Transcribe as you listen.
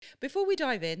Before we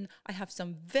dive in, I have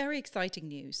some very exciting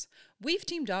news. We've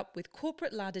teamed up with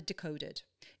Corporate Ladder Decoded.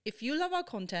 If you love our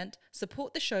content,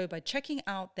 support the show by checking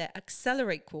out their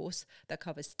Accelerate course that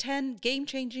covers 10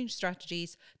 game-changing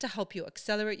strategies to help you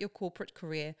accelerate your corporate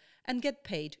career and get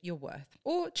paid your worth.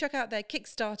 Or check out their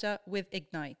Kickstarter with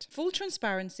Ignite. Full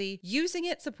transparency, using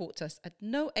it supports us at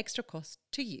no extra cost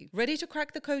to you. Ready to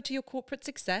crack the code to your corporate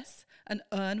success and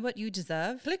earn what you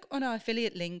deserve? Click on our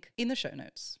affiliate link in the show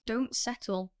notes. Don't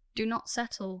settle. Do not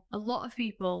settle. A lot of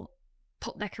people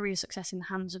put their career success in the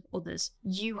hands of others.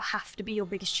 You have to be your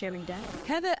biggest cheerleader.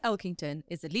 Heather Elkington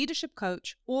is a leadership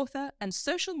coach, author, and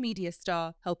social media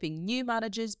star helping new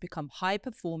managers become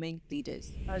high-performing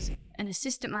leaders. I was an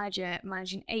assistant manager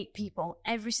managing 8 people.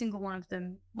 Every single one of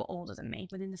them were older than me.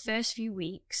 Within the first few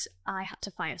weeks, I had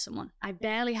to fire someone. I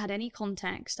barely had any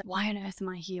context. Why on earth am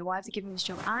I here? Why have they given me this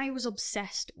job? I was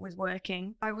obsessed with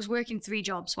working. I was working 3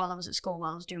 jobs while I was at school,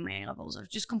 while I was doing my A-levels. I was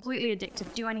just completely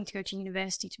addicted. Do I need to go to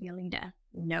university to be a leader?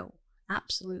 No,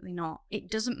 absolutely not. It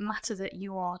doesn't matter that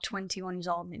you are 21 years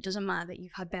old, and it doesn't matter that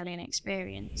you've had barely any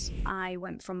experience. I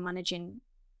went from managing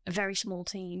a very small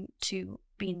team to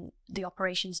being the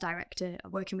operations director,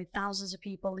 working with thousands of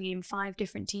people, leading 5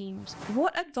 different teams.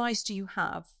 What advice do you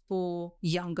have for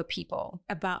younger people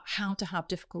about how to have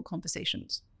difficult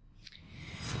conversations?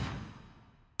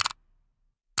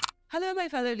 Hello, my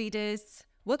fellow leaders.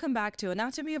 Welcome back to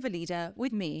Anatomy of a Leader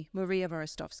with me, Maria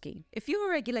Vorostovsky. If you're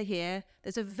a regular here,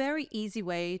 there's a very easy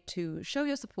way to show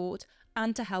your support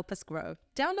and to help us grow.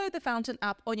 Download the Fountain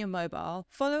app on your mobile,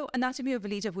 follow Anatomy of a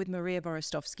Leader with Maria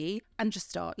Vorostovsky, and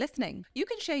just start listening. You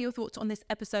can share your thoughts on this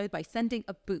episode by sending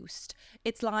a boost.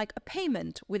 It's like a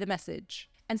payment with a message,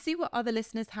 and see what other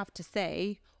listeners have to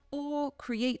say, or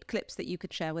create clips that you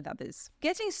could share with others.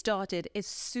 Getting started is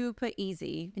super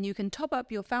easy, and you can top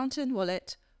up your Fountain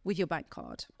wallet with your bank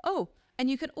card. Oh, and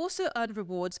you can also earn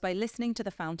rewards by listening to the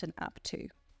Fountain app too.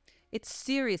 It's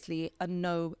seriously a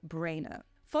no-brainer.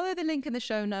 Follow the link in the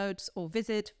show notes or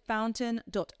visit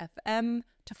fountain.fm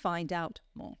to find out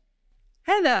more.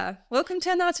 Heather, welcome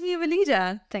to Anatomy of a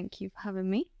Leader. Thank you for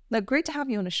having me. Look, great to have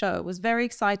you on the show. I was very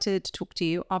excited to talk to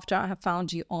you after I have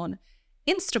found you on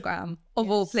Instagram,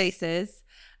 of all places.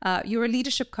 You're a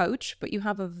leadership coach, but you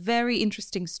have a very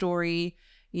interesting story,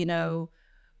 even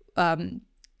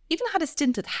had a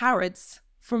stint at Harrods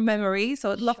from memory.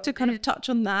 So I'd love to kind of touch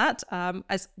on that,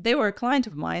 as they were a client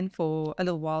of mine for a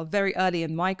little while, very early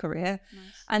in my career. Nice.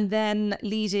 And then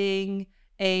leading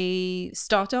a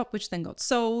startup, which then got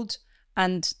sold,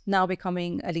 and now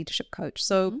becoming a leadership coach.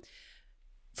 So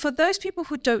for those people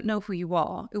who don't know who you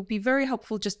are, it would be very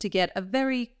helpful just to get a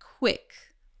very quick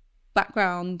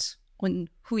background on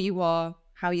who you are,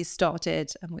 how you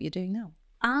started, and what you're doing now.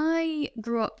 I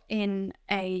grew up in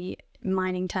a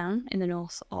mining town in the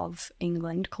north of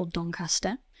England called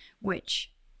Doncaster,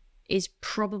 which is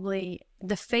probably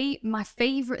my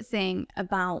favourite thing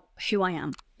about who I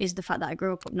am is the fact that I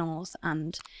grew up north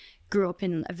and grew up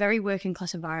in a very working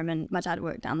class environment. My dad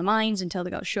worked down the mines until they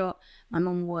got shut. My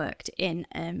mum worked in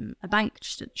a bank,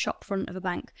 just at the shop front of a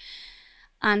bank.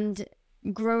 And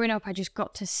growing up, I just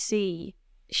got to see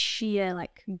sheer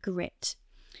grit.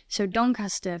 So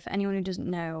Doncaster, for anyone who doesn't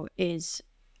know, is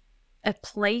a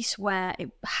place where it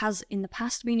has in the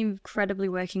past been incredibly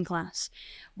working class.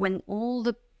 When all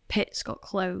the pits got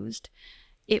closed,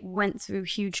 it went through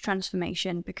huge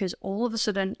transformation because all of a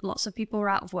sudden lots of people were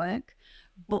out of work,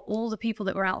 but all the people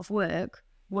that were out of work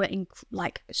were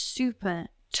super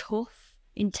tough,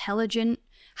 intelligent,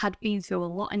 had been through a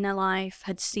lot in their life,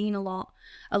 had seen a lot.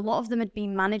 A lot of them had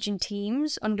been managing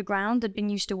teams underground, had been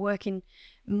used to working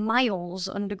miles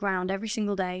underground every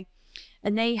single day.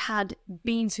 And they had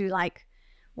been through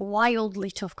wildly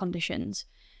tough conditions.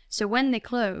 So when they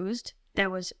closed, there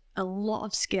was a lot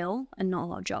of skill and not a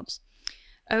lot of jobs.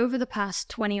 Over the past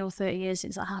 20 or 30 years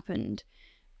since that happened,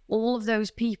 all of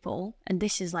those people, and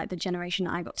this is the generation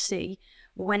that I got to see,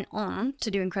 went on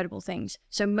to do incredible things.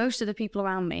 So most of the people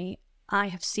around me, I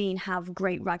have seen have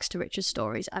great rags to riches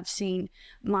stories. I've seen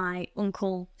my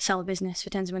uncle sell a business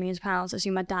for tens of millions of pounds. I've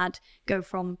seen my dad go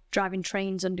from driving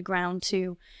trains underground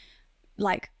to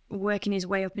working his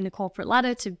way up in the corporate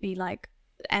ladder to be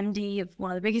MD of one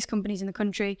of the biggest companies in the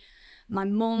country. My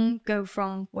mum go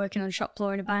from working on a shop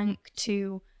floor in a bank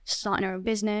to starting her own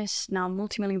business, now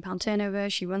multi-million-pound turnover.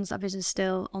 She runs that business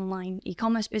still, online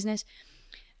e-commerce business.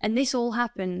 And this all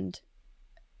happened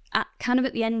at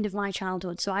the end of my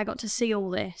childhood. So I got to see all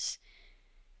this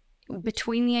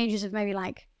between the ages of maybe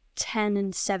 10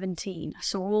 and 17. I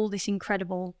saw all this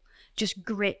incredible just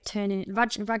grit turning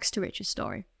rags to riches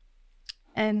story.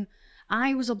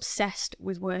 I was obsessed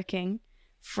with working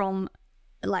from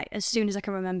like, as soon as I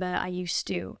can remember, I used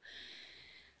to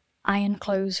iron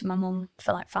clothes for my mum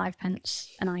for like 5p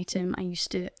an item. I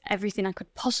used to, everything I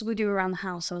could possibly do around the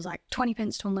house. I was like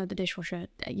 20p to unload the dishwasher,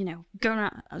 you know, going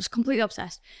out. I was completely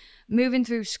obsessed. Moving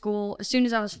through school, as soon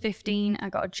as I was 15, I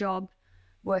got a job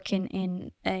working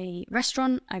in a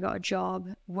restaurant. I got a job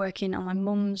working on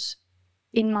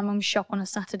in my mum's shop on a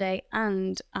Saturday,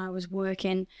 and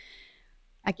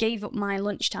I gave up my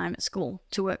lunchtime at school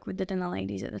to work with the dinner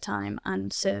ladies at the time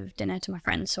and serve dinner to my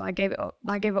friends. So I gave it up.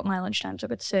 I gave up my lunchtime so I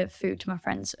could serve food to my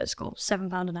friends at school.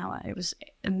 £7 an hour. It was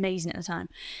amazing at the time.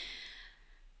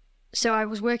 So I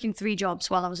was working 3 jobs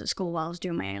while I was at school, while I was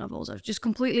doing my A-levels. I was just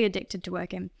completely addicted to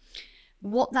working.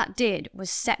 What that did was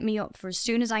set me up for, as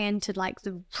soon as I entered like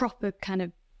the proper kind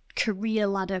of career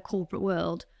ladder corporate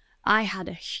world, I had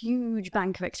a huge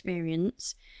bank of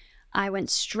experience. I went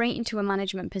straight into a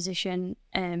management position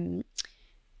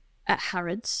at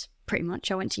Harrods, pretty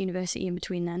much. I went to university in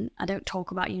between then. I don't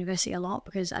talk about university a lot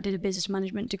because I did a business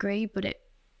management degree, but it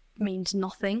means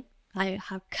nothing. I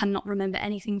cannot remember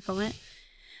anything from it.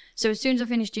 So as soon as I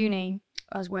finished uni,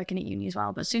 I was working at uni as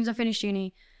well, but as soon as I finished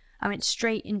uni, I went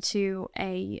straight into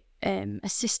a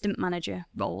assistant manager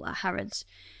role at Harrods.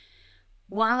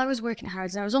 While I was working at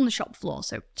Harrods, I was on the shop floor,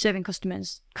 so serving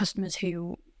customers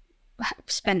who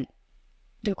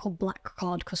they were called black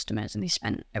card customers, and they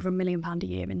spent over £1 million a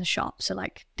year in the shop. So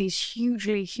like these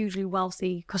hugely, hugely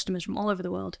wealthy customers from all over the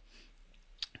world.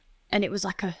 And it was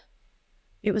like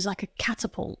a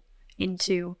catapult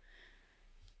into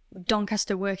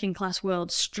Doncaster working class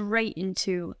world, straight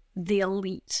into the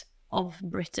elite of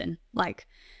Britain. Like,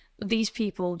 these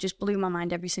people just blew my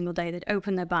mind every single day. They'd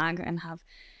open their bag and have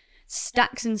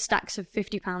stacks and stacks of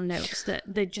 £50 notes that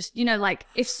they just, you know, like,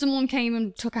 if someone came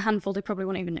and took a handful, they probably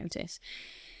wouldn't even notice.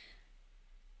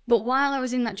 But while I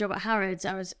was in that job at Harrods,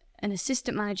 I was an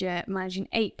assistant manager managing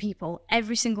 8 people.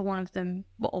 Every single one of them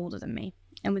were older than me.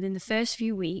 And within the first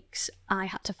few weeks, I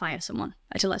had to fire someone.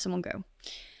 I had to let someone go.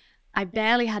 I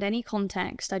barely had any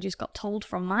context. I just got told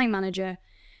from my manager,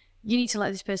 you need to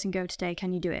let this person go today.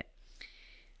 Can you do it?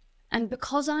 And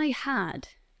because I had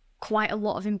quite a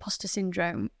lot of imposter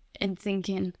syndrome and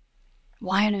thinking,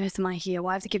 why on earth am I here?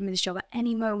 Why have they given me this job? At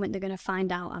any moment, they're going to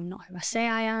find out I'm not who I say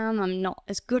I am. I'm not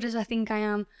as good as I think I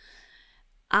am.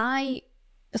 I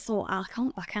thought, I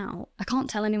can't back out. I can't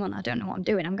tell anyone I don't know what I'm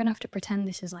doing. I'm going to have to pretend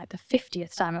this is like the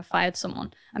 50th time I've fired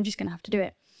someone. I'm just going to have to do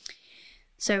it.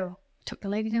 So I took the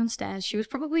lady downstairs. She was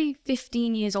probably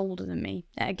 15 years older than me,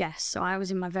 at a guess. So I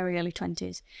was in my very early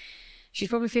 20s. She's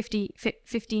probably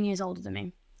 15 years older than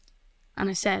me. And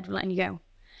I said, we're letting you go.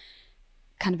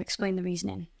 Kind of explain the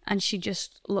reasoning. And she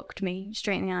just looked me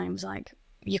straight in the eye and was like,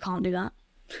 you can't do that.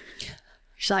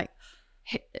 She's like,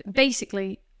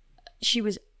 basically, she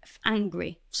was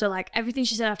angry. So like everything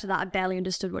she said after that, I barely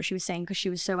understood what she was saying because she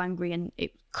was so angry, and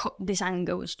this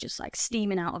anger was just like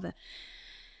steaming out of her.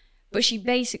 But she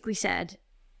basically said,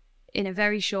 in a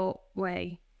very short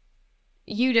way,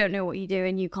 you don't know what you're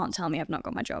doing, you can't tell me I've not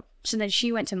got my job. So then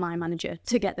she went to my manager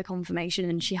to get the confirmation,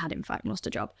 and she had in fact lost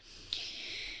her job.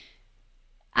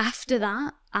 After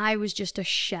that, I was just a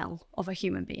shell of a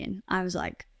human being. I was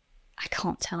like, I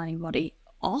can't tell anybody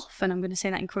off, and I'm going to say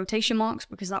that in quotation marks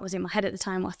because that was in my head at the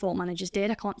time what I thought managers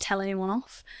did. I can't tell anyone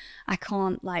off. I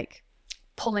can't like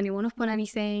pull anyone up on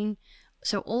anything.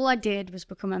 So all I did was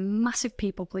become a massive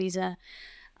people pleaser.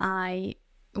 I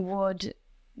would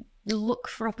look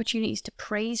for opportunities to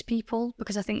praise people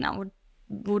because I think that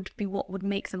would be what would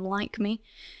make them like me.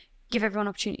 Give everyone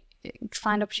opportunity,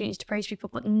 find opportunities to praise people,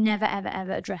 but never, ever,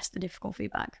 ever address the difficult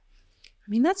feedback. I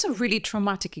mean, that's a really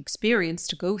traumatic experience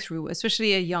to go through,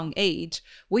 especially at a young age.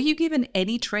 Were you given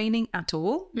any training at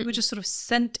all? You were just sort of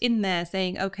sent in there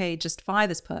saying, okay, just fire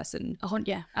this person. Oh,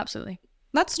 yeah, absolutely.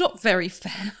 That's not very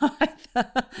fair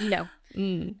either.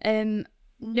 No.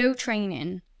 No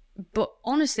training. But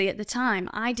honestly, at the time,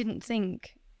 I didn't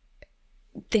think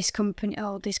this company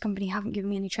haven't given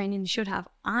me any training, they should have.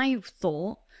 I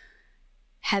thought,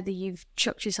 Heather, you've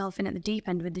chucked yourself in at the deep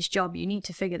end with this job. You need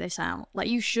to figure this out. Like,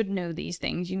 you should know these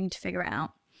things. You need to figure it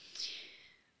out.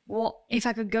 What if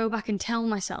I could go back and tell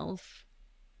myself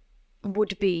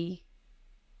would be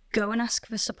go and ask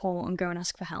for support and go and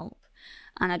ask for help.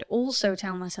 And I'd also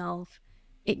tell myself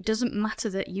it doesn't matter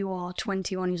that you are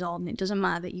 21 years old and it doesn't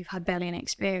matter that you've had barely any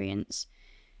experience,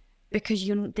 because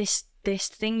this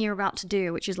thing you're about to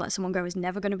do, which is let someone go, is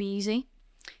never going to be easy.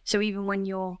 So even when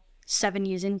you're 7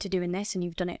 years into doing this and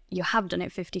you have done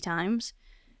it 50 times,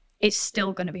 it's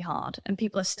still going to be hard, and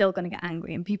people are still going to get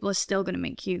angry, and people are still going to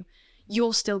make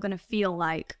you're still going to feel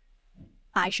like,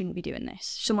 I shouldn't be doing this.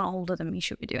 Someone older than me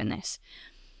should be doing this.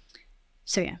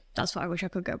 So yeah, that's what I wish I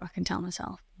could go back and tell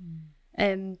myself.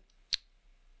 And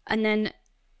then,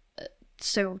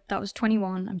 so that was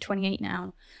 21, I'm 28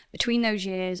 now. Between those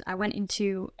years, I went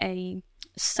into a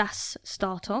SaaS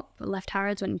startup, left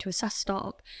Harrods, went into a SaaS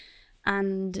startup,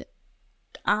 and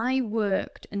I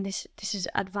worked, and this is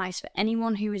advice for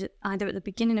anyone who is either at the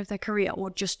beginning of their career or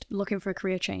just looking for a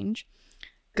career change.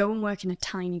 Go and work in a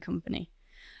tiny company.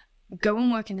 Go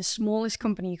and work in the smallest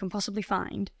company you can possibly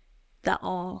find that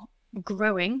are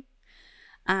growing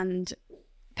and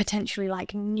potentially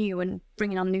like new and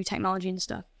bringing on new technology and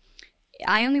stuff.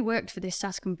 I only worked for this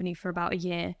SaaS company for about a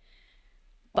year,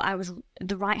 but I was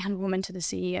the right-hand woman to the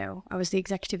CEO. I was the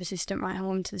executive assistant right-hand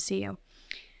woman to the CEO.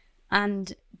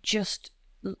 And just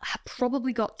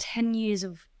probably got 10 years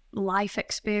of life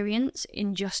experience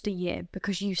in just a year,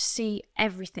 because you see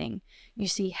everything. You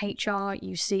see HR,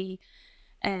 you see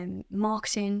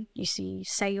marketing, you see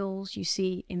sales, you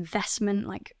see investment,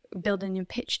 like building a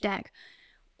pitch deck,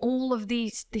 all of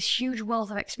this huge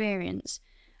wealth of experience.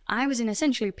 I was in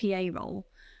essentially a PA role.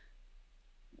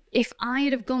 If I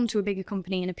had have gone to a bigger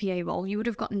company in a PA role, you would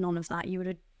have got none of that. You would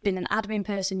have been an admin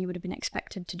person, you would have been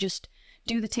expected to just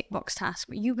do the tick box task.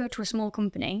 But you go to a small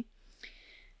company,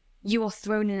 you are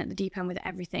thrown in at the deep end with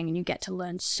everything, and you get to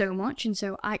learn so much. And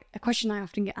so a question I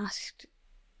often get asked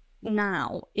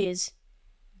now is,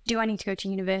 do I need to go to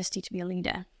university to be a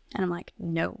leader? And I'm like,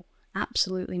 no,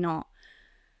 absolutely not.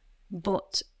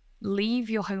 But leave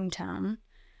your hometown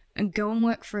and go and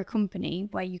work for a company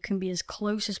where you can be as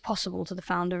close as possible to the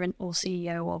founder or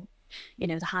CEO or,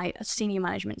 the senior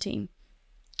management team.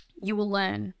 You will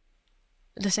learn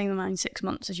the same amount in 6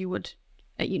 months as you would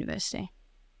at university.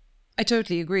 I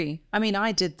totally agree. I mean,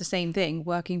 I did the same thing,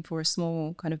 working for a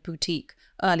small kind of boutique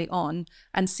early on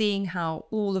and seeing how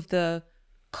all of the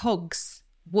cogs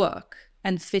work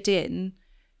and fit in.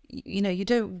 You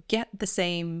don't get the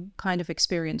same kind of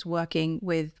experience working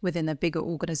within a bigger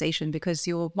organization because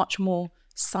you're much more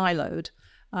siloed.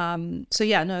 So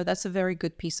yeah, no, that's a very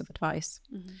good piece of advice.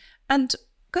 Mm-hmm. And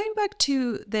going back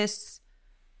to this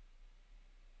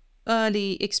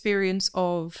early experience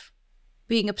of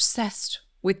being obsessed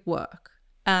with work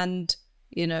and,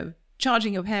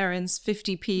 charging your parents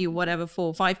 50p or whatever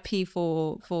for 5p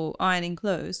for ironing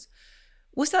clothes,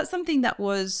 was that something that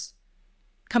was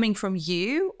coming from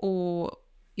you, or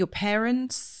your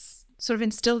parents sort of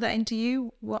instilled that into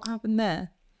you? What happened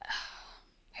there?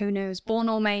 Who knows? Born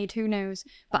or made, who knows?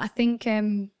 But I think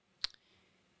the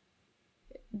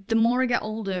more I get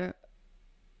older,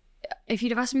 if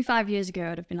you'd have asked me 5 years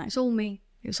ago, I'd have been like, it's all me.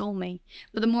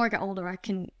 But the more I get older, I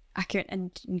can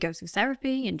and go through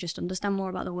therapy and just understand more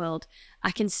about the world.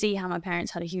 I can see how my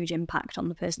parents had a huge impact on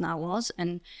the person I was.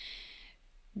 And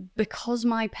because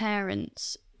my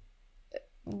parents,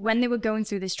 when they were going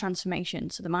through this transformation,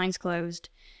 so the mines closed,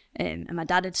 and my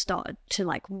dad had started to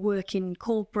like work in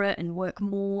corporate and work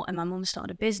more, and my mum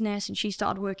started a business and she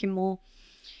started working more.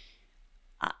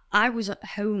 I was at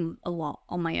home a lot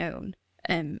on my own,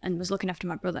 and was looking after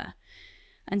my brother.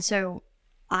 And so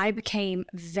I became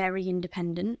very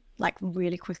independent, like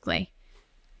really quickly,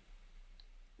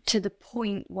 to the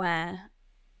point where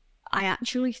I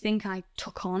actually think I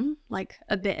took on like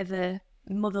a bit of a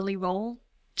motherly role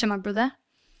to my brother.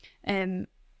 And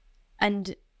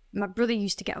my brother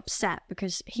used to get upset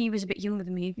because he was a bit younger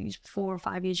than me. He was 4 or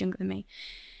 5 years younger than me.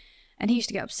 And he used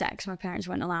to get upset because my parents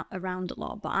went around a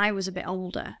lot, but I was a bit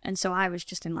older. And so I was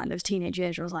just in like those teenage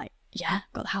years where I was like, yeah,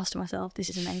 got the house to myself. This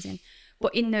is amazing.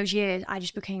 But in those years, I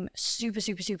just became super,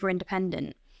 super, super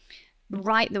independent,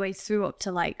 right the way through up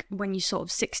to like when you're sort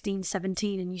of 16,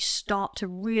 17 and you start to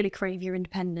really crave your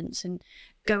independence and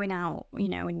going out,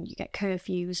 and you get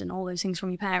curfews and all those things from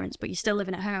your parents, but you're still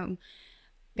living at home.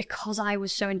 Because I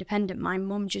was so independent, my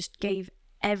mum just gave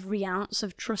every ounce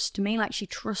of trust to me. Like, she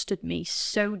trusted me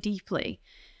so deeply.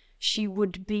 She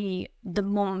would be the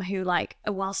mum who, like,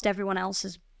 whilst everyone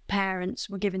else's parents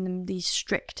were giving them these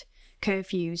strict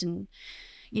curfews and,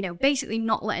 basically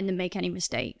not letting them make any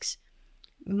mistakes,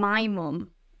 my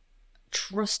mum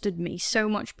trusted me so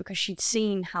much because she'd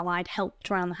seen how I'd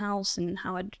helped around the house and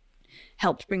how I'd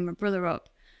helped bring my brother up,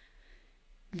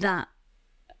 that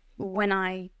when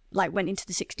I went into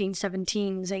the 16s,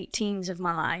 17s, 18s of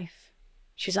my life,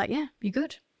 she was like, yeah, you're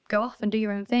good. Go off and do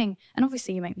your own thing. And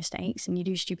obviously you make mistakes and you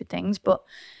do stupid things, but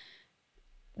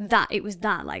it was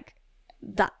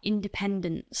that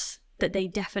independence that they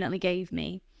definitely gave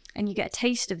me. And you get a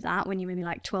taste of that when you're maybe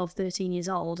like 12, 13 years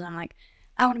old. And I'm like,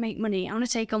 I want to make money. I want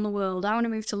to take on the world. I want to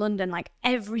move to London. Like,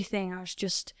 everything. I was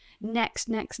just next.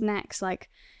 Like,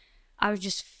 I was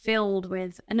just filled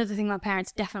with another thing my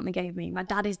parents definitely gave me. My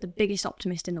dad is the biggest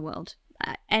optimist in the world.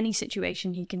 Any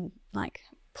situation, he can like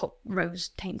put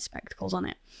rose-tinted spectacles on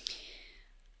it.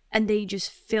 And they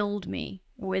just filled me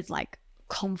with like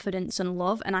confidence and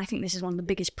love. And I think this is one of the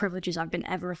biggest privileges I've been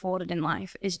ever afforded in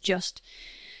life, is just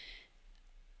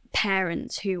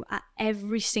parents who at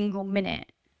every single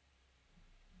minute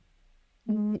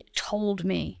told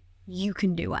me, you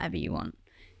can do whatever you want,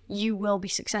 you will be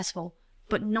successful,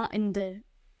 but not in the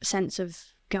sense of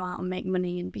go out and make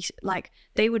money and be like,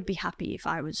 they would be happy if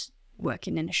I was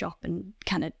working in a shop and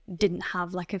kind of didn't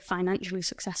have like a financially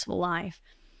successful life,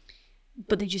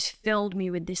 but they just filled me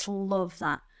with this love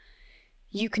that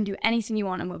you can do anything you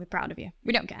want and we'll be proud of you.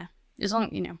 We don't care, as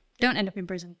long, you know, don't end up in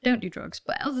prison, don't do drugs,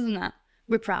 but other than that,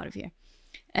 we're proud of you.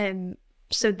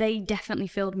 So they definitely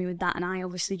filled me with that, and I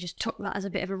obviously just took that as a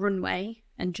bit of a runway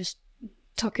and just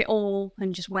took it all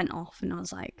and just went off, and I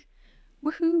was like,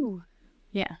 woohoo.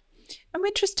 Yeah. I'm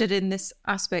interested in this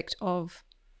aspect of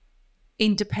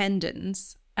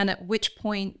independence, and at which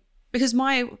point, because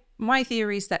my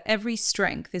theory is that every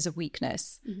strength is a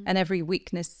weakness, and every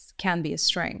weakness can be a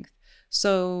strength.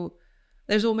 So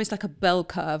there's almost like a bell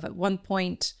curve. At one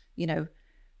point, you know,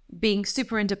 being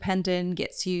super independent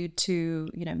gets you to,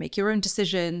 you know, make your own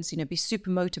decisions, you know, be super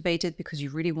motivated because you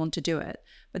really want to do it.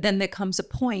 But then there comes a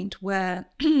point where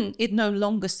it no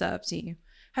longer serves you.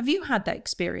 Have you had that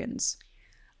experience?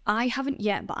 I haven't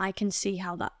yet, but I can see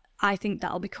how that, I think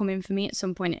that'll be coming for me at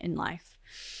some point in life.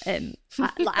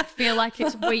 I feel like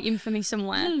it's waiting for me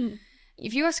somewhere.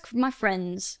 If you ask my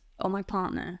friends or my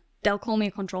partner, they'll call me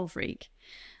a control freak.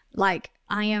 Like,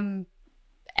 I am,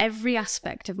 every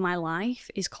aspect of my life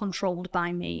is controlled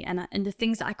by me, and the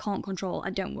things that I can't control, I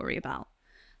don't worry about.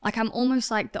 Like, I'm almost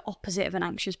like the opposite of an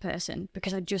anxious person,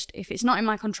 because I just, if it's not in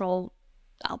my control,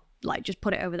 I'll like just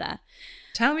put it over there.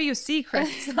 Tell me your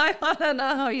secrets. I want to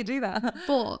know how you do that.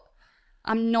 But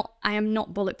I am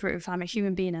not bulletproof. I'm a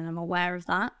human being and I'm aware of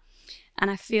that.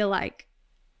 And I feel like,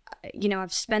 you know,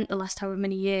 I've spent the last however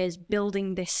many years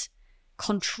building this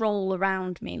control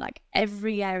around me, like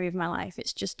every area of my life.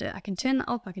 It's just, I can turn that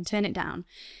up, I can turn it down.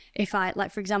 If I,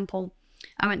 like, for example,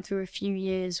 I went through a few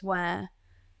years where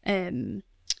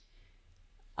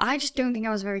I just don't think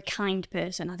I was a very kind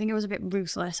person. I think I was a bit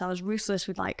ruthless. I was ruthless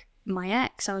with like my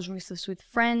ex, I was ruthless with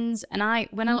friends. And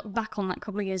when I look back on that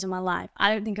couple of years of my life,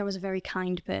 I don't think I was a very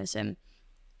kind person.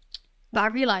 But I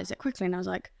realized it quickly, and I was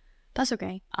like, that's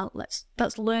okay.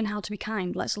 Let's learn how to be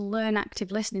kind. Let's learn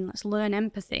active listening. Let's learn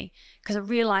empathy. Because I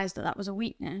realized that was a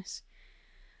weakness.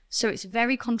 So it's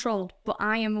very controlled, but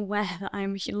I am aware that I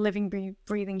am a living,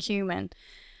 breathing human.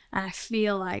 And I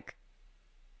feel like,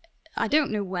 I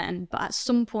don't know when, but at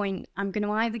some point I'm going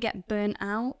to either get burnt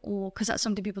out, or, because that's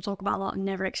something people talk about a lot, and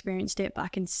never experienced it, but I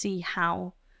can see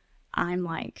how I'm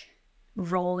like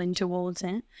rolling towards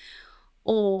it.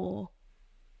 Or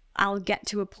I'll get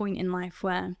to a point in life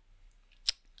where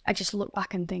I just look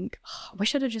back and think, oh, I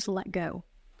wish I'd have just let go.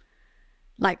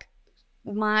 Like,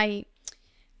 I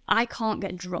can't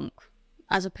get drunk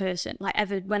as a person, like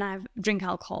ever, when I drink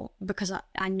alcohol, because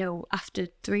I know after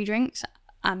 3 drinks,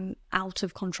 I'm out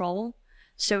of control.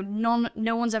 So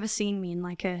no one's ever seen me in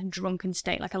like a drunken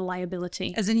state, like a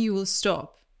liability. As in, you will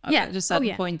stop at a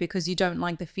certain point because you don't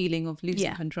like the feeling of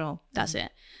losing control. That's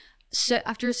it. So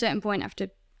after a certain point,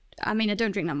 I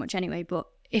don't drink that much anyway, but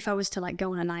if I was to like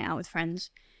go on a night out with friends,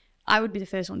 I would be the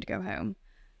first one to go home.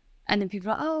 And then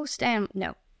people are like, oh, stay on.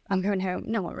 No, I'm going home.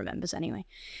 No one remembers anyway.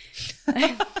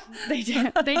 They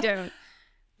don't.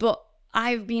 But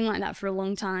I've been like that for a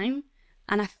long time.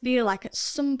 And I feel like at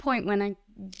some point when I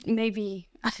maybe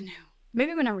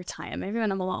when I retire, maybe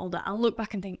when I'm a lot older, I'll look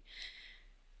back and think,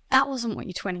 that wasn't what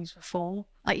your 20s were for.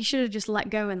 Like, you should have just let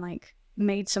go and like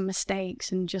made some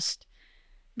mistakes and just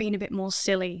been a bit more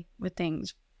silly with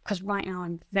things. Because right now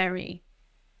I'm very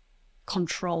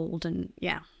controlled, and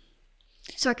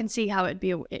so I can see how it'd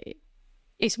be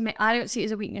I don't see it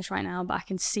as a weakness right now, but I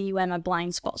can see where my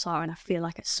blind spots are, and I feel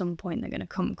like at some point they're going to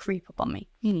come creep up on me.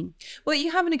 Well,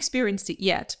 you haven't experienced it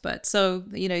yet, but so,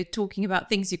 you know, talking about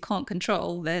things you can't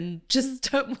control, then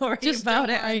just don't worry about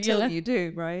it until you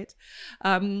do, right?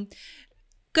 Going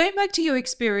back to your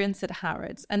experience at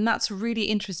Harrods, and that's a really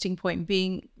interesting point,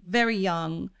 being very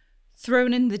young,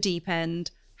 thrown in the deep end,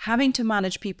 having to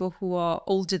manage people who are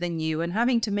older than you, and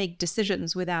having to make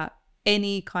decisions without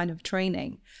any kind of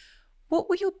training. What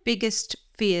were your biggest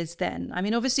fears then? I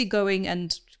mean, obviously going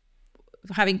and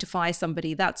having to fire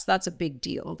somebody, that's a big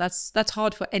deal. That's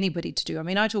hard for anybody to do. I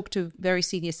mean, I talk to very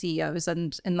senior CEOs,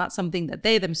 and that's something that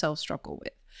they themselves struggle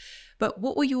with. But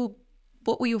what were your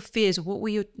fears? What were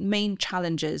your main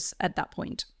challenges at that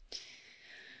point?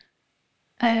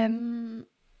 I'm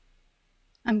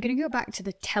going to go back to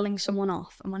the telling someone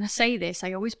off. And when I say this,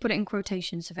 I always put it in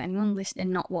quotations. So for anyone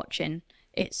listening, not watching,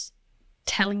 it's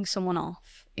telling someone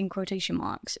off, in quotation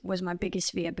marks, was my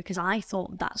biggest fear, because I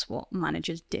thought that's what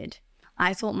managers did.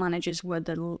 I thought managers were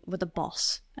the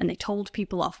boss, and they told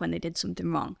people off when they did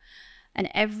something wrong. And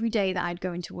every day that I'd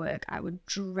go into work, I would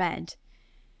dread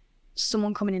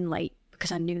someone coming in late,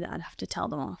 because I knew that I'd have to tell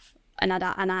them off. And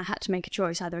I had to make a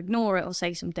choice, either ignore it or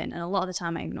say something. And a lot of the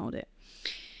time I ignored it.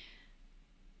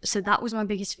 So that was my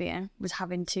biggest fear, was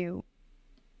having to,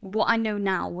 what I know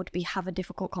now would be have a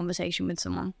difficult conversation with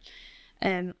someone.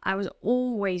 I was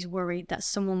always worried that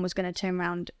someone was going to turn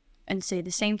around and say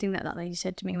the same thing that lady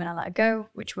said to me when I let her go,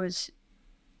 which was,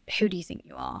 who do you think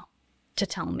you are to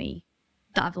tell me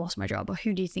that I've lost my job? Or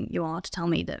who do you think you are to tell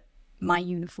me that my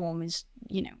uniform is,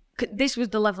 this was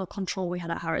the level of control we had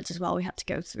at Harrods as well. We had to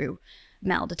go through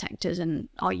metal detectors, and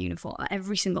our uniform,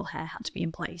 every single hair had to be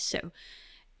in place. So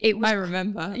it was, I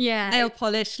remember. Yeah. Nail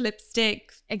polish,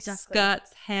 lipstick, exactly.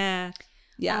 Skirts, hair.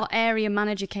 Yeah. Our area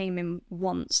manager came in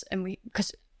once, and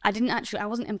because I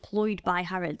wasn't employed by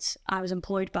Harrods. I was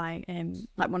employed by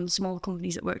like one of the smaller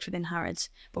companies that worked within Harrods,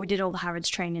 but we did all the Harrods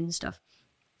training and stuff,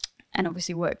 and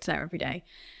obviously worked there every day.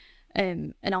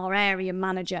 And our area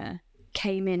manager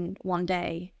came in one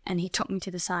day, and he took me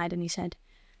to the side and he said,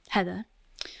 Heather,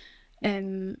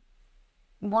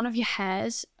 one of your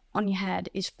hairs on your head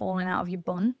is falling out of your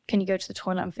bun. Can you go to the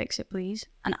toilet and fix it, please?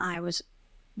 And I was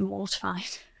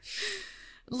mortified.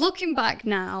 Looking back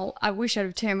now, I wish I'd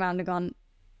have turned around and gone,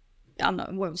 I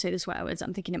won't say the swear words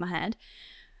I'm thinking in my head.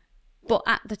 But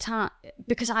at the time,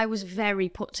 because I was very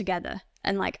put together,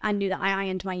 and like I knew that I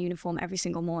ironed my uniform every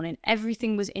single morning,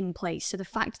 everything was in place. So the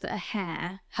fact that a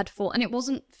hair had fallen, and it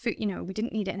wasn't, we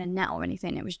didn't need it in a net or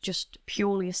anything, it was just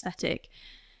purely aesthetic.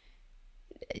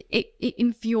 It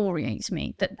infuriates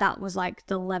me that was like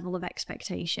the level of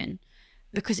expectation,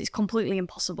 because it's completely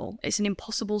impossible. It's an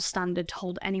impossible standard to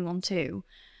hold anyone to,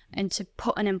 and to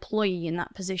put an employee in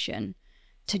that position,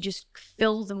 to just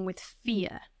fill them with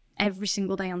fear every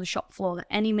single day on the shop floor that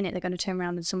any minute they're going to turn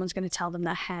around and someone's going to tell them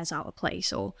their hair's out of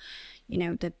place, or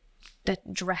the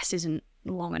dress isn't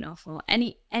long enough, or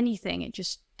anything. It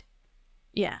just,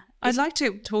 yeah. I'd like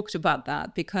to talk about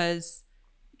that, because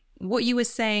what you were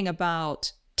saying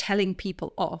about telling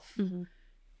people off, Mm-hmm.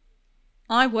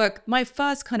 my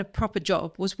first kind of proper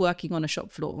job was working on a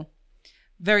shop floor,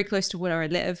 very close to where I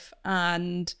live,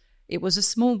 and it was a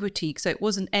small boutique, so it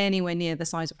wasn't anywhere near the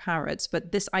size of Harrods,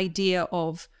 but this idea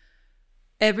of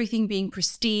everything being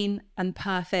pristine and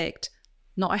perfect,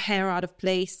 not a hair out of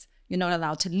place, you're not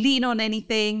allowed to lean on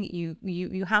anything,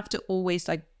 you have to always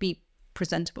like be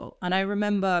presentable. And I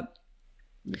remember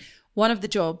one of the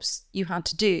jobs you had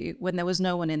to do when there was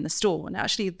no one in the store, and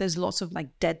actually there's lots of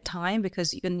like dead time,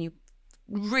 because you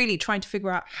really trying to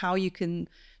figure out how you can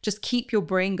just keep your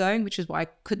brain going, which is why I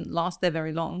couldn't last there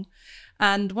very long.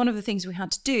 And one of the things we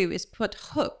had to do is put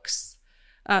hooks,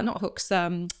 not hooks,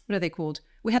 what are they called?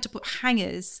 We had to put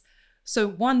hangers. So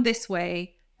one this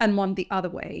way and one the other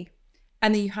way.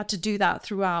 And then you had to do that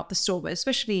throughout the store, but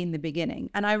especially in the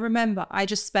beginning. And I remember I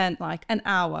just spent like an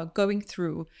hour going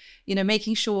through,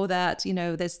 making sure that,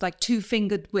 there's like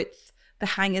 2-fingered width, the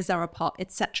hangers are apart,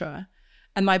 etc.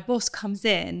 And my boss comes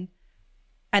in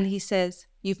and he says,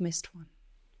 "You've missed one."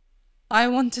 I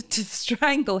wanted to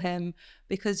strangle him,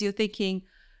 because you're thinking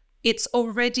it's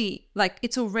already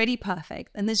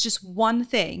perfect. And there's just one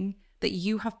thing that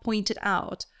you have pointed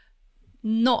out,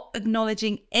 not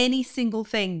acknowledging any single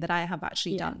thing that I have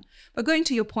actually done. But going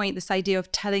to your point, this idea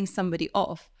of telling somebody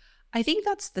off, I think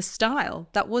that's the style.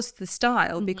 That was the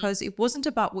style, mm-hmm. because it wasn't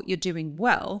about what you're doing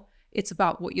well. It's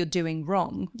about what you're doing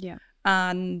wrong. Yeah.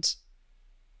 And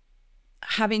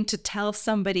having to tell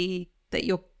somebody that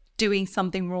you're doing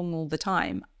something wrong all the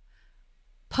time,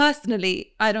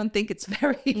 personally, I don't think it's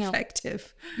very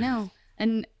effective. No.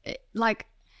 And like,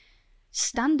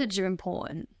 standards are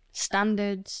important.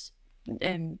 Standards,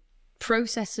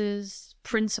 processes,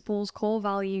 principles, core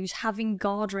values, having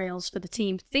guardrails for the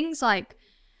team. Things like,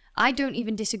 I don't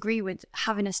even disagree with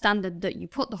having a standard that you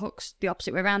put the hooks the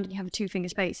opposite way around and you have a 2-finger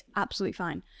space. Absolutely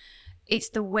fine. It's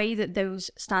the way that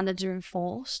those standards are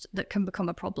enforced that can become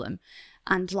a problem.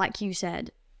 And like you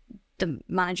said, the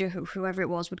manager, whoever it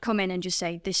was, would come in and just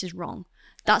say, "This is wrong."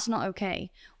 That's not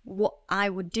okay. What I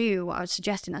would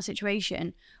suggest in that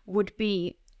situation would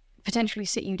be potentially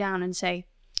sit you down and say,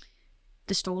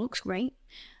 "The store looks great.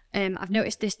 I've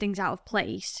noticed this thing's out of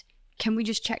place. Can we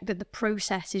just check that the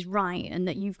process is right and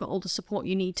that you've got all the support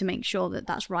you need to make sure that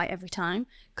that's right every time?"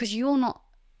 Because you're not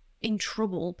in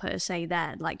trouble per se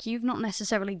there. Like, you've not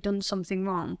necessarily done something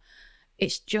wrong.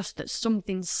 It's just that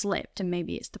something slipped, and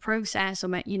maybe it's the process,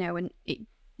 or and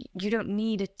you don't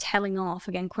need a telling off,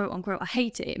 again, quote unquote. I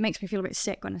hate it. It makes me feel a bit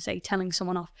sick when I say telling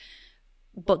someone off.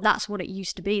 But that's what it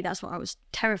used to be. That's what I was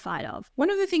terrified of. One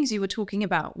of the things you were talking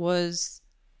about was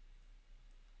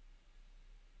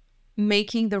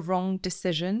making the wrong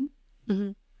decision.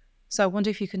 Mm-hmm. So I wonder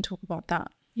if you can talk about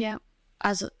that. Yeah.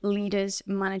 As leaders,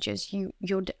 managers,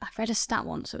 I've read a stat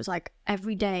once. It was like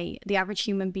every day, the average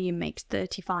human being makes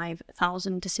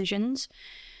 35,000 decisions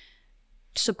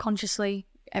subconsciously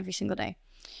every single day.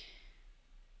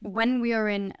 When we are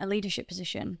in a leadership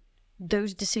position,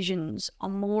 those decisions are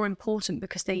more important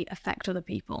because they affect other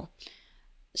people.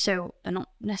 So they're not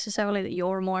necessarily that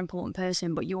you're a more important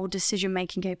person, but your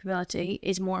decision-making capability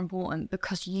is more important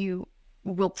because you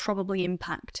will probably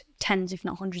impact tens, if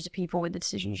not hundreds of people with the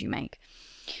decisions you make.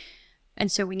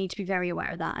 And so we need to be very aware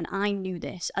of that. And I knew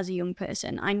this as a young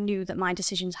person. I knew that my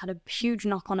decisions had a huge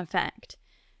knock-on effect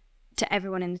to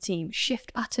everyone in the team.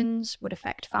 Shift patterns would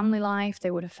affect family life.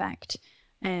 They would affect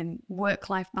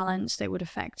work-life balance. They would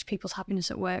affect people's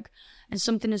happiness at work. And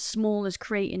something as small as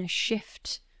creating a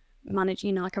shift,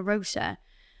 like a rota,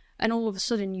 and all of a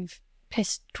sudden you've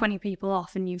pissed 20 people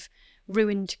off and you've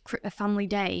ruined a family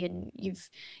day, and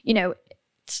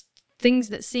things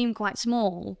that seem quite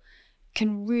small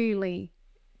can really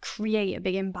create a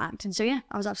big impact. And so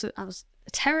I was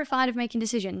terrified of making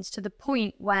decisions to the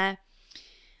point where,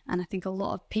 and I think a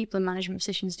lot of people in management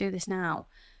positions do this now,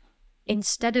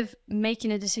 instead of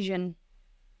making a decision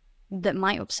that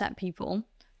might upset people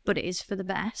but it is for the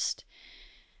best,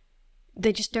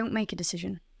 they just don't make a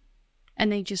decision.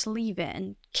 And they just leave it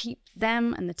and keep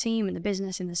them and the team and the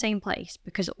business in the same place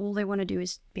because all they want to do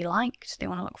is be liked. They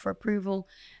want to look for approval.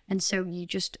 And so you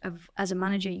just, as a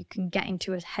manager, you can get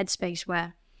into a headspace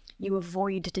where you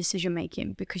avoid decision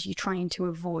making because you're trying to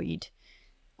avoid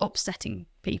upsetting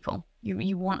people.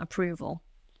 You want approval.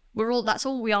 That's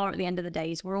all we are at the end of the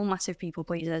day. Is we're all massive people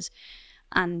pleasers.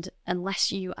 And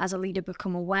unless you, as a leader,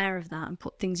 become aware of that and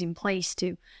put things in place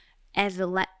to ever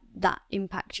let that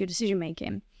impact your decision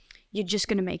making, you're just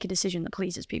going to make a decision that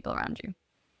pleases people around you.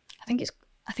 I think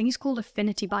it's called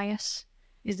affinity bias,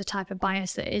 is the type of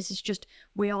bias that is. It's just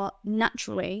we are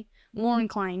naturally more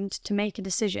inclined to make a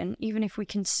decision, even if we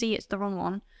can see it's the wrong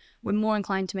one. We're more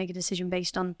inclined to make a decision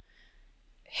based on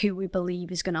who we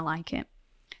believe is going to like it.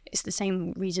 It's the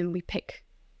same reason we pick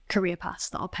career paths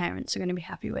that our parents are going to be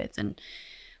happy with, and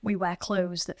we wear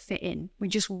clothes that fit in. We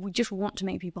just want to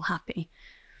make people happy.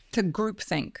 To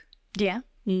groupthink. Yeah.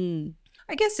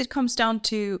 I guess it comes down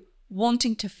to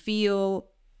wanting to feel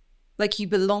like you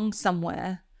belong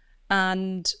somewhere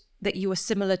and that you are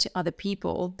similar to other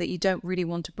people, that you don't really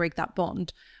want to break that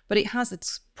bond, but it has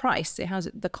its price, it has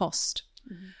the cost.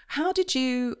 Mm-hmm. How did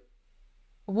you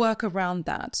work around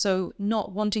that? So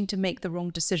not wanting to make the wrong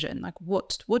decision, like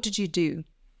what did you do?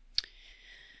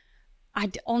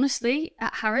 Honestly,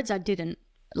 at Harrods, I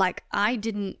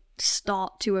didn't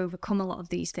start to overcome a lot of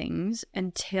these things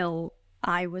until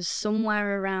I was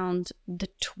somewhere around the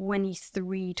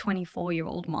 23,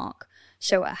 24-year-old mark.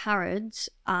 So at Harrods,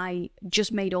 I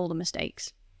just made all the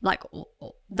mistakes. Like,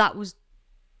 that was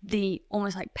the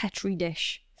almost like petri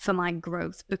dish for my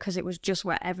growth because it was just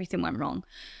where everything went wrong.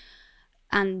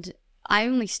 And I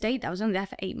only stayed there. I was only there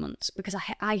for 8 months because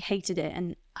I hated it.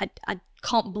 And I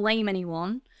can't blame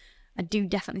anyone. I do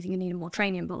definitely think I needed more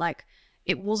training, but like,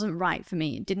 it wasn't right for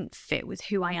me. It didn't fit with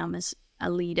who I am as a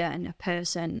leader and a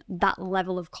person. That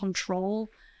level of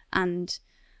control and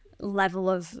level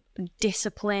of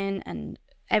discipline and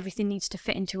everything needs to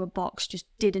fit into a box just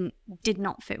did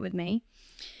not fit with me.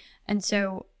 And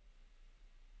so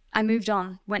I moved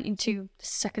on, went into the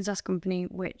second SaaS company,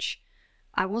 which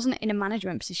I wasn't in a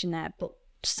management position there, but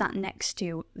sat next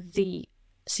to the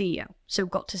CEO. So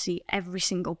got to see every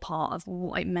single part of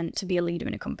what it meant to be a leader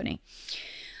in a company.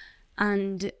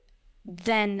 And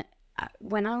then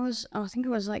when I think I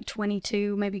was like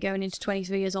 22, maybe going into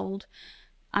 23 years old,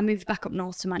 I moved back up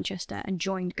north to Manchester and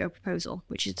joined Go Proposal,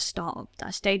 which is the startup that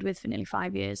I stayed with for nearly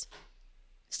 5 years.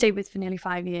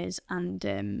 And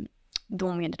the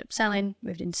one we ended up selling,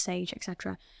 moved into Sage,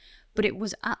 etc. But it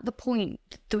was at the point,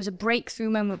 there was a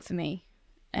breakthrough moment for me.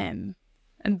 And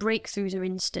breakthroughs are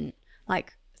instant.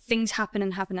 Like, things happen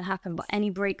and happen and happen, but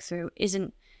any breakthrough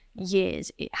isn't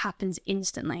years, it happens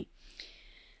instantly.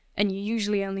 And you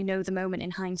usually only know the moment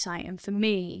in hindsight. And for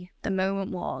me, the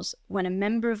moment was when a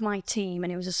member of my team,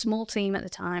 and it was a small team at the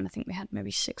time, I think we had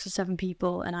maybe 6 or 7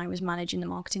 people, and I was managing the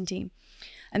marketing team.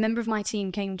 A member of my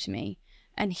team came to me,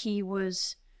 and he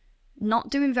was not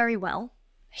doing very well.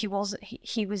 He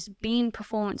was being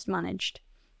performance managed.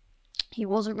 He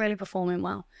wasn't really performing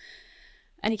well.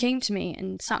 And he came to me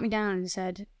and sat me down and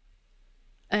said,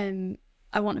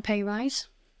 I want a pay rise.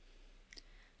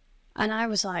 And I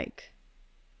was like,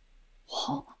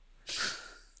 what?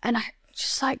 And I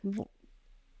just like,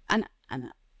 And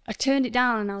I turned it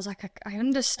down and I was like, I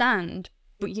understand,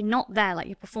 but you're not there. Like,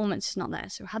 your performance is not there.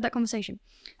 So I had that conversation.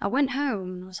 I went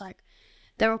home and I was like,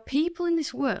 there are people in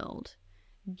this world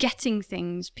getting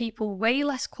things, people way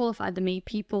less qualified than me,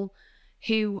 people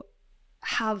who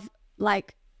have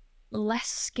like less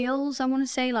skills, I want to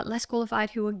say, like less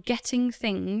qualified, who are getting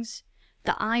things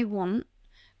that I want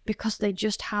because they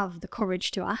just have the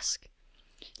courage to ask.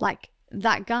 Like,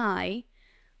 that guy,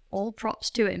 all props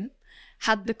to him,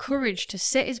 had the courage to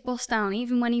sit his boss down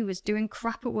even when he was doing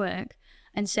crap at work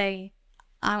and say,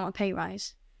 I want a pay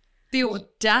rise. The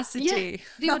audacity. Yeah,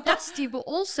 the audacity, but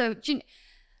also,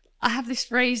 I have this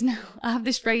phrase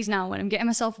now when I'm getting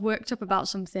myself worked up about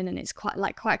something and it's quite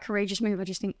a courageous move. I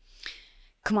just think,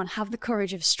 come on, have the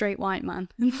courage of a straight white man.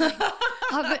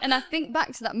 And I think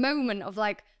back to that moment of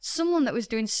like someone that was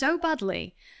doing so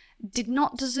badly, did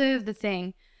not deserve the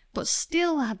thing, but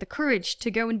still had the courage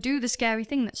to go and do the scary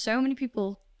thing that so many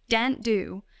people daren't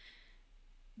do.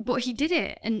 But he did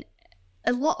it. And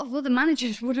a lot of other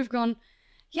managers would have gone,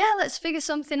 yeah, let's figure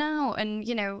something out. And,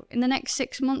 you know, in the next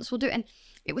 6 months, we'll do it. And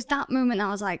it was that moment that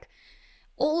I was like,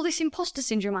 all this imposter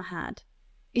syndrome I had,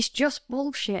 it's just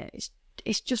bullshit.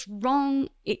 It's just wrong.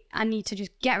 I need to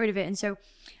just get rid of it. And so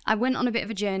I went on a bit of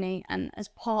a journey. And as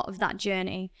part of that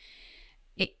journey,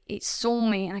 it saw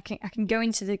me. And I can go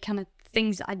into the kind of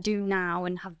things that I do now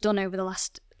and have done over the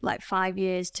last like 5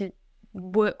 years to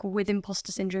work with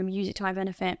imposter syndrome, use it to my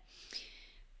benefit.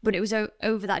 But it was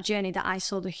over that journey that I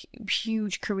saw the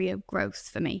huge career growth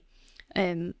for me.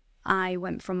 I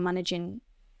went from managing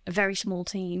a very small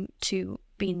team to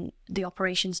being the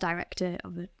operations director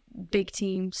of a big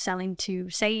team, selling to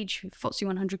Sage, FTSE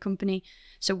 100 company.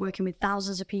 So working with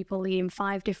thousands of people, leading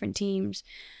 5 different teams,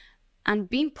 and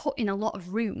being put in a lot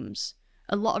of rooms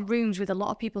with a lot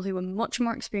of people who were much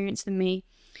more experienced than me.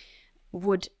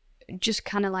 Would just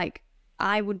kind of like,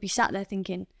 I would be sat there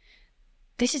thinking,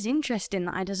 this is interesting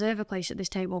that I deserve a place at this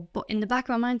table. But in the back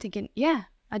of my mind thinking, yeah,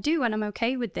 I do, and I'm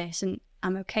okay with this. And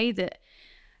I'm okay that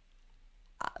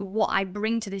what I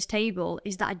bring to this table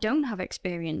is that I don't have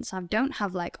experience. I don't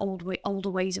have like older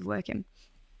ways of working.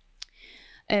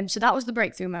 So that was the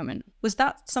breakthrough moment. Was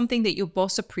that something that your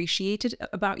boss appreciated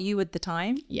about you at the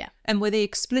time? Yeah. And were they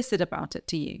explicit about it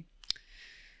to you?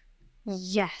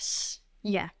 Yes.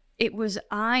 Yeah. It was,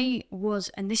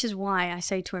 and this is why I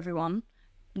say to everyone,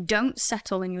 don't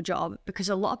settle in your job, because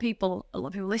a lot of people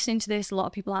listening to this, a lot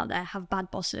of people out there have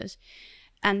bad bosses.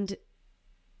 And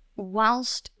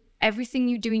whilst everything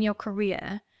you do in your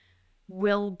career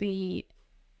will be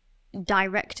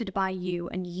directed by you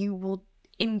and you will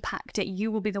impact it,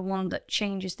 you will be the one that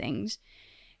changes things,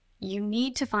 you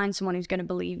need to find someone who's going to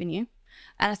believe in you.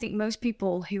 And I think most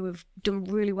people who have done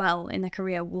really well in their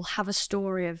career will have a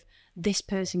story of, this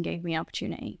person gave me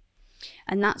opportunity.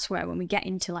 And that's where, when we get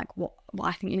into like what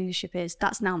I think leadership is,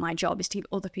 that's now my job, is to give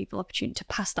other people opportunity to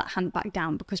pass that hand back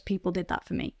down, because people did that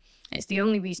for me. It's the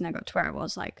only reason I got to where I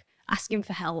was, like asking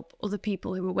for help, other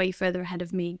people who were way further ahead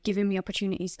of me, giving me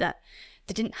opportunities that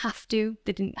they didn't have to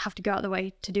go out of the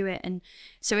way to do it. And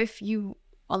so if you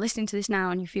are listening to this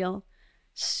now and you feel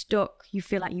stuck, you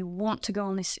feel like you want to go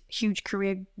on this huge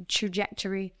career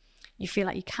trajectory, you feel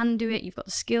like you can do it, you've got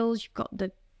the skills, you've got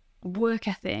the work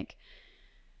ethic,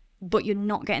 but you're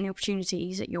not getting the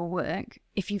opportunities at your work,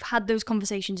 if you've had those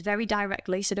conversations very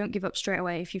directly, so don't give up straight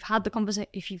away. If you've had the conversation,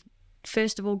 if you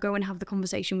first of all go and have the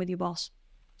conversation with your boss,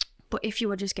 but if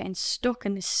you are just getting stuck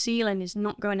and the ceiling is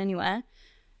not going anywhere,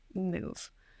 move,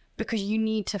 because you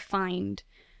need to find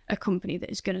a company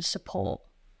that is going to support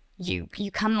you.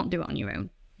 You cannot do it on your own.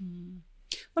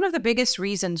 One of the biggest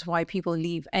reasons why people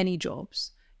leave any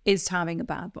jobs is having a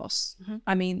bad boss. Mm-hmm.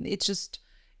 I mean,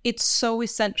 it's so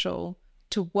essential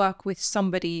to work with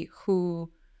somebody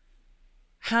who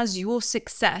has your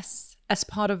success as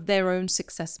part of their own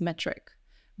success metric.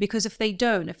 Because if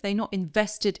they're not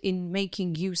invested in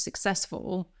making you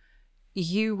successful,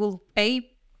 you will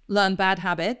learn bad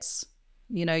habits.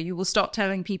 You know, you will start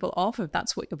telling people off if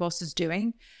that's what your boss is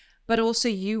doing, but also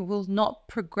you will not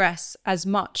progress as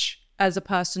much as a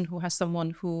person who has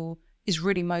someone who is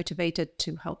really motivated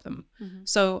to help them. Mm-hmm.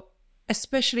 So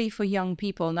especially for young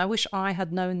people, and I wish I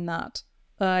had known that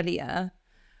earlier,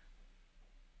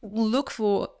 look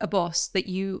for a boss that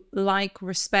you like,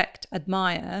 respect,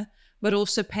 admire, but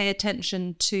also pay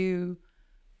attention to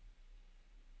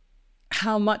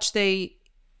how much they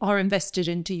are invested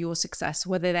into your success,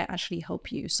 whether they actually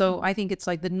help you. So I think it's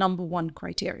like the number one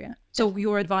criteria. So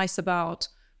your advice about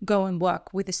go and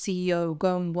work with a CEO,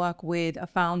 go and work with a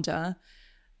founder,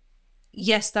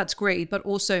 yes, that's great, but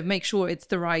also make sure it's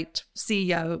the right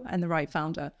CEO and the right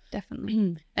founder.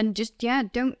 Definitely. And just,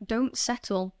 don't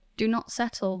settle. Do not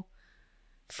settle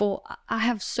I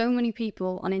have so many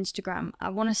people on Instagram. I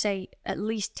want to say at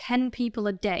least 10 people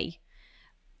a day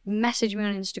message me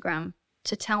on Instagram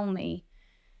to tell me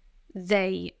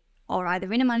they are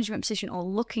either in a management position or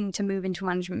looking to move into a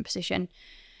management position,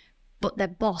 but their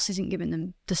boss isn't giving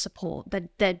them the support.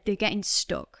 They're getting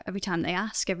stuck every time they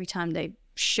ask, every time they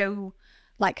show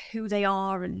like who they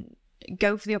are and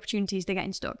go for the opportunities, they're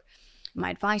getting stuck.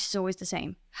 My advice is always the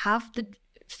same.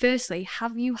 Firstly,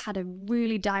 have you had a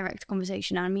really direct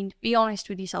conversation? And I mean, be honest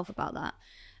with yourself about that.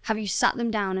 Have you sat them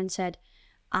down and said,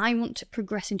 I want to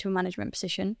progress into a management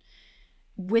position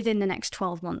within the next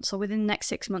 12 months or within the next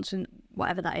 6 months, and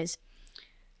whatever that is?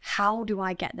 How do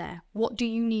I get there? What do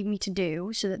you need me to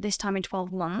do so that this time in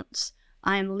 12 months,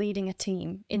 I am leading a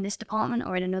team in this department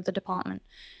or in another department?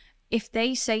 If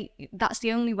they say that's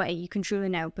the only way you can truly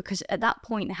know, because at that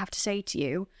point they have to say to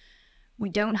you, we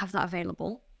don't have that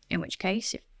available, in which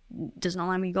case, if it doesn't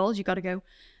align with your goals, you got to go.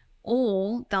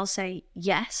 Or they'll say,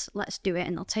 yes, let's do it,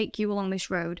 and they'll take you along this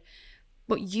road.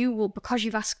 But you will, because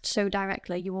you've asked so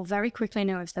directly, you will very quickly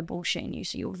know if they're bullshitting you.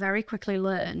 So you'll very quickly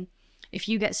learn if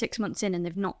you get 6 months in and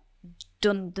they've not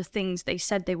done the things they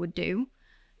said they would do,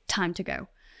 time to go.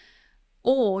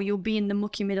 Or you'll be in the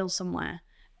mucky middle somewhere.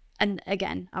 And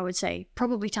again, I would say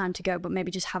probably time to go, but maybe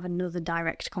just have another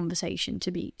direct conversation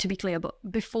to be clear. But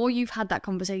before you've had that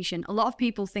conversation, a lot of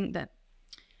people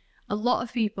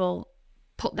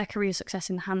put their career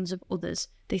success in the hands of others.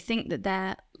 They think that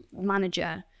their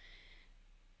manager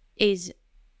is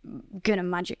going to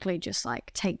magically just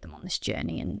like take them on this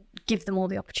journey and give them all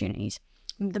the opportunities.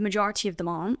 The majority of them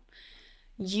aren't.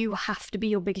 You have to be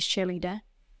your biggest cheerleader.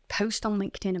 Post on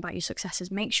LinkedIn about your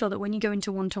successes. Make sure that when you go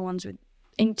into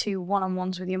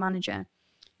one-on-ones with your manager,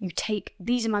 you take,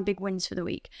 these are my big wins for the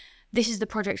week. This is the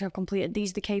project I've completed.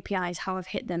 These are the KPIs, how I've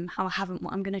hit them, how I haven't,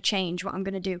 what I'm going to change, what I'm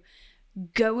going to do.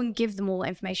 Go and give them all that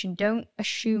information. Don't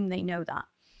assume they know that.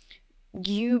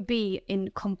 You be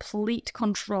in complete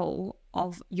control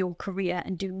of your career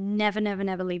and do never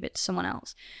leave it to someone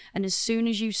else. And as soon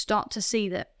as you start to see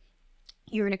that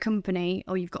you're in a company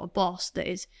or you've got a boss that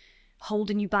is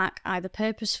holding you back either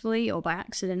purposefully or by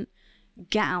accident,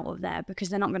 get out of there, because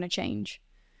they're not going to change.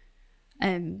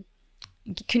 Can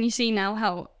you see now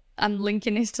how I'm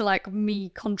linking this to like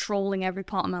me controlling every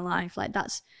part of my life? Like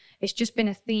it's just been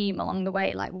a theme along the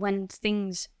way. Like when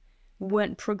things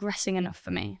weren't progressing enough for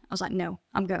me, I was like, no,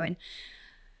 I'm going.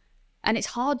 And it's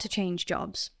hard to change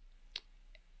jobs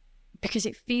because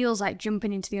it feels like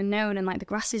jumping into the unknown, and like the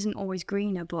grass isn't always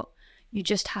greener, but you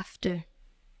just have to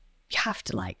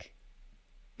like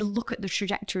look at the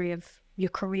trajectory of your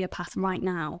career path right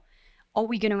now. Are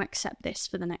we going to accept this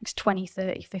for the next 20,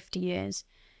 30, 50 years?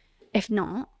 If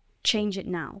not, change it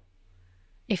now.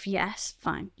 If yes,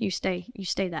 fine, you stay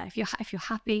there. If you're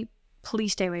happy,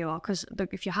 please stay where you are, because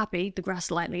if you're happy, the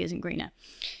grass likely isn't greener.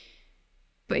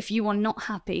 But if you are not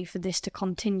happy for this to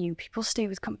continue, people stay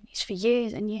with companies for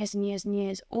years and years and years and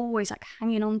years, always like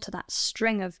hanging on to that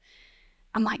string of,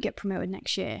 I might get promoted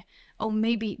next year. Oh,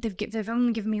 maybe they've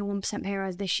only given me a 1% pay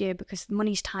rise this year because the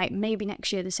money's tight. Maybe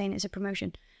next year they're saying it's a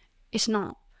promotion. It's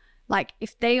not. Like,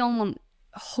 if they all want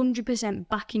 100%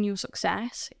 back in your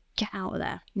success, get out of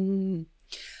there.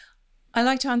 I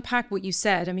like to unpack what you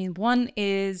said. I mean, one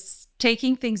is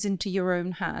taking things into your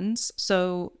own hands.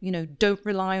 So, don't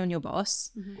rely on your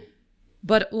boss,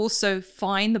 but also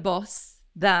find the boss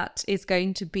that is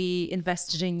going to be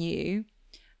invested in you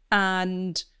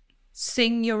and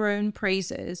sing your own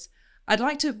praises. I'd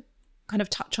like to kind of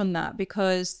touch on that,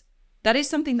 because that is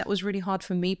something that was really hard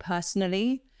for me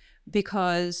personally,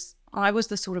 because I was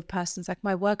the sort of person, it's like,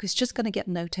 my work is just going to get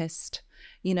noticed.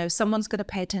 Someone's going to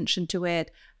pay attention to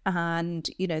it, and,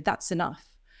 that's enough.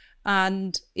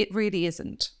 And it really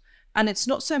isn't. And it's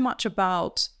not so much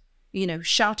about,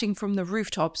 shouting from the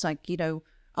rooftops, like,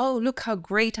 oh, look how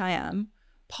great I am.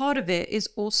 Part of it is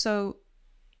also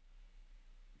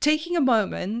taking a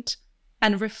moment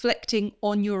and reflecting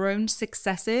on your own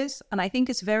successes. And I think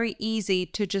it's very easy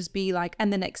to just be like,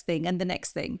 and the next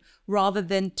thing, rather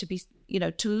than to be,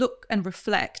 to look and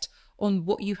reflect on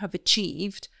what you have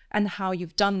achieved and how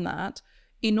you've done that,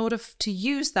 in order to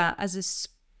use that as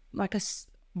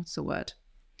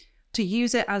to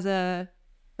use it as a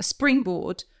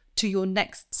springboard to your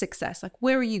next success. Like,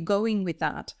 where are you going with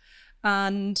that?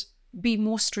 And be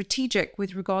more strategic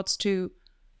with regards to,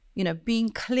 being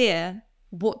clear,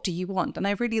 what do you want? And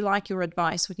I really like your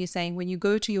advice when you're saying, when you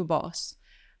go to your boss,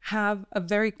 have a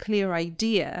very clear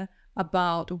idea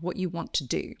about what you want to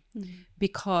do,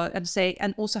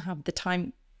 and also have the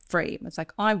time frame. It's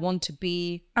like, I want to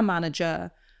be a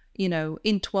manager,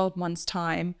 in 12 months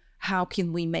time. How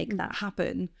can we make that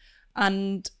happen?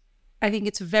 And I think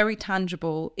it's very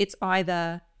tangible. It's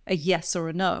either a yes or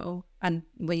a no. And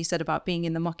when you said about being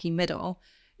in the mucky middle,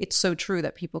 it's so true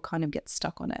that people kind of get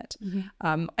stuck on it.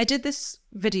 I did this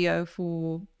video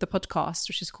for the podcast,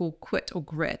 which is called Quit or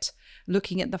Grit,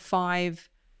 looking at the 5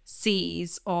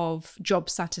 C's of job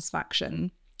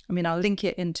satisfaction. I mean, I'll link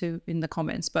it in the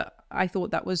comments, but I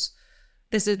thought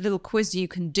there's a little quiz you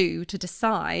can do to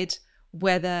decide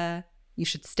whether you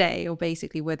should stay or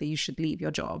basically whether you should leave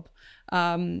your job.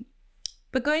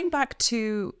 But going back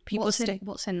to people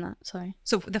what's in that? Sorry.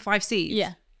 So the 5 C's.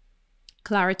 Yeah.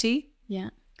 Clarity. Yeah.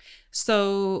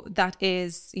 So that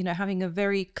is, having a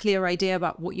very clear idea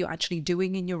about what you're actually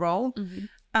doing in your role.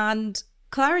 And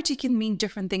clarity can mean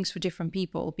different things for different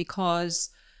people, because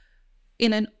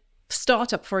in a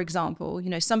startup, for example,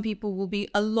 some people will be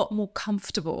a lot more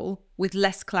comfortable with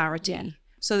less clarity. Yeah.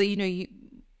 So that,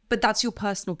 but that's your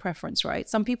personal preference, right?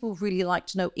 Some people really like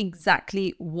to know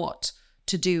exactly what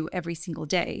to do every single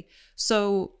day.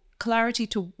 So clarity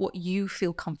to what you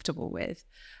feel comfortable with.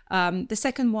 The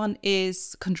second one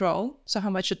is control. So how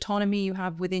much autonomy you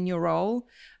have within your role.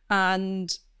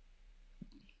 And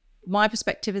my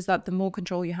perspective is that the more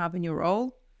control you have in your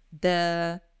role,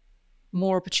 the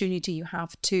more opportunity you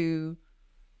have to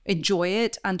enjoy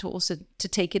it and to also to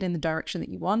take it in the direction that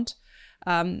you want.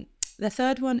 The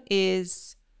third one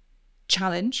is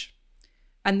challenge.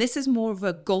 And this is more of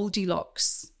a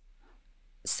Goldilocks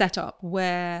setup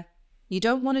where you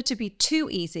don't want it to be too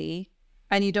easy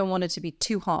and you don't want it to be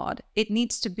too hard. It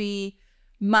needs to be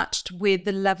matched with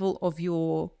the level of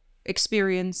your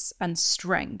experience and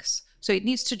strengths. So it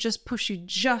needs to just push you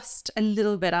just a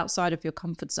little bit outside of your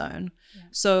comfort zone. Yeah.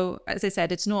 So as I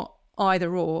said, it's not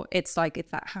either or. It's like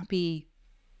it's that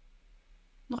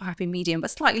not happy medium,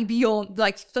 but slightly beyond,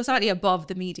 like slightly above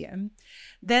the medium.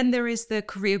 Then there is the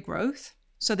career growth.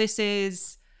 So this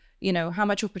is, how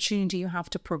much opportunity you have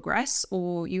to progress,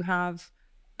 or you have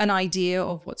an idea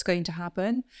of what's going to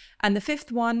happen. And the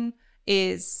fifth one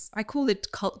is, I call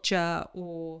it culture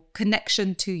or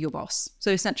connection to your boss.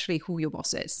 So essentially who your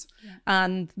boss is. Yeah.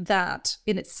 And that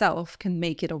in itself can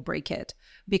make it or break it,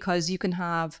 because you can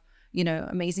have,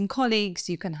 amazing colleagues,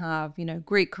 you can have,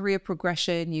 great career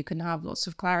progression, you can have lots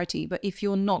of clarity. But if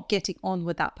you're not getting on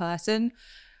with that person,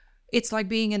 it's like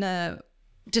being in a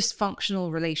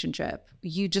dysfunctional relationship.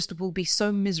 You just will be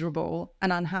so miserable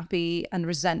and unhappy and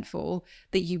resentful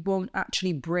that you won't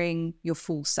actually bring your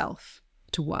full self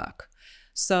to work.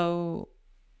 So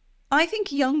I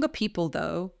think younger people,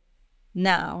 though,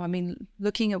 now,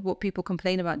 looking at what people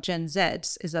complain about Gen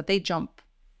Zs is that they jump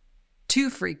too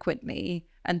frequently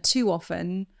and too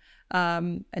often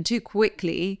and too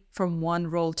quickly from one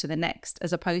role to the next,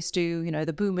 as opposed to,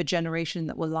 the boomer generation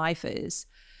that life is.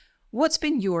 What's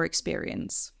been your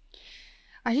experience?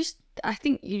 I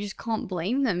think you just can't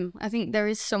blame them. I think there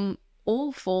is some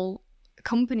awful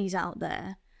companies out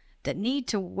there that need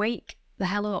to wake the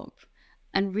hell up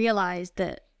and realize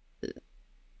that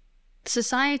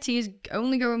society is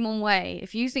only going one way.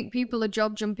 If you think people are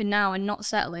job jumping now and not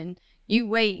settling, you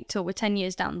wait till we're 10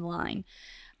 years down the line.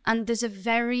 And there's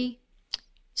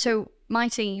so my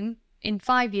team, in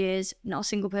 5 years, not a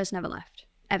single person ever left,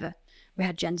 ever. We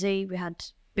had Gen Z, we had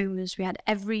boomers, we had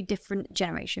every different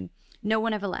generation. No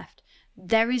one ever left.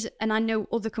 There is, and I know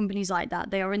other companies like that,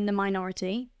 they are in the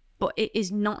minority, but it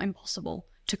is not impossible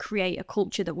to create a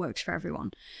culture that works for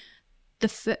everyone.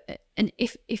 And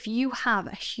if you have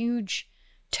a huge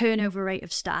turnover rate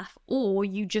of staff, or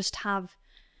you just have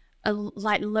a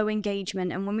low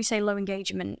engagement, and when we say low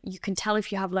engagement, you can tell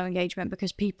if you have low engagement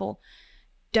because people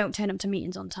don't turn up to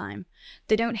meetings on time,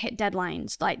 they don't hit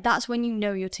deadlines. Like, that's when you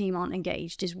know your team aren't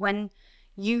engaged, is when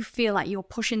you feel like you're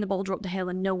pushing the boulder up the hill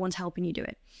and no one's helping you do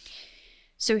it.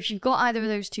 So if you've got either of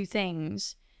those two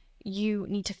things, you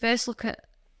need to first look at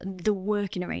the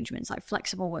working arrangements, like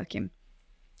flexible working.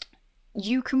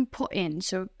 You can put in,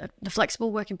 the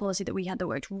flexible working policy that we had that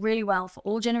worked really well for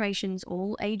all generations,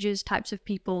 all ages, types of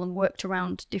people, and worked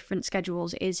around different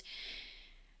schedules, is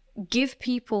give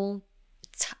people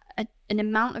an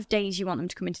amount of days you want them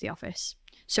to come into the office.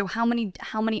 So how many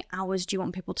hours do you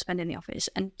want people to spend in the office?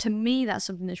 And to me, that's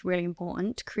something that's really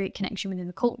important to create connection within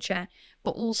the culture.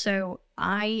 But also,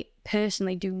 I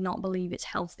personally do not believe it's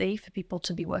healthy for people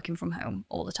to be working from home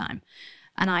all the time.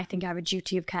 And I think I have a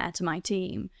duty of care to my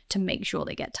team to make sure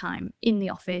they get time in the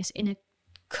office, in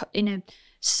a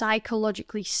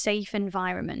psychologically safe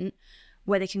environment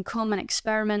where they can come and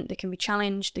experiment, they can be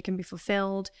challenged, they can be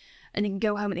fulfilled, and they can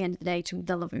go home at the end of the day to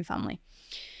their loving family.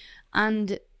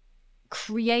 And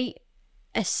create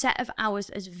a set of hours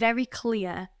that is very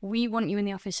clear. We want you in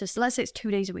the office. So let's say it's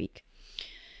 2 days a week.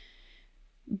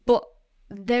 But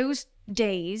those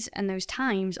days and those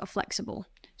times are flexible.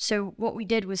 So what we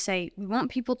did was say, we want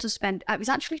people to spend, it was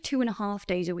actually 2.5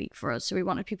 days a week for us. So we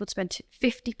wanted people to spend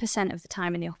 50% of the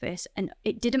time in the office. And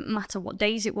it didn't matter what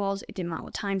days it was. It didn't matter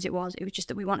what times it was. It was just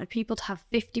that we wanted people to have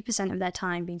 50% of their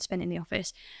time being spent in the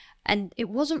office. And it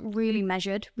wasn't really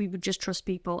measured. We would just trust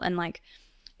people. And like,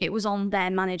 it was on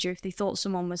their manager. If they thought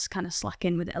someone was kind of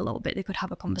slacking with it a little bit, they could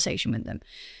have a conversation with them.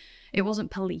 It wasn't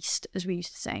policed, as we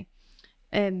used to say.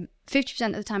 50%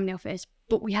 of the time in the office,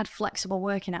 but we had flexible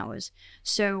working hours.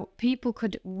 So people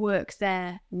could work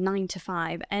there 9 to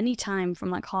 5, any time from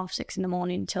like 6:30 in the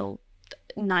morning till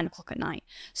 9 o'clock at night.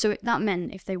 So that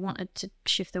meant if they wanted to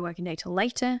shift their working day till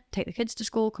later, take the kids to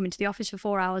school, come into the office for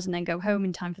 4 hours and then go home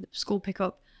in time for the school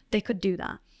pickup, they could do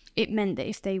that. It meant that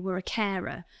if they were a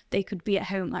carer, they could be at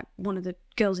home. Like one of the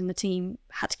girls in the team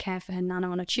had to care for her nana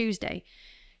on a Tuesday.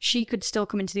 She could still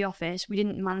come into the office. We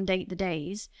didn't mandate the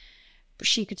days, but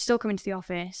she could still come into the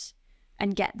office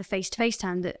and get the face-to-face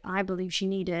time that I believe she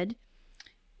needed.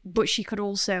 But she could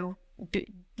also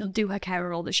do her carer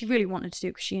role that she really wanted to do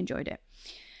because she enjoyed it.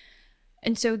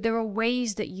 And so there are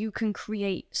ways that you can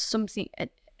create something, an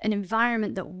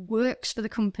environment that works for the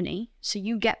company. So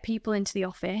you get people into the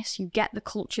office, you get the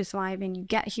culture thriving, you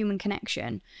get human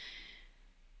connection.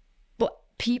 But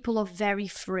people are very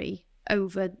free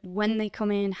over when they come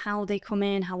in, how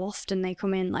often they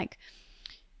come in. Like,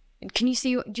 do you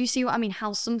see what I mean?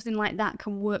 How something like that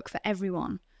can work for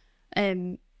everyone.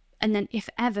 And then if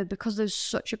ever, because there's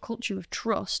such a culture of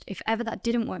trust, if ever that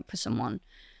didn't work for someone,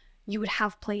 you would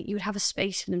have a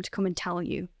space for them to come and tell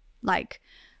you. Like,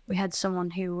 we had someone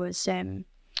who was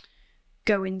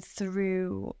going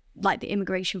through like the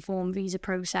immigration form visa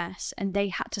process, and they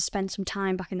had to spend some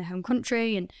time back in their home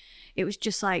country, and it was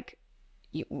just like,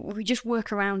 we just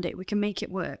work around it. We can make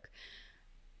it work.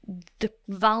 The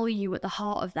value at the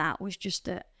heart of that was just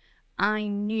that I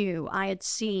knew, I had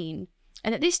seen,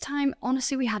 and at this time,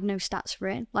 honestly, we had no stats for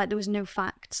it. Like, there was no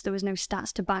facts, there was no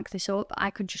stats to back this up.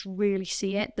 I could just really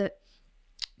see it, that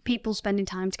people spending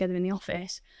time together in the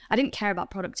office. I didn't care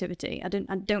about productivity. I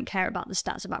don't care about the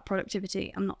stats about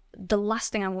productivity. The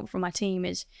last thing I want from my team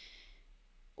is,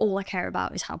 all I care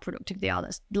about is how productive they are.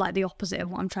 That's like the opposite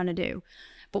of what I'm trying to do.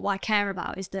 But what I care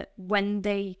about is that when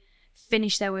they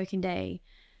finish their working day,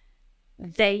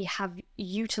 they have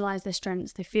utilized their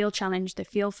strengths, they feel challenged, they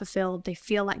feel fulfilled, they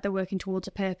feel like they're working towards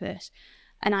a purpose.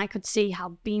 And I could see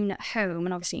how being at home,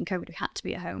 and obviously in COVID we had to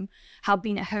be at home, how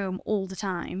being at home all the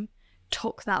time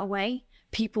took that away.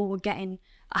 People were I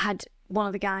had one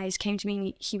of the guys came to me,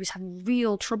 and he was having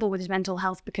real trouble with his mental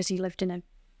health because he lived in a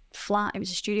flat. It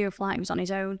was a studio flat, he was on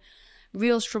his own.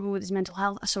 Real trouble with his mental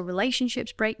health. I saw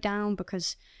relationships break down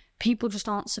because people just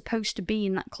aren't supposed to be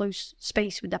in that close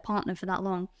space with their partner for that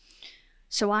long.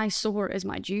 So I saw it as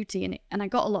my duty, and I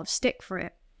got a lot of stick for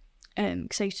it,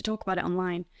 because I used to talk about it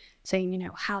online, saying,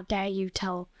 how dare you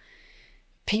tell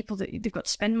people that they've got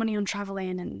to spend money on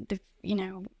traveling, and they've,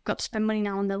 got to spend money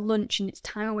now on their lunch, and it's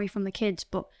time away from the kids.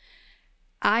 But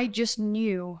I just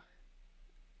knew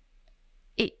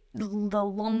the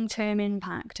long-term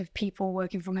impact of people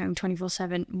working from home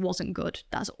 24/7 wasn't good.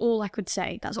 That's all I could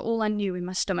say. That's all I knew in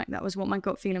my stomach. That was what my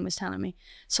gut feeling was telling me.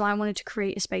 So I wanted to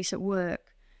create a space at work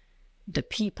that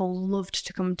people loved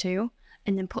to come to,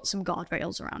 and then put some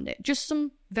guardrails around it. Just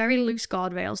some very loose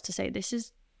guardrails to say, this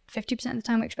is 50% of the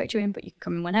time we expect you in, but you can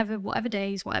come in whenever, whatever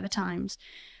days, whatever times.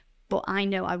 But I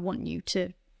know I want you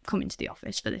to come into the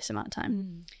office for this amount of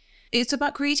time. It's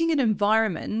about creating an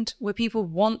environment where people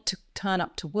want to turn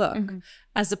up to work,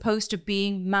 as opposed to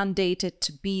being mandated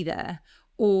to be there.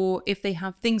 Or if they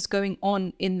have things going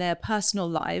on in their personal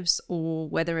lives, or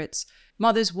whether it's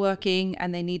mothers working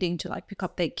and they're needing to like pick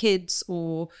up their kids,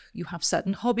 or you have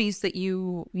certain hobbies that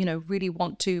you really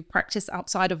want to practice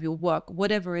outside of your work,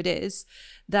 whatever it is,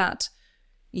 that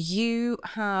you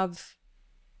have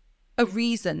a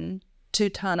reason to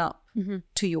turn up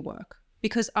to your work.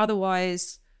 Because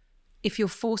otherwise, if you're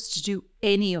forced to do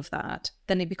any of that,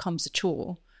 then it becomes a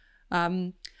chore.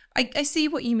 I see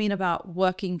what you mean about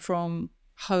working from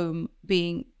home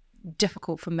being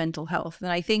difficult for mental health.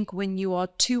 And I think when you are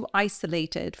too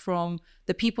isolated from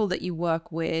the people that you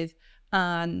work with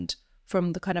and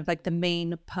from the kind of like the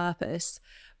main purpose,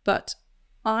 but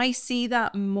I see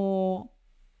that more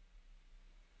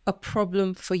a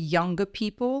problem for younger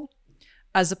people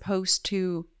as opposed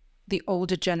to the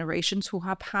older generations who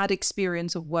have had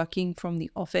experience of working from the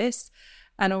office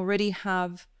and already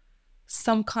have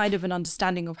some kind of an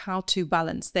understanding of how to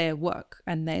balance their work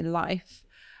and their life,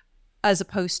 as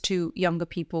opposed to younger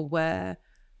people where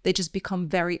they just become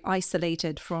very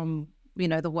isolated from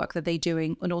the work that they're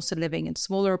doing, and also living in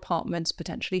smaller apartments,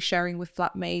 potentially sharing with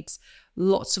flatmates,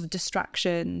 lots of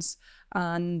distractions.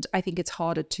 And I think it's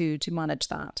harder to manage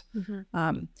that.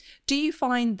 Do you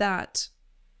find that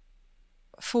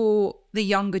for the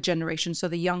younger generation, so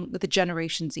the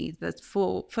Generation Z, that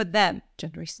for them,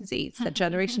 Generation Z, that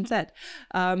Generation Z,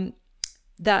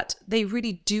 that they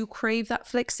really do crave that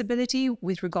flexibility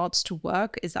with regards to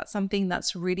work? Is that something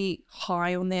that's really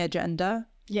high on their agenda?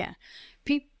 Yeah.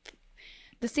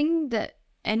 The thing that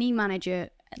any manager,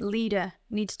 leader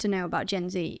needs to know about Gen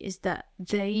Z is that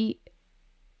they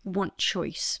want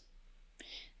choice.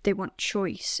 They want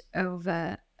choice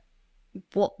over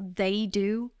what they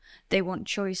do. They want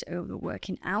choice over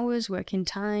working hours, working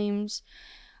times.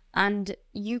 And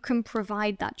you can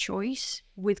provide that choice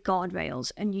with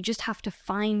guardrails, and you just have to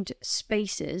find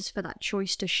spaces for that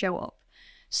choice to show up.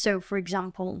 So, for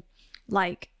example,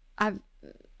 I've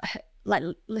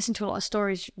listened to a lot of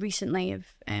stories recently of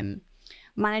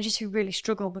managers who really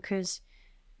struggle because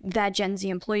their Gen Z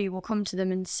employee will come to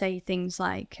them and say things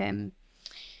like,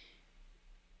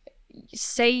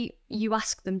 say you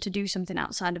ask them to do something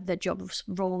outside of their job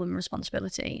role and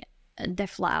responsibility, and they're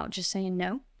flat out just saying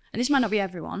no. And this might not be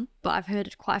everyone, but I've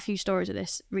heard quite a few stories of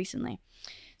this recently.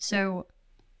 So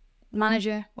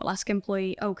manager will ask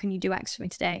employee, oh, can you do X for me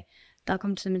today? They'll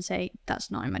come to them and say,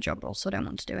 that's not in my job role, so I don't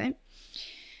want to do it.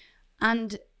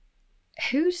 And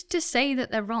who's to say that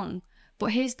they're wrong? But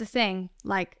here's the thing,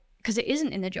 because it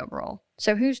isn't in the job role.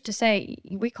 So who's to say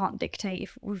we can't dictate?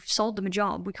 If we've sold them a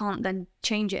job, we can't then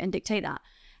change it and dictate that.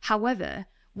 However,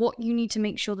 what you need to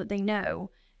make sure that they know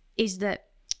is that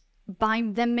by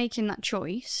them making that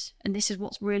choice, and this is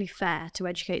what's really fair to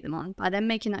educate them on, by them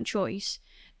making that choice,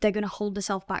 they're going to hold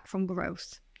themselves back from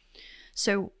growth.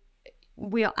 So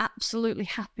we are absolutely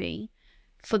happy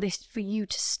for you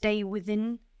to stay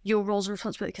within your roles and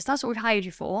responsibility, because that's what we've hired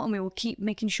you for, and we will keep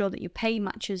making sure that your pay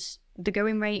matches the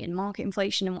going rate and market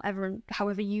inflation and whatever, and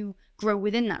however you grow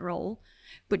within that role.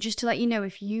 But just to let you know,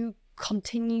 if you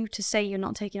continue to say you're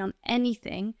not taking on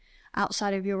anything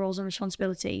outside of your roles and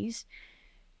responsibilities,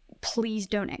 please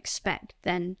don't expect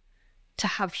then to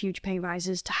have huge pay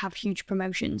rises, to have huge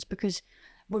promotions, because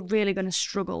we're really going to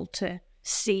struggle to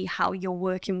see how you're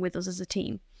working with us as a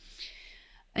team.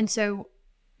 And so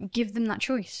give them that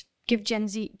choice. Give Gen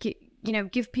Z,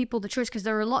 give people the choice, because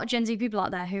there are a lot of Gen Z people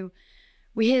out there who,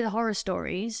 we hear the horror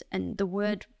stories, and the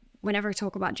word, whenever I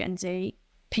talk about Gen Z,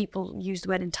 people use the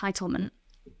word entitlement.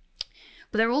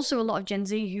 But there are also a lot of Gen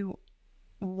Z who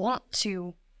want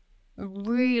to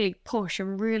really push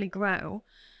and really grow,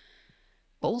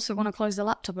 but also want to close the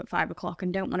laptop at 5 o'clock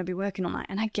and don't want to be working all night.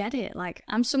 And I get it.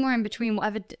 I'm somewhere in between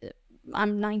whatever.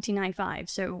 I'm 1995,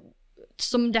 so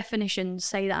some definitions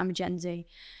say that I'm a Gen Z.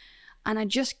 And I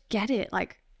just get it.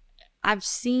 I've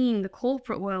seen the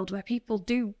corporate world where people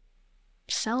do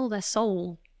sell their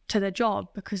soul to their job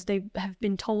because they have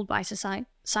been told by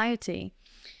society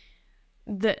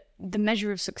that the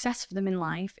measure of success for them in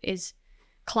life is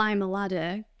climb a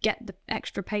ladder, get the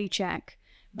extra paycheck,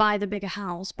 buy the bigger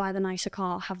house, buy the nicer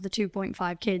car, have the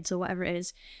 2.5 kids or whatever it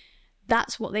is.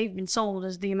 That's what they've been sold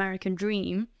as the American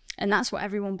dream, and that's what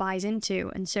everyone buys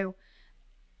into. And so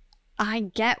I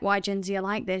get why Gen Z are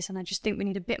like this, and I just think we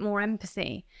need a bit more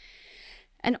empathy.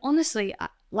 And honestly,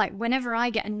 whenever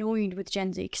I get annoyed with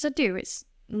Gen Z, because I do, it's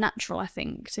natural, I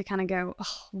think, to kind of go,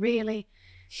 oh, really?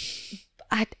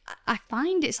 I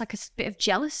find it's like a bit of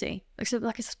jealousy,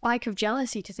 like a spike of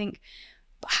jealousy to think,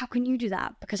 but how can you do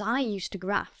that? Because I used to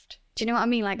graft. Do you know what I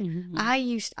mean?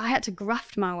 I had to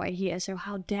graft my way here, so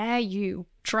how dare you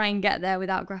try and get there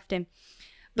without grafting?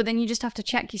 But then you just have to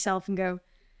check yourself and go,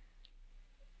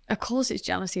 of course it's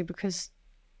jealousy, because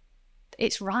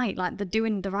it's right. They're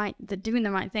doing the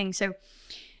right thing. So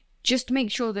just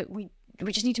make sure that we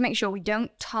just need to make sure we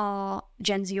don't tar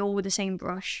Gen Z all with the same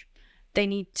brush. They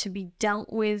need to be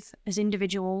dealt with as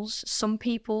individuals. Some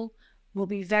people will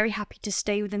be very happy to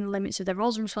stay within the limits of their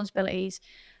roles and responsibilities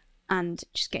and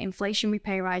just get inflationary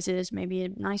pay rises, maybe a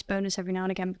nice bonus every now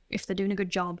and again if they're doing a good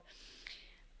job.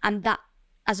 And that,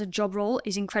 as a job role,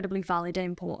 is incredibly valid and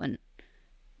important.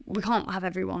 We can't have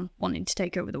everyone wanting to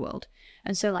take over the world.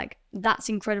 And so, that's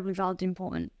incredibly valid and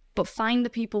important. But find the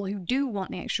people who do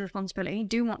want the extra responsibility,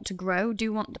 do want to grow,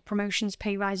 do want the promotions,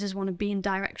 pay rises, want to be in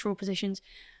directorial positions,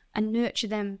 and nurture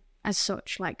them as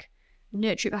such.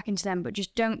 Nurture it back into them, but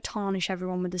just don't tarnish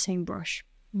everyone with the same brush.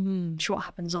 Which is what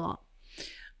happens a lot.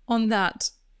 On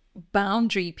that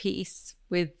boundary piece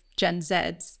with Gen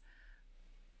Zs,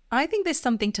 I think there's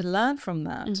something to learn from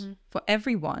that for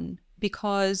everyone,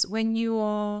 because when you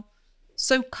are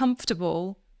so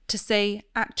comfortable to say,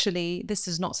 actually, this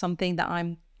is not something that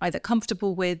I'm either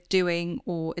comfortable with doing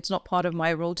or it's not part of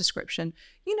my role description,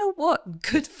 you know what?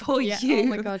 Good for you. Oh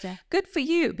my God, yeah. Good for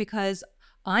you, because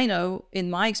I know in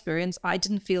my experience, I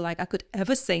didn't feel like I could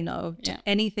ever say no to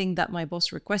anything that my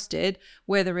boss requested,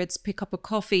 whether it's pick up a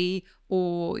coffee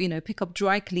or, you know, pick up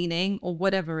dry cleaning or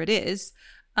whatever it is.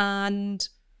 And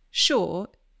sure,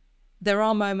 there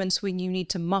are moments when you need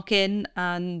to muck in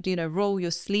and, you know, roll your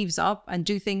sleeves up and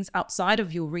do things outside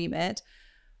of your remit.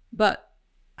 But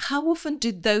how often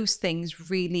do those things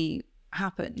really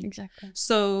happen? Exactly.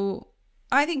 So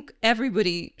I think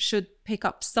everybody should pick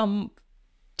up some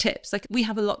tips. Like, we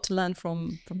have a lot to learn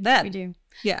from them. We do.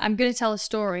 Yeah. I'm going to tell a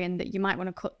story, and that you might want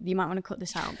to cut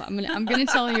this out, but I'm going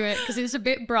to tell you it because it's a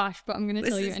bit brash, but I'm going to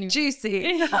tell you anyway.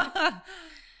 Juicy.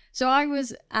 So I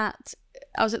was at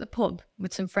the pub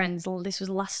with some friends. This was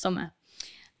last summer,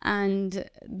 and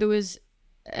there was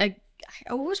I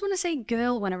always want to say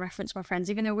girl when I reference my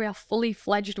friends, even though we are fully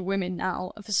fledged women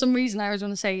now. For some reason, I always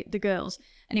want to say the girls.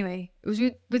 Anyway, it was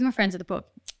with my friends at the pub,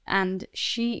 and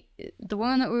the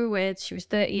woman that we were with, she was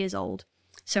 30 years old,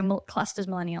 so classed as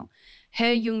millennial.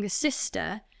 Her younger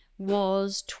sister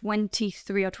was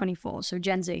 23 or 24, so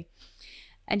Gen Z.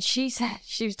 And she said,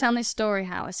 she was telling this story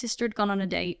how her sister had gone on a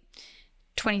date,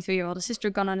 23-year-old, her sister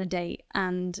had gone on a date,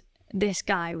 and this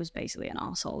guy was basically an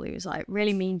arsehole. He was like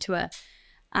really mean to her,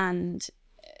 and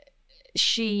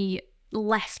she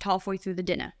left halfway through the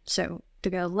dinner. So the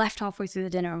girl left halfway through the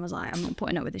dinner and was like, I'm not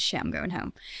putting up with this shit, I'm going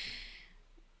home.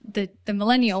 The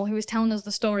millennial who was telling us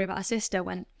the story about her sister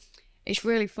went, it's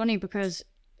really funny because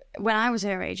when I was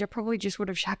her age, I probably just would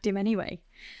have shagged him anyway.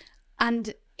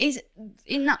 And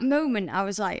in that moment, I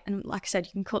was like, and like I said,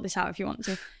 you can cut this out if you want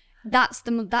to. That's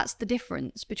the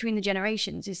difference between the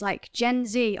generations. Is like Gen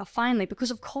Z are finally, because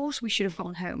of course we should have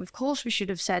gone home. Of course we should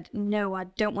have said, no, I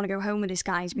don't want to go home with this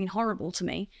guy. He's been horrible to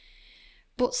me.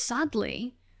 But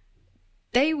sadly,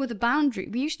 they were the boundary.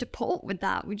 We used to put up with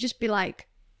that. We'd just be like,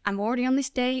 I'm already on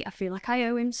this date. I feel like I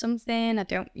owe him something. I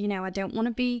don't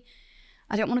want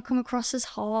to come across as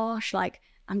harsh. Like,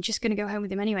 I'm just going to go home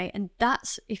with him anyway. And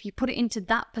that's, if you put it into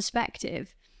that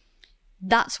perspective,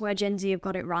 that's where Gen Z have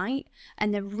got it right.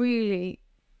 And they're really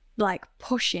like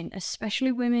pushing,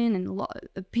 especially women and a lot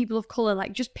of people of color,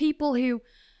 like just people who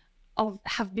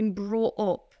have been brought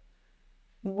up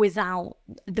without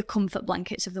the comfort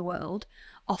blankets of the world,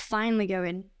 are finally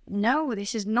going, no,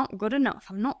 this is not good enough.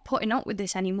 I'm not putting up with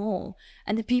this anymore.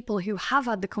 And the people who have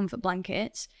had the comfort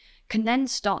blankets can then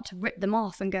start to rip them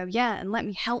off and go, yeah, and let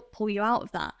me help pull you out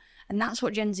of that. And that's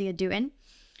what Gen Z are doing.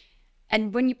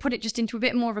 And when you put it just into a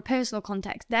bit more of a personal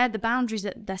context, they're the boundaries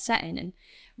that they're setting. And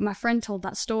when my friend told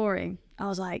that story, I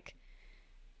was like,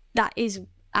 that is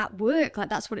at work. Like,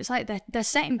 that's what it's like. They're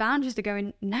setting boundaries. They're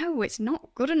going, no, it's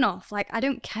not good enough. Like, I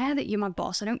don't care that you're my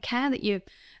boss. I don't care that you're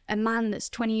a man that's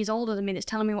 20 years older than me that's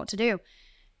telling me what to do.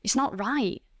 It's not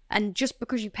right. And just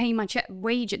because you pay my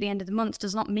wage at the end of the month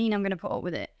does not mean I'm going to put up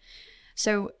with it.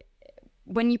 So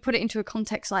when you put it into a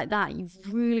context like that, you've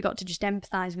really got to just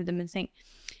empathize with them and think.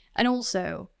 And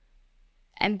also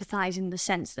empathize in the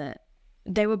sense that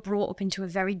they were brought up into a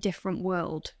very different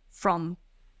world from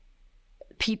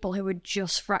people who were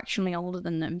just fractionally older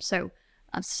than them. So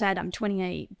I've said I'm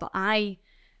 28, but I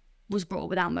was brought up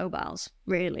without mobiles,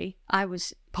 really. I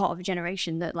was part of a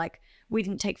generation that, like, we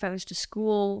didn't take phones to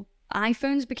school.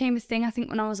 iPhones became a thing, I think,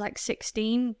 when I was like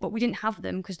 16, but we didn't have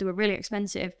them because they were really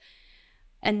expensive.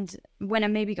 And when I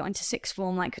maybe got into sixth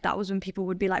form, like, that was when people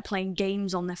would be like playing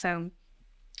games on their phone.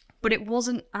 But it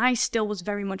wasn't, I still was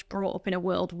very much brought up in a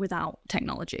world without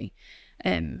technology.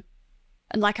 And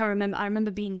like, I remember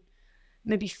being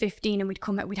maybe 15 and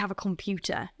we'd have a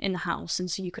computer in the house. And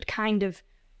so you could kind of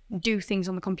do things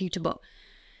on the computer. But,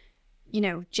 you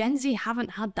know, Gen Z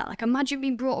haven't had that. Like, imagine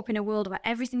being brought up in a world where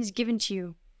everything's given to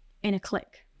you in a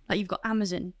click. Like, you've got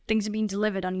Amazon, things are being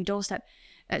delivered on your doorstep.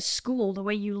 At school, the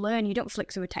way you learn, you don't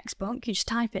flick through a textbook, you just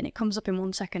type it and it comes up in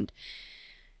 1 second.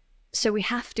 So we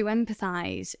have to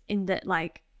empathize in that,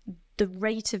 like, the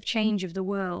rate of change of the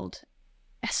world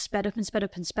has sped up and sped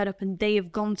up and sped up, and they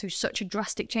have gone through such a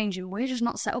drastic change, and we're just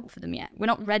not set up for them yet. We're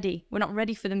not ready. We're not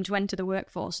ready for them to enter the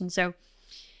workforce. And so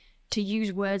to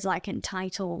use words like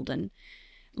entitled and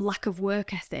lack of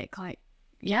work ethic, like,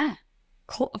 yeah,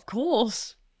 of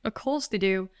course they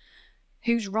do.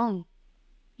 Who's wrong?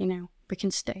 You know, we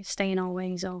can stay in our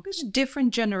ways. Or there's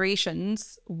different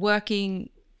generations working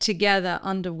together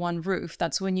under one roof.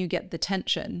 That's when you get the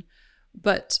tension.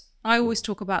 But I always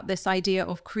talk about this idea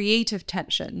of creative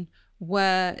tension,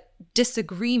 where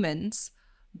disagreements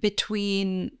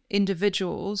between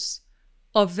individuals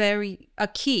are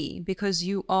key, because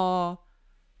you are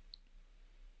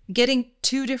getting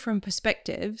two different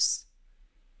perspectives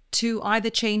to either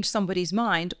change somebody's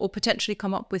mind or potentially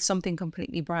come up with something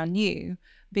completely brand new,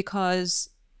 because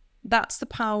that's the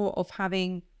power of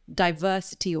having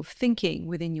diversity of thinking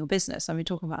within your business. I mean,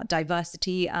 talking about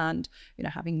diversity and,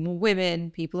 having more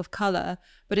women, people of color,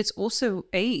 but it's also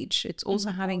age. It's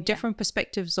also having different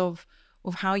perspectives of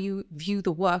how you view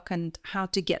the work and how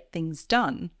to get things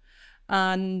done.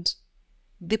 And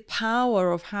the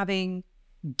power of having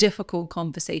difficult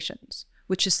conversations,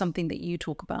 which is something that you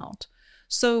talk about.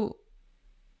 So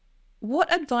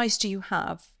what advice do you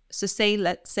have? So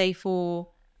let's say for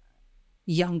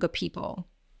younger people,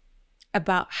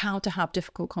 about how to have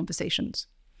difficult conversations?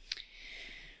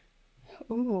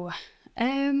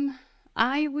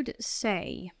 I would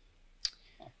say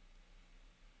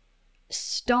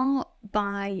start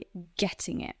by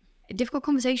getting it. Difficult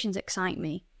conversations excite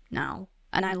me now,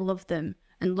 and I love them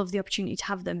and love the opportunity to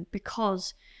have them,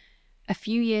 because a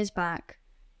few years back,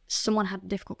 someone had a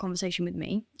difficult conversation with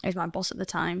me. It was my boss at the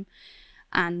time.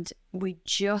 And we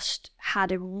just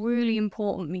had a really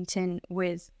important meeting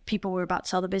with people we were about to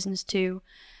sell the business to.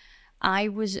 I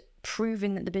was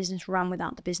proving that the business ran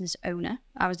without the business owner.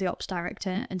 I was the ops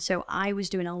director. And so I was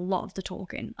doing a lot of the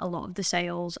talking, a lot of the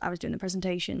sales. I was doing the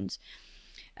presentations.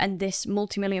 And this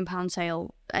multi-million-pound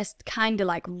sale kind of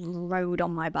like rode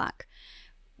on my back.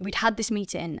 We'd had this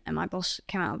meeting and my boss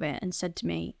came out of it and said to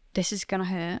me, "This is going to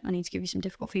hurt. I need to give you some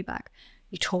difficult feedback.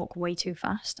 You talk way too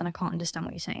fast and I can't understand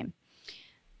what you're saying."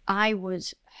 I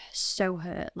was so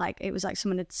hurt. Like, it was like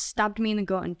someone had stabbed me in the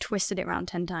gut and twisted it around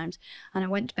 10 times. And I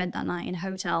went to bed that night in a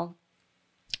hotel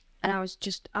and I was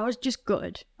just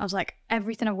gutted. I was like,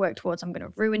 everything I've worked towards, I'm going to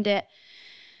have ruined it.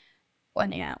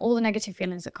 And yeah, all the negative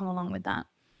feelings that come along with that.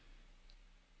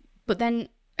 But then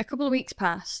a couple of weeks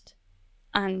passed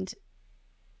and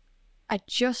I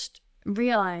just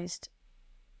realized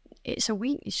it's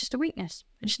just a weakness.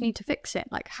 I just need to fix it.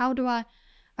 Like, how do I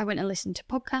went and listened to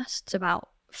podcasts about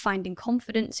finding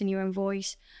confidence in your own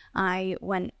voice. I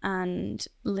went and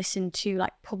listened to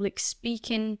like public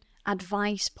speaking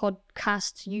advice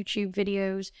podcasts, YouTube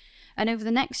videos. And over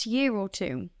the next year or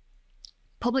two,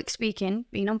 public speaking,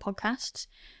 being on podcasts,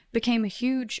 became a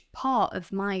huge part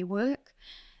of my work.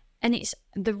 And it's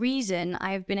the reason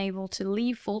I have been able to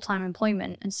leave full-time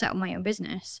employment and set up my own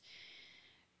business,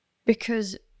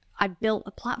 because I built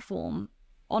a platform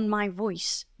on my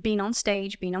voice, being on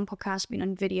stage, being on podcasts, being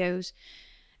on videos.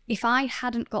 If I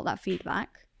hadn't got that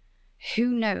feedback, who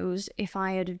knows if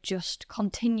I had have just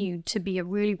continued to be a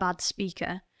really bad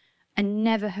speaker and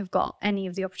never have got any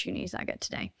of the opportunities that I get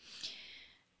today.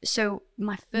 So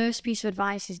my first piece of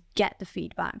advice is get the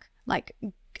feedback. Like,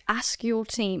 ask your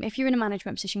team. If you're in a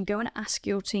management position, go and ask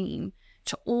your team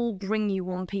to all bring you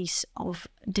one piece of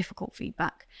difficult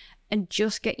feedback and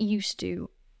just get used to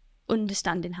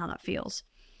understanding how that feels.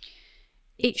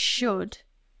 It should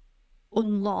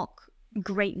unlock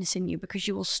greatness in you, because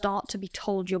you will start to be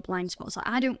told your blind spots. Like,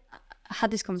 I had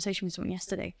this conversation with someone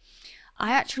yesterday.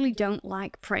 I actually don't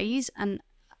like praise, and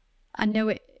I know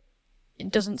it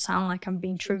doesn't sound like I'm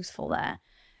being truthful there.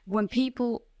 When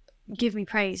people give me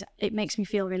praise, it makes me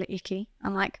feel really icky.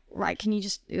 I'm like, right, can you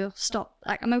just stop?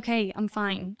 Like, I'm okay, I'm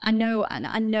fine. I know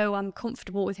I'm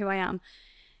comfortable with who I am.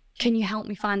 Can you help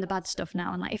me find the bad stuff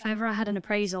now? And like, if ever I had an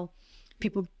appraisal,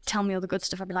 people tell me all the good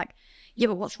stuff, I'd be like, yeah,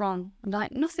 but what's wrong? I'm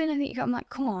like, nothing. I'm like,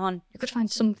 come on, you could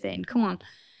find something. Come on.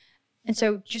 And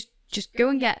so just go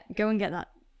and get that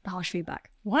harsh feedback.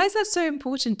 Why is that so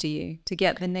important to you, to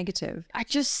get the negative? I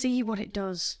just see what it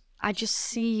does. I just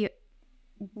see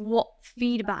what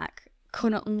feedback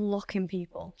can unlock in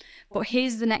people. But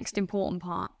here's the next important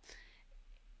part.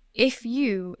 If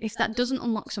that doesn't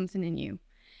unlock something in you,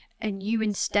 and you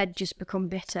instead just become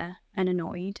bitter and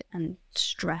annoyed and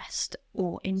stressed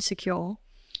or insecure,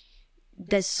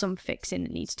 there's some fixing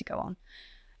that needs to go on.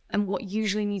 And what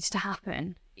usually needs to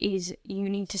happen is you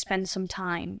need to spend some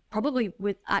time, probably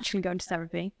with actually going to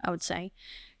therapy, I would say.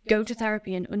 Go to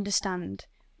therapy and understand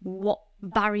what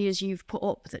barriers you've put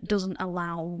up that doesn't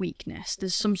allow weakness.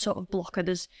 There's some sort of blocker.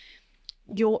 There's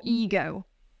your ego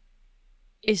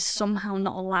is somehow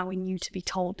not allowing you to be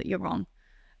told that you're wrong.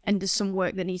 And there's some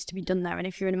work that needs to be done there. And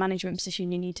if you're in a management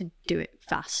position, you need to do it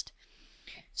fast.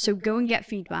 So go and get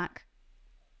feedback.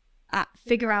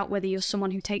 Figure out whether you're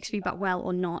someone who takes feedback well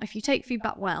or not. If you take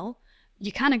feedback well,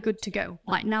 you're kind of good to go.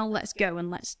 Like, now let's go and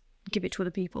let's give it to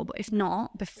other people. But if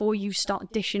not, before you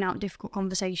start dishing out difficult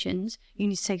conversations, you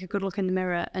need to take a good look in the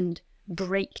mirror and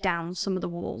break down some of the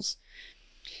walls.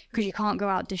 Because you can't go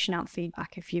out dishing out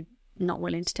feedback if you're not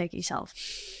willing to take it yourself.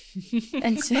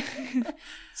 And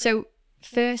so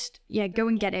first, go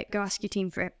and get it. Go ask your team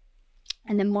for it.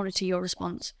 And then monitor your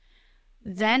response.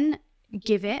 Then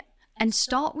give it. And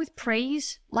start with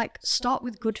praise, like start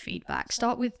with good feedback,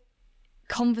 start with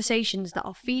conversations that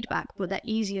are feedback, but they're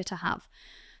easier to have.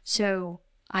 So,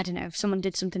 I don't know, if someone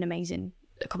did something amazing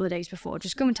a couple of days before,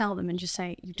 just go and tell them and just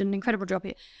say, you've done an incredible job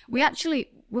here. We actually,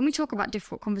 when we talk about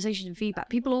difficult conversations and feedback,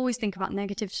 people always think about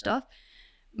negative stuff.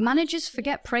 Managers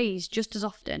forget praise just as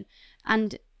often.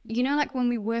 And you know, like when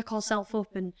we work ourselves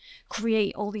up and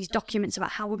create all these documents about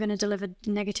how we're going to deliver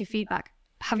negative feedback,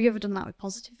 have you ever done that with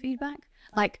positive feedback?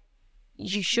 Like,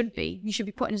 you should be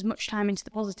putting as much time into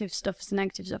the positive stuff as the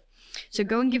negative stuff. So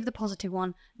go and give the positive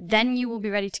one, then you will be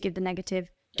ready to give the negative.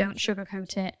 Don't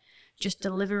sugarcoat it, just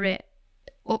deliver it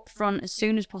up front as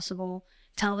soon as possible.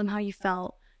 Tell them how you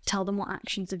felt, tell them what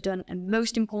actions they've done, and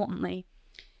most importantly,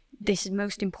 this is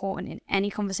most important in any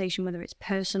conversation, whether it's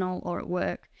personal or at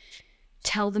work,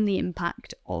 tell them the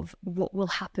impact of what will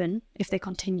happen if they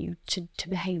continue to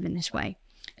behave in this way.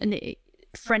 And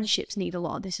friendships need a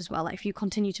lot of this as well. Like, if you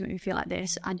continue to make me feel like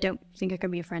this, I don't think I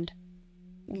can be a friend.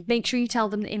 Make sure you tell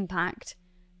them the impact,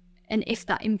 and if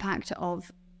that impact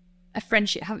of a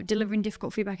friendship, delivering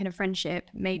difficult feedback in a friendship,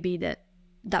 may be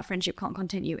that friendship can't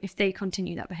continue if they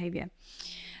continue that behavior.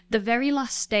 The very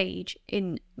last stage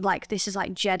in, like, this is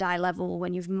like Jedi level,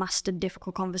 when you've mastered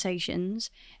difficult conversations,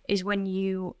 is when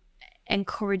you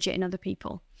encourage it in other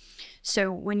people.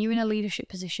 So when you're in a leadership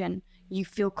position, you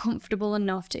feel comfortable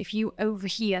enough to, if you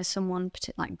overhear someone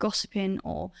like gossiping,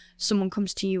 or someone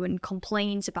comes to you and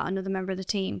complains about another member of the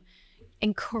team,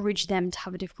 encourage them to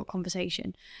have a difficult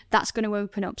conversation. That's going to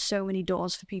open up so many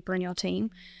doors for people in your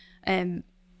team, and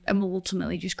will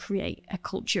ultimately just create a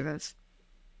culture of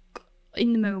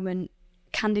in the moment,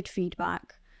 candid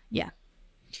feedback. Yeah.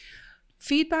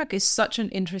 Feedback is such an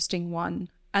interesting one,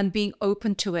 and being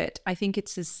open to it, I think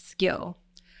it's a skill.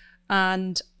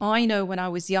 And I know when I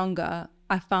was younger,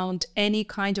 I found any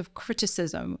kind of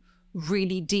criticism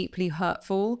really deeply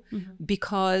hurtful,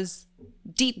 because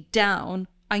deep down,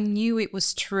 I knew it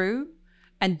was true.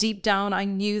 And deep down, I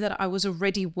knew that I was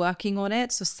already working on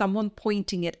it. So someone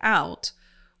pointing it out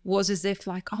was as if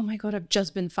like, oh my God, I've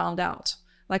just been found out.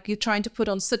 Like, you're trying to put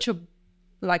on such a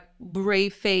like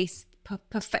brave face,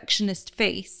 perfectionist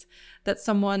face, that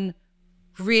someone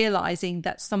realizing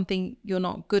that's something you're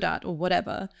not good at or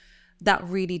whatever, that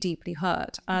really deeply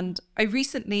hurt. And I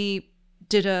recently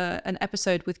did an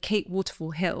episode with Kate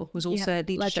Waterfall Hill, who's also a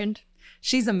leadership legend.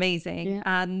 She's amazing. Yeah.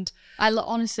 And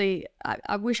honestly,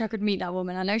 I wish I could meet that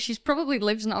woman. I know she's probably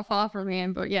lives not far from here,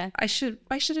 but yeah. I should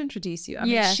introduce you. I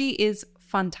mean, she is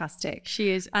fantastic. She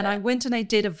is. And I went and I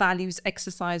did a values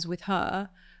exercise with her,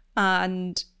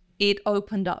 and it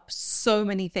opened up so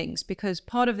many things, because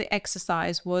part of the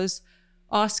exercise was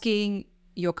asking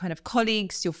your kind of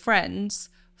colleagues, your friends,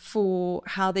 for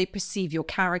how they perceive your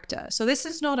character. So this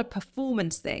is not a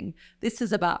performance thing. This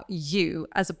is about you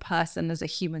as a person, as a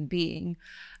human being.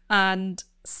 And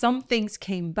some things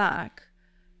came back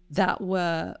that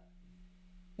were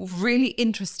really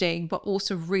interesting, but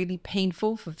also really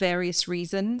painful for various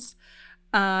reasons.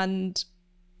 And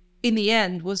in the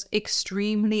end was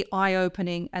extremely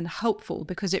eye-opening and helpful,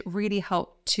 because it really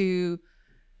helped to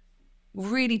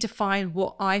really define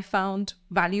what I found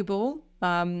valuable,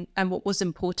 and what was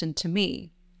important to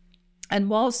me. And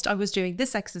whilst I was doing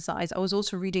this exercise, I was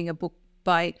also reading a book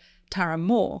by Tara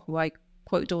Moore, who I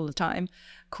quote all the time,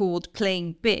 called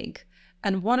Playing Big.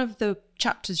 And one of the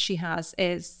chapters she has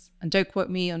is, and don't quote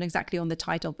me on exactly on the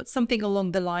title, but something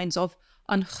along the lines of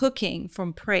unhooking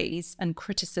from praise and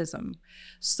criticism.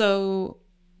 So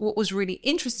what was really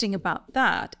interesting about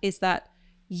that is that,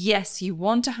 yes, you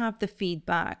want to have the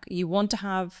feedback, you want to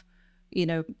have,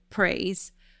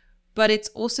 praise, but it's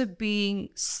also being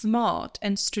smart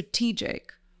and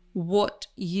strategic what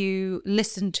you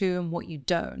listen to and what you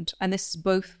don't. And this is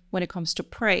both when it comes to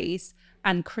praise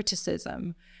and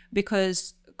criticism,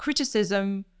 because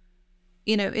criticism,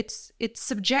 it's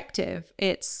subjective.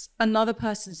 It's another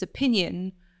person's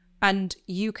opinion, and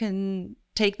you can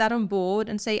take that on board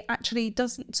and say,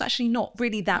 it's actually not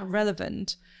really that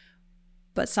relevant.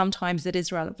 But sometimes it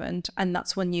is relevant, and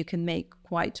that's when you can make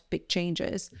quite big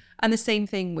changes. And the same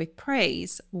thing with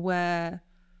praise, where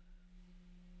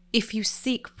if you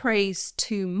seek praise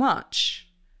too much,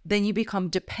 then you become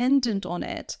dependent on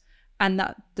it, and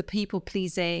that the people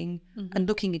pleasing and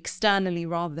looking externally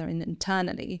rather than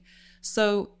internally.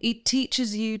 So it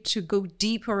teaches you to go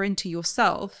deeper into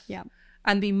yourself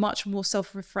and be much more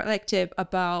self-reflective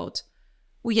about,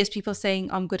 well, yes, people are saying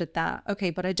I'm good at that.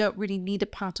 Okay, but I don't really need a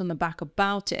pat on the back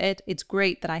about it. It's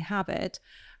great that I have it.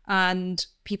 And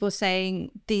people are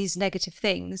saying these negative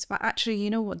things, but actually,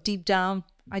 you know what, deep down,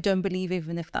 I don't believe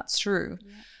even if that's true.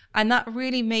 Yeah. And that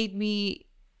really made me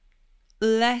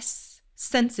less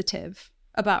sensitive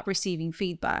about receiving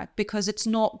feedback because it's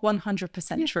not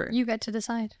 100% true. You get to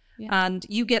decide. Yeah. And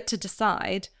you get to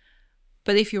decide.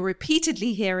 But if you're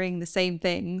repeatedly hearing the same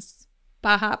things,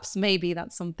 perhaps maybe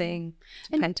that's something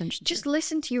to pay attention to. Just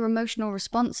listen to your emotional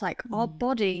response. Like our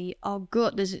body, our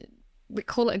gut, we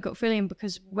call it a gut feeling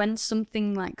because when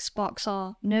something like sparks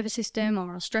our nervous system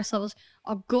or our stress levels,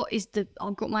 our gut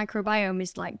microbiome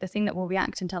is like the thing that will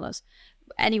react and tell us.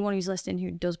 Anyone who's listening who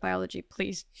does biology,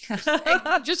 please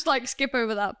just like skip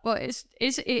over that. But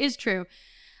it is true.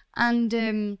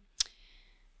 And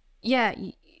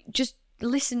just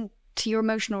listen to your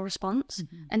emotional response.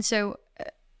 And so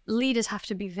leaders have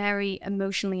to be very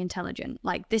emotionally intelligent.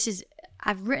 Like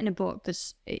I've written a book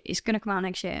it's going to come out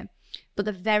next year, but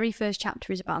the very first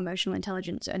chapter is about emotional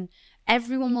intelligence, and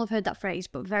everyone will have heard that phrase,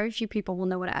 but very few people will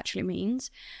know what it actually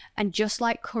means. And just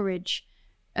like courage,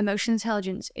 emotional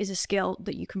intelligence is a skill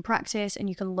that you can practice and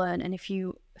you can learn. And if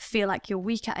you feel like you're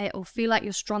weak at it or feel like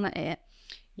you're strong at it,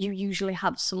 you usually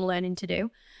have some learning to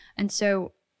do. And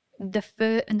so the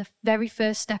very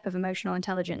first step of emotional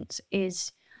intelligence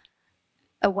is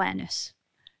awareness.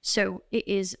 So it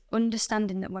is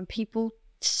understanding that when people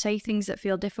say things that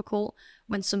feel difficult,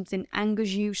 when something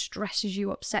angers you, stresses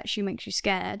you, upsets you, makes you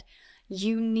scared,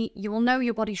 you will know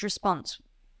your body's response.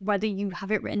 Whether you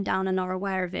have it written down and are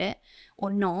aware of it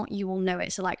or not, you will know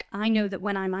it. So like, I know that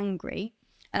when I'm angry,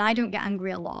 and I don't get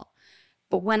angry a lot,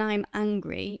 but when I'm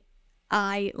angry,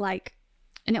 and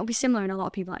it'll be similar in a lot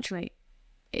of people actually,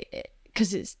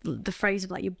 because it's the phrase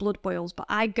of like your blood boils, but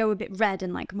I go a bit red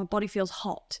and like my body feels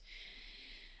hot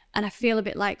and I feel a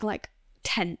bit like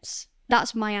tense.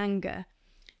 That's my anger.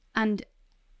 And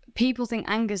people think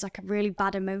anger is like a really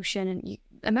bad emotion, and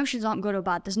emotions aren't good or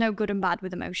bad. There's no good and bad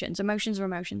with emotions. Emotions are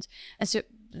emotions. And so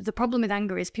the problem with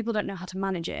anger is people don't know how to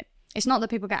manage it. It's not that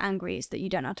people get angry, it's that you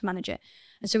don't know how to manage it.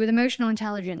 And so with emotional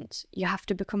intelligence, you have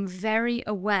to become very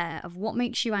aware of what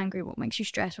makes you angry, what makes you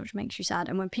stressed, what makes you sad.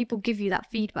 And when people give you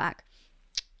that feedback,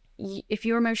 if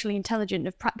you're emotionally intelligent,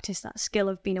 have practiced that skill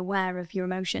of being aware of your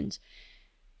emotions,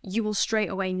 you will straight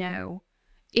away know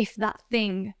if that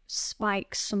thing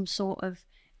spikes some sort of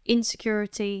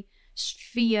insecurity,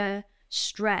 fear,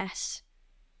 stress,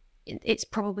 it's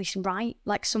probably right.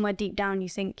 Like somewhere deep down you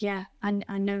think, yeah, I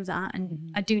know that,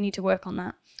 and I do need to work on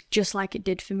that. Just like it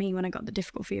did for me when I got the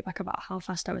difficult feedback about how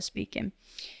fast I was speaking.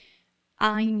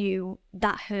 I knew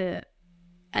that hurt,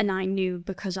 and I knew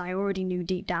because I already knew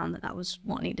deep down that was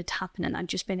what needed to happen, and I'd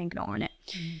just been ignoring it.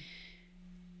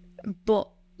 But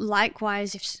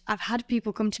likewise, if I've had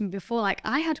people come to me before, like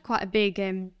I had quite a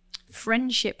big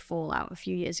friendship fallout a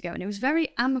few years ago, and it was very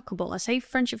amicable. I say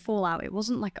friendship fallout, it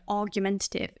wasn't like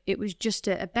argumentative. It was just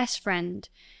a best friend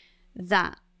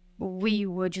that we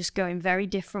were just going very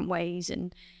different ways,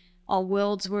 and our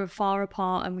worlds were far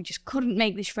apart, and we just couldn't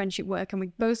make this friendship work, and we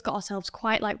both got ourselves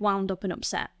quite like wound up and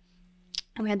upset.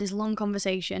 And we had this long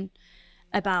conversation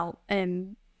about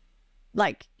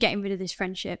like getting rid of this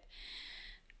friendship.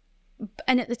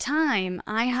 And at the time,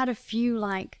 I had a few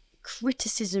like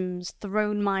criticisms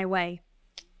thrown my way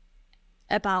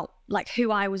about like who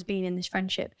I was being in this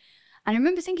friendship. And I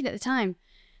remember thinking at the time,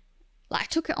 like I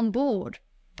took it on board,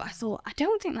 but I thought, I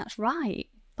don't think that's right.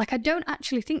 Like I don't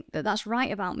actually think that that's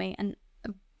right about me.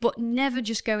 But never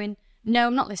just going, no,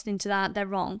 I'm not listening to that, they're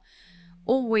wrong.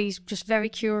 Always just very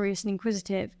curious and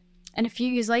inquisitive. And a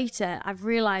few years later, I've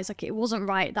realised like it wasn't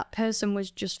right. That person was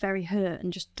just very hurt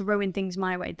and just throwing things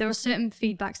my way. There are certain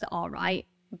feedbacks that are right,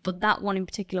 but that one in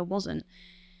particular wasn't.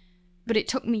 But it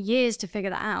took me years to figure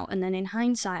that out. And then in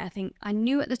hindsight, I think I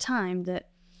knew at the time that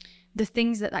the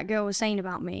things that girl was saying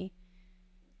about me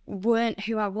weren't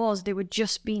who I was. They were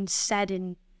just being said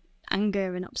in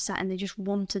anger and upset, and they just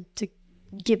wanted to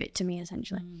give it to me,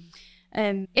 essentially.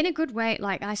 In a good way.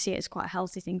 Like I see it as quite a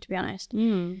healthy thing, to be honest.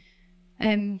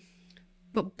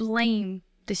 But blame,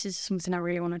 this is something I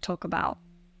really want to talk about.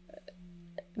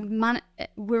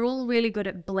 We're all really good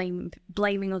at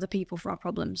blaming other people for our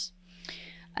problems.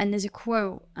 And there's a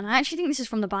quote, and I actually think this is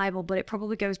from the Bible, but it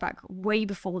probably goes back way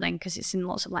before then because it's in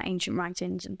lots of like ancient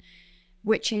writings, and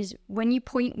which is when you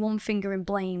point one finger in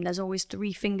blame, there's always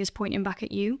three fingers pointing back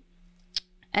at you.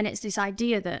 And it's this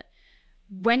idea that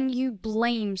when you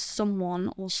blame someone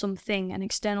or something, an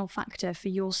external factor for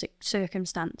your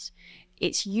circumstance,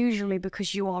 it's usually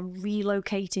because you are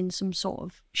relocating some sort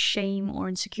of shame or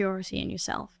insecurity in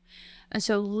yourself. And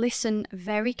so listen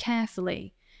very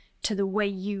carefully to the way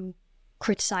you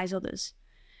criticize others.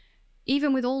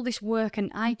 Even with all this work,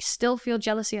 and I still feel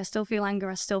jealousy, I still feel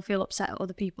anger, I still feel upset at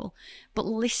other people, but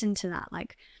listen to that.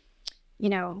 Like, you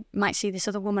know, might see this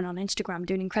other woman on Instagram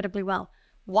doing incredibly well.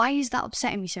 why is that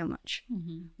upsetting me so much?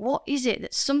 What is it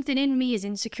that something in me is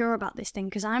insecure about this thing?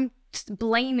 Because I'm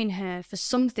blaming her for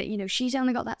something, she's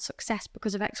only got that success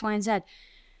because of X, Y, and Z.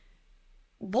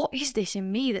 What is this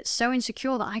in me that's so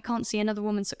insecure that I can't see another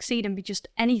woman succeed and be just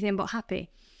anything but happy?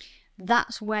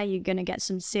 That's where you're going to get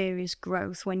some serious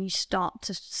growth, when you start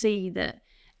to see that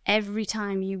every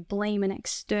time you blame an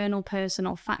external person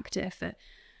or factor for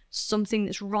something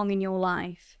that's wrong in your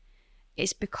life,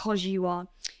 it's because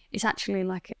it's actually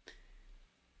like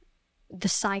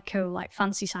the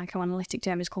fancy psychoanalytic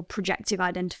term is called projective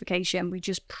identification. We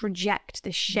just project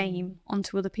this shame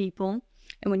onto other people.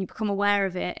 And when you become aware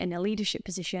of it in a leadership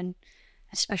position,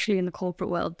 especially in the corporate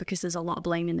world, because there's a lot of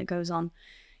blaming that goes on,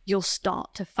 you'll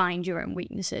start to find your own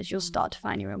weaknesses. You'll start to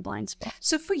find your own blind spots.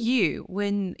 So for you,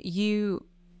 when you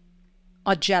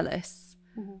are jealous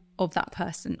of that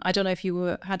person, I don't know if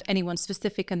you had anyone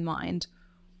specific in mind,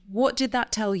 what did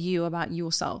that tell you about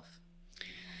yourself?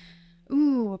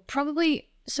 Ooh, probably.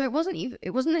 So it wasn't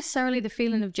necessarily the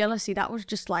feeling of jealousy. That was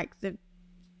just like the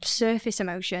surface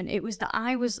emotion. It was that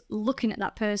I was looking at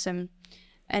that person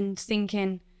and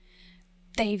thinking,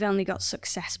 they've only got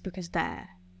success because they're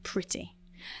pretty.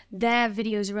 Their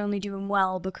videos are only doing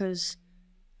well because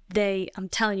I'm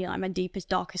telling you, like, my deepest,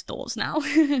 darkest thoughts now.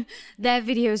 Their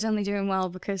videos only doing well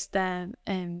because they're,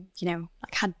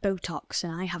 like, had Botox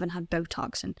and I haven't had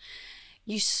Botox. And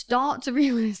you start to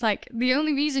realize, like, the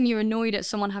only reason you're annoyed at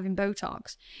someone having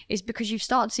Botox is because you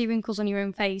start to see wrinkles on your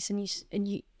own face, and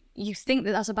you think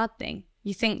that that's a bad thing.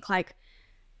 You think, like,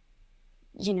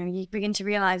 you begin to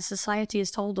realize society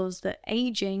has told us that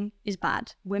aging is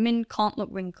bad. Women can't look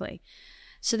wrinkly.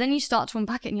 So then you start to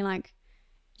unpack it and you're like,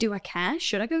 do I care?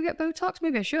 Should I go get Botox?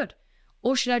 Maybe I should.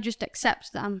 Or should I just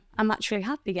accept that I'm actually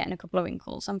happy getting a couple of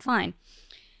wrinkles? I'm fine.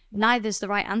 Neither's the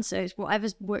right answer. It's whatever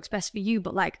works best for you.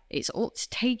 But like, it's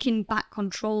taking back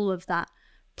control of that,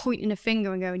 pointing a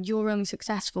finger and going, you're only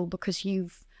successful because you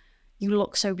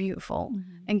look so beautiful,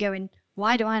 and going,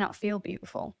 why do I not feel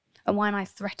beautiful? And why am I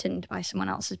threatened by someone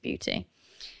else's beauty?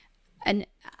 And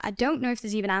I don't know if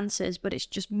there's even answers, but it's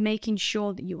just making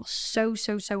sure that you're so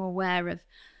aware of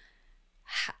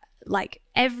like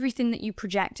everything that you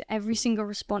project, every single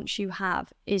response you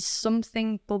have is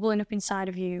something bubbling up inside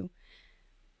of you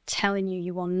telling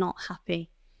you are not happy.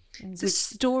 The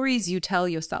stories you tell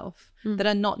yourself that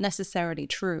are not necessarily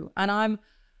true. And I'm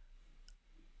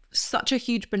such a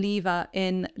huge believer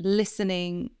in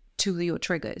listening to your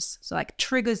triggers. So like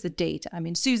triggers the data. I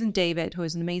mean, Susan David, who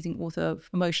is an amazing author of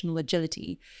Emotional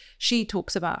Agility, she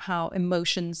talks about how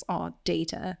emotions are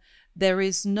data. There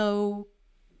is no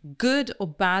good or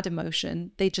bad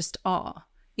emotion. They just are.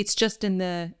 It's just in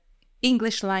the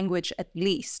English language, at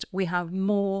least, we have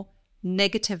more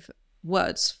negative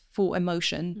words for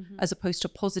emotion as opposed to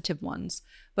positive ones.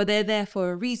 But they're there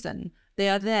for a reason. They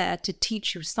are there to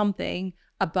teach you something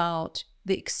about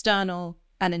the external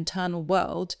and internal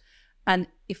world. And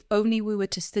if only we were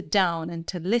to sit down and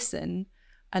to listen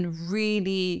and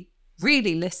really,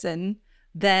 really listen,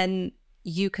 then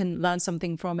you can learn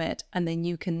something from it, and then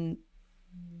you can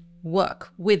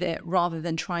work with it rather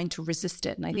than trying to resist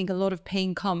it. And I think a lot of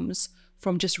pain comes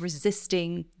from just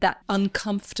resisting that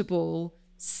uncomfortable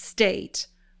state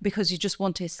because you just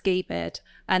want to escape it.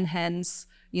 And hence,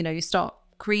 you start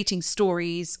creating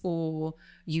stories, or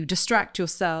you distract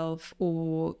yourself,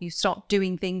 or you start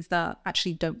doing things that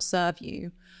actually don't serve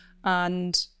you.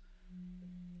 And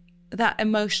that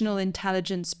emotional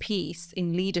intelligence piece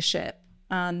in leadership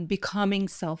and becoming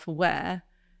self-aware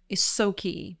is so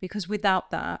key, because without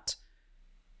that,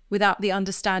 without the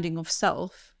understanding of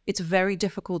self, it's very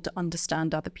difficult to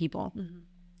understand other people.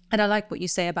 And I like what you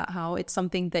say about how it's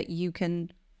something that you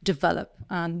can develop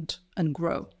and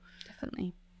grow.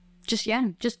 Definitely.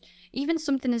 Just even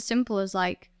something as simple as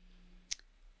like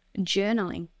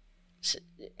journaling. So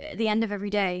at the end of every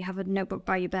day, have a notebook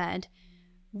by your bed.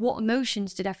 What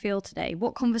emotions did I feel today?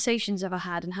 What conversations have I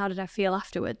had, and how did I feel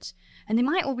afterwards? And they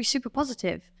might all be super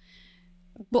positive,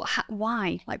 but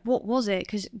why? Like, what was it?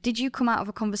 Because did you come out of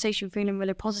a conversation feeling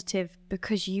really positive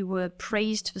because you were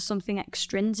praised for something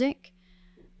extrinsic?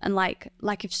 And like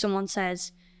if someone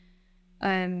says,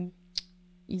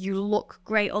 you look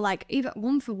great, or like even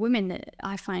one for women that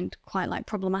I find quite like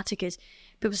problematic is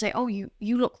people say, oh, you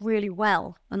look really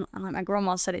well. And like my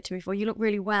grandma said it to me before, you look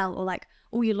really well, or like,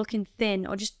 oh, you're looking thin,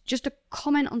 or just a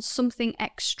comment on something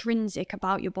extrinsic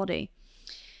about your body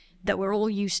that we're all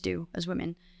used to as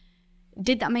women.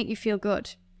 Did that make you feel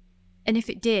good? And if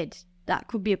it did, that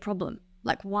could be a problem.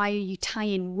 Like, why are you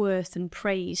tying worth and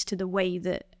praise to the way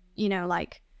that,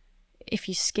 like, if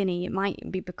you're skinny, it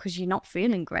might be because you're not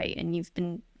feeling great and you've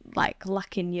been like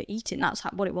lacking your eating. That's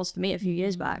what it was for me a few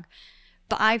years back.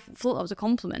 but I thought that was a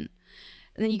compliment.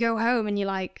 And then you go home and you're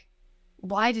like,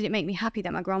 why did it make me happy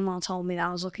that my grandma told me that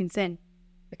I was looking thin?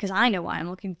 Because I know why I'm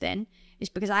looking thin. It's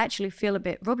because I actually feel a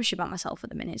bit rubbish about myself at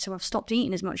the minute. So I've stopped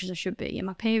eating as much as I should be, and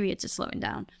my periods are slowing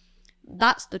down.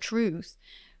 That's the truth.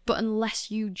 But unless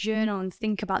you journal and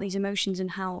think about these emotions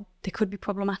and how they could be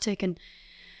problematic, and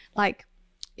like,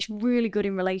 it's really good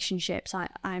in relationships.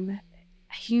 I'm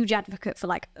a huge advocate for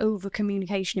like over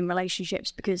communication in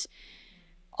relationships, because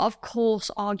of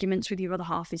course arguments with your other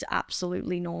half is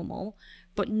absolutely normal,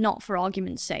 but not for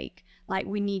argument's sake. Like,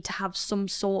 we need to have some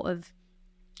sort of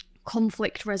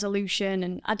conflict resolution,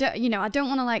 and I don't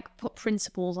want to like put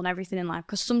principles on everything in life,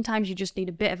 because sometimes you just need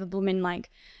a bit of a blooming like,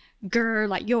 grr,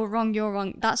 like you're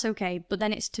wrong, that's okay. But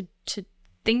then it's to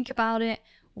think about it.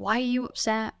 Why are you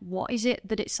upset? What is it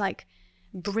that it's like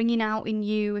bringing out in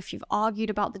you? If you've argued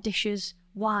about the dishes,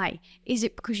 why? Is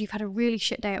it because you've had a really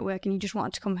shit day at work and you just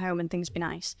wanted to come home and things be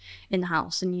nice in the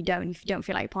house, and if you don't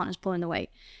feel like your partner's pulling the weight?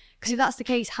 Because if that's the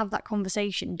case, have that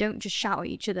conversation. Don't just shout at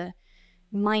each other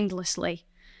mindlessly,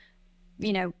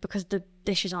 because the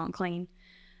dishes aren't clean.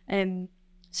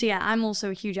 So yeah, I'm also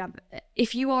a huge advocate.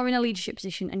 If you are in a leadership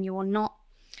position and you are not,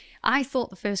 I thought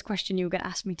the first question you were going to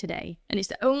ask me today, and it's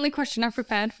the only question I've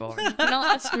prepared for, not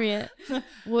ask me it,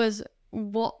 was,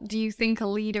 what do you think a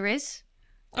leader is?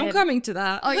 I'm coming to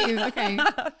that. Oh, you? Okay.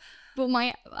 But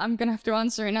I'm going to have to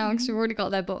answer it now because we've already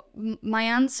got there. But my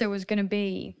answer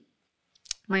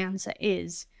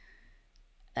is,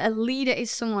 a leader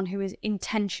is someone who is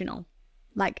intentional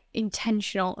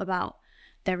about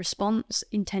their response,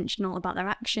 intentional about their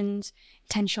actions,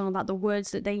 intentional about the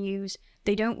words that they use.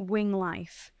 They don't wing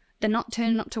life. They're not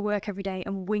turning up to work every day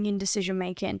and winging decision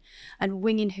making and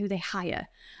winging who they hire,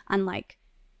 and like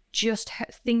just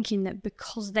thinking that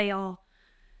because they are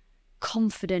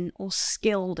confident or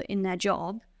skilled in their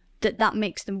job, that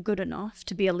makes them good enough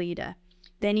to be a leader.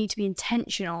 They need to be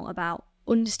intentional about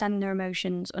understanding their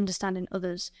emotions, understanding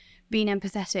others, being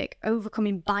empathetic,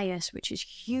 overcoming bias, which is a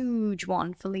huge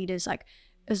one for leaders. Like,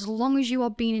 as long as you are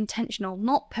being intentional,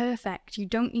 not perfect, you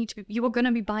don't need to be, you are going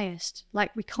to be biased.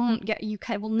 Like,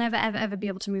 we'll never, ever be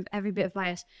able to move every bit of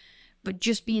bias, but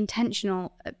just be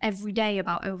intentional every day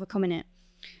about overcoming it.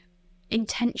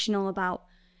 Intentional about,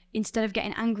 instead of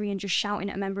getting angry and just shouting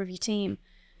at a member of your team,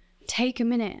 take a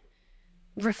minute,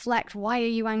 reflect. Why are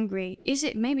you angry? Is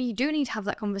it maybe you do need to have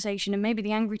that conversation, and maybe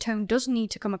the angry tone does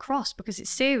need to come across because it's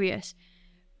serious?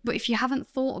 But if you haven't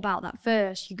thought about that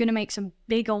first, you're going to make some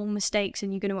big old mistakes,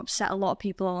 and you're going to upset a lot of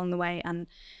people along the way. And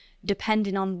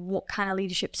depending on what kind of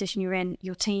leadership position you're in,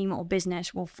 your team or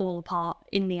business will fall apart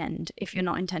in the end if you're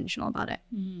not intentional about it.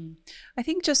 I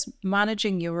think just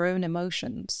managing your own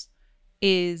emotions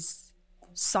is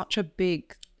such a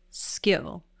big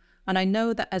skill. And I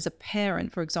know that as a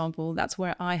parent, for example, that's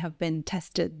where I have been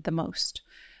tested the most,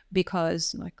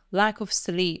 because like lack of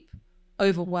sleep,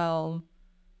 overwhelm,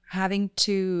 having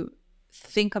to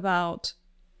think about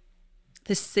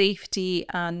the safety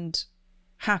and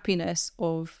happiness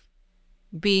of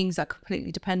beings that are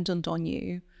completely dependent on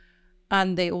you,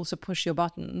 and they also push your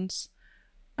buttons.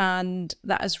 And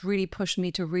that has really pushed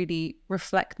me to really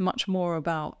reflect much more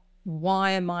about,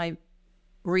 why am I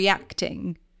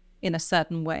reacting in a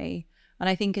certain way? And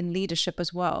I think in leadership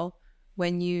as well,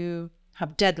 when you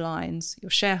have deadlines, your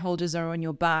shareholders are on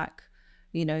your back,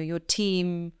 your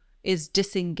team is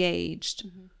disengaged,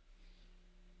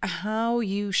 how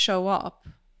you show up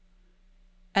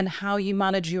and how you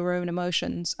manage your own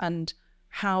emotions and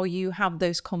how you have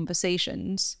those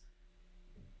conversations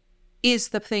is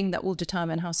the thing that will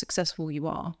determine how successful you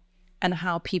are and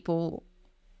how people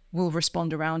will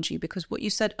respond around you. Because what you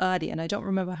said earlier, and I don't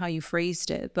remember how you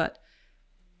phrased it, but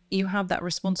you have that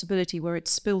responsibility where it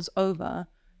spills over.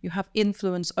 You have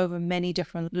influence over many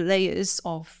different layers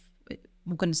of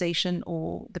organization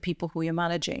or the people who you're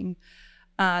managing.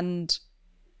 And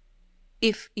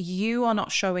if you are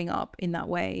not showing up in that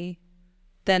way,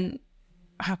 then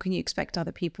how can you expect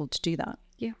other people to do that?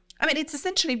 Yeah. I mean, it's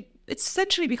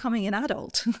essentially becoming an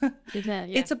adult. Yeah.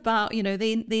 It's about, the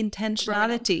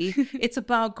intentionality. It's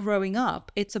about growing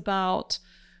up. It's about,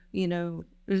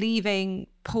 leaving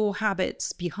poor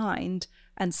habits behind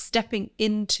and stepping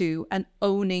into and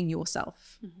owning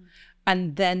yourself,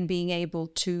 and then being able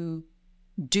to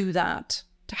do that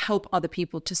to help other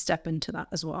people to step into that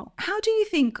as well. How do you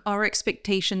think our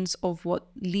expectations of what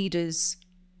leaders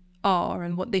are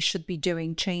and what they should be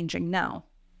doing changing now?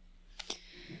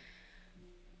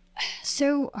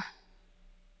 So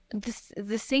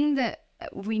the thing that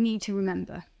we need to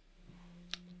remember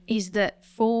is that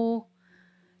for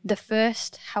the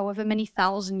first however many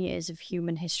thousand years of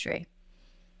human history,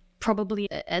 probably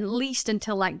at least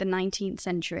until like the 19th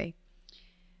century,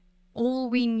 all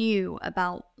we knew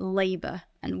about labor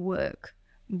and work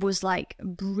was like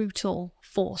brutal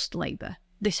forced labor.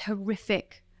 This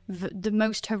horrific, the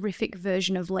most horrific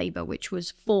version of labor, which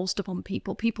was forced upon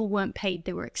people. People weren't paid;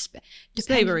 they were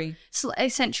slavery,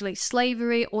 essentially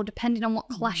slavery, or depending on what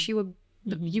class you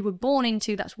were born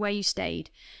into, that's where you stayed.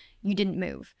 You didn't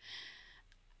move.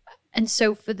 And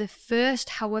so, for the first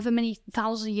however many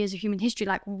thousand years of human history,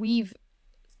 like we've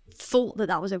thought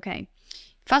that was okay.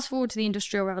 Fast forward to the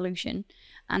Industrial Revolution,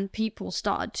 and people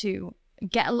started to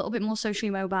get a little bit more socially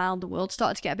mobile. The world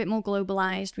started to get a bit more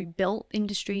globalized. We built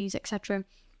industries, etc.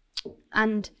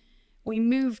 And we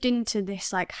moved into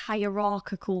this like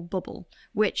hierarchical bubble,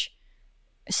 which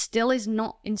still is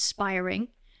not inspiring,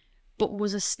 but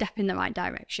was a step in the right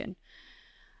direction.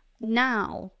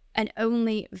 Now, and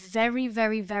only very,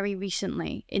 very, very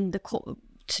recently,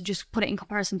 to just put it in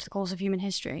comparison to the course of human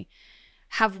history,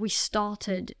 have we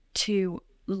started to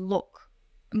look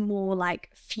more like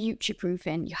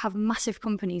future-proofing. You have massive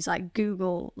companies like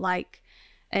Google, like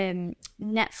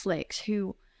Netflix,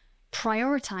 who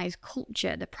prioritize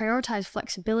culture, they prioritize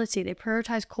flexibility, they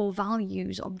prioritize core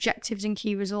values, objectives, and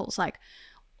key results. Like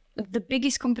the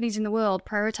biggest companies in the world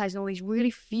prioritize all these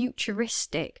really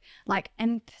futuristic, like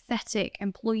empathetic,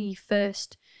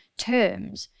 employee-first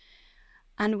terms.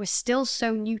 And we're still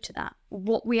so new to that.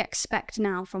 What we expect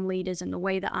now from leaders, and the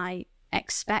way that I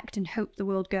expect and hope the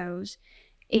world goes,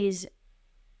 is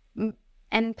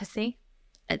empathy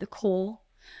at the core,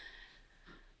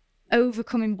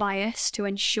 overcoming bias to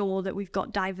ensure that we've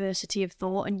got diversity of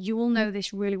thought. And you will know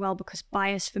this really well, because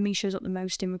bias for me shows up the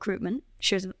most in recruitment,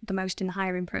 shows up the most in the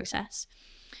hiring process.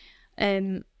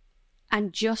 And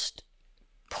just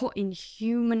putting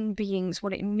human beings,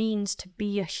 what it means to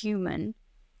be a human,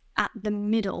 at the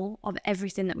middle of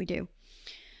everything that we do.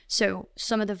 So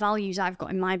some of the values I've got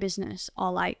in my business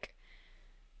are like,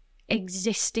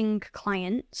 existing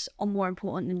clients are more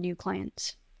important than new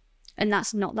clients. And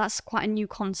that's quite a new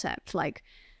concept. Like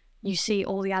you see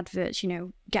all the adverts,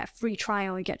 get a free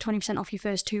trial, you get 20% off your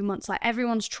first 2 months. Like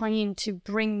everyone's trying to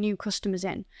bring new customers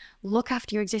in. Look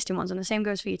after your existing ones. And the same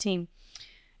goes for your team.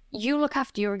 You look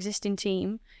after your existing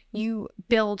team, you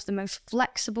build the most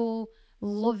flexible,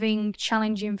 loving,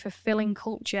 challenging, fulfilling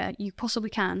culture you possibly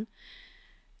can.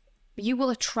 You will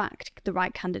attract the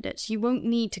right candidates. You won't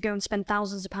need to go and spend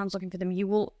thousands of pounds looking for them. You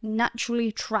will naturally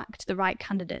attract the right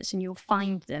candidates, and you'll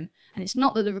find them. And it's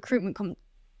not that the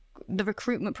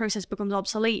recruitment process becomes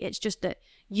obsolete. It's just that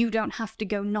you don't have to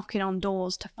go knocking on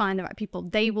doors to find the right people.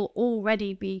 They will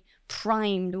already be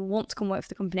primed and want to come work for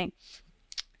the company.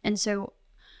 And so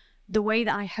the way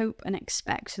that I hope and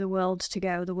expect the world to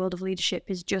go, the world of leadership,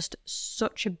 is just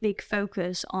such a big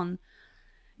focus on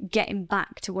getting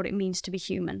back to what it means to be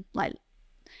human. Like,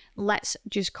 let's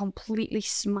just completely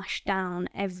smash down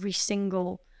every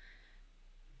single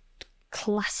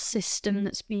class system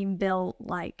that's being built.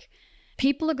 Like,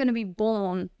 people are going to be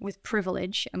born with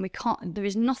privilege, and there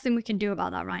is nothing we can do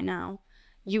about that right now.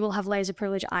 You will have layers of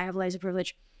privilege, I have layers of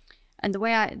privilege. And the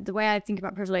way I think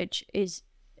about privilege is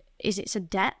it's a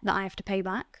debt that I have to pay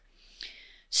back.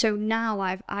 So now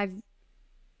I've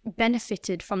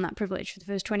benefited from that privilege for the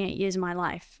first 28 years of my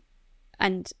life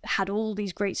and had all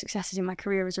these great successes in my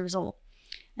career as a result.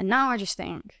 And now I just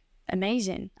think,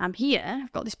 amazing, I'm here,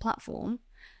 I've got this platform,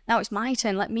 now it's my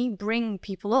turn. Let me bring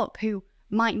people up who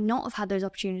might not have had those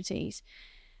opportunities.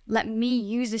 Let me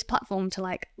use this platform to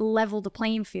like level the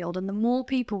playing field. And the more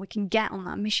people we can get on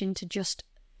that mission to just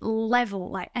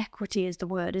level, like equity is the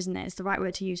word, isn't it? It's the right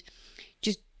word to use.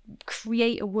 Just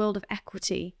create a world of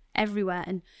equity everywhere.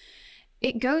 And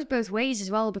it goes both ways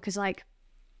as well, because like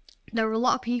there are a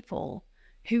lot of people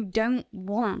who don't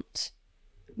want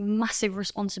massive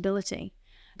responsibility.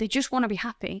 They just want to be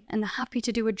happy, and they're happy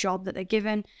to do a job that they're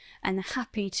given, and they're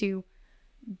happy to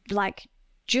like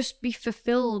just be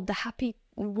fulfilled. They're happy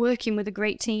working with a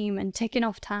great team and taking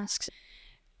off tasks.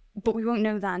 But we won't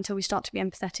know that until we start to be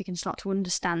empathetic and start to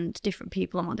understand different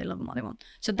people and what they love and what they want.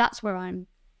 So that's where I'm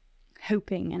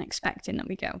hoping and expecting that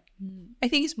we go. I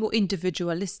think it's more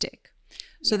individualistic.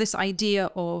 So this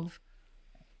idea of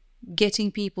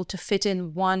getting people to fit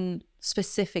in one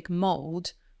specific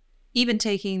mold, even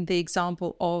taking the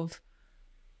example of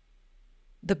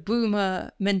the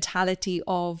boomer mentality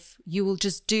of you will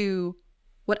just do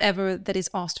whatever that is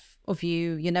asked of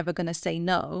you, you're never going to say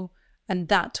no. And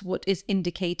that's what is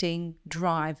indicating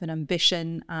drive and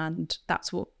ambition, and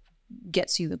that's what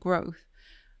gets you the growth.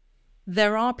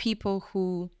 There are people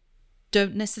who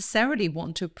don't necessarily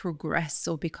want to progress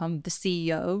or become the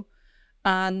CEO,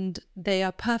 and they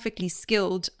are perfectly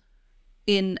skilled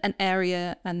in an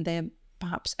area and they're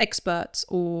perhaps experts,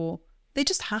 or they're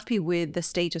just happy with the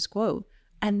status quo.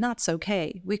 And that's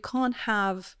okay. We can't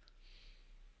have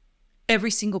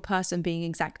every single person being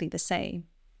exactly the same,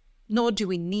 nor do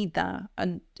we need that.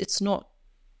 And it's not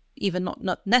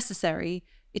necessary.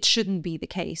 It shouldn't be the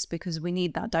case because we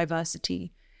need that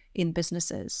diversity in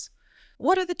businesses.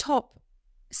 What are the top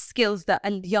skills that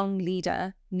a young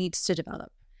leader needs to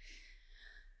develop?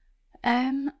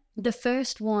 The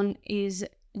first one is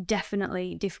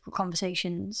definitely difficult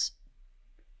conversations.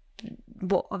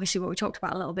 Obviously what we talked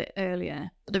about a little bit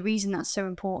earlier, but the reason that's so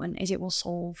important is it will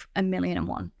solve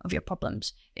 1,000,001 of your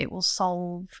problems. It will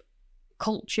solve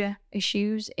culture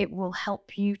issues. It will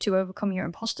help you to overcome your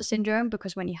imposter syndrome,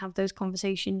 because when you have those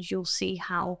conversations, you'll see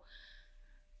how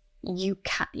you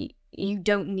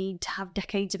don't need to have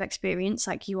decades of experience.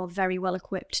 Like, you are very well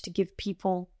equipped to give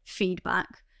people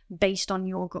feedback based on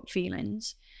your gut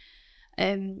feelings.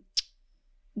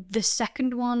 The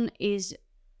second one is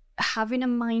having a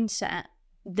mindset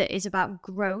that is about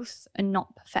growth and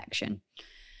not perfection.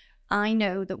 I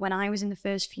know that when I was in the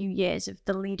first few years of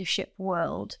the leadership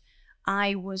world,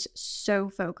 I was so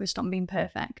focused on being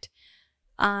perfect.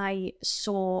 I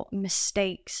saw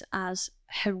mistakes as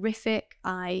horrific.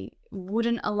 I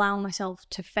wouldn't allow myself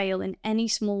to fail in any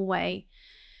small way.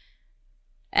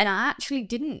 And I actually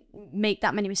didn't make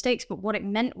that many mistakes, but what it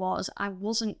meant was I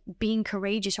wasn't being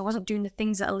courageous. I wasn't doing the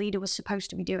things that a leader was supposed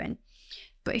to be doing.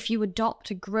 But if you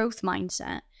adopt a growth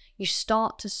mindset, you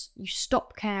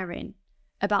stop caring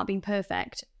about being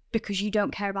perfect because you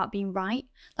don't care about being right.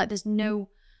 Like, there's no,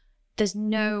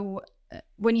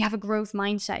 when you have a growth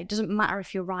mindset, it doesn't matter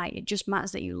if you're right. It just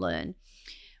matters that you learn.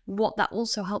 What that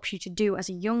also helps you to do as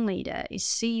a young leader is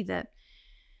see that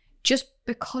just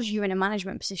because you're in a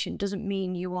management position doesn't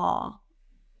mean you are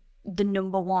the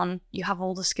number one, you have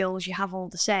all the skills, you have all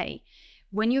the say.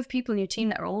 When you have people in your team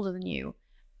that are older than you,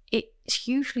 it's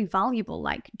hugely valuable.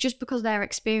 Like, just because their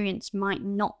experience might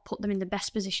not put them in the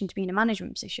best position to be in a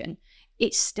management position,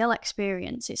 it's still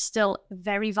experience. It's still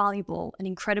very valuable and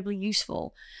incredibly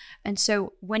useful. And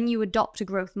so when you adopt a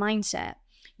growth mindset,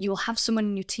 you will have someone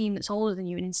in your team that's older than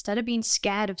you, and instead of being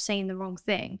scared of saying the wrong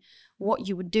thing, what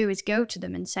you would do is go to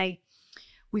them and say,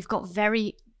 we've got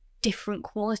very different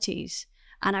qualities,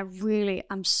 and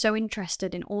I'm so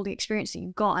interested in all the experience that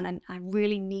you've got, and I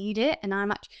really need it. And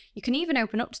you can even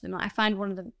open up to them. I find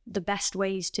one of the best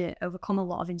ways to overcome a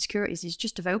lot of insecurities is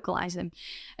just to vocalize them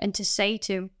and to say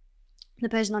to the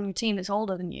person on your team that's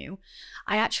older than you,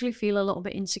 I actually feel a little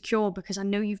bit insecure because I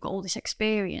know you've got all this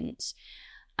experience,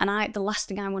 and the last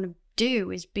thing I want to do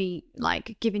is be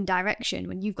like giving direction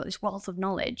when you've got this wealth of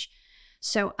knowledge.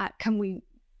 So can we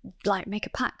like make a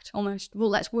pact almost? Well,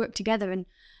 let's work together, and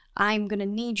I'm going to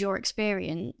need your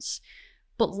experience.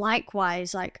 But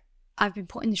likewise, like, I've been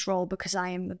put in this role because I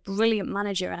am a brilliant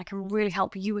manager and I can really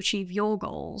help you achieve your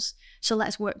goals. So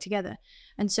let's work together.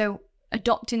 And so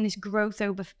adopting this growth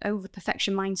over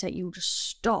perfection mindset, you'll just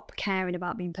stop caring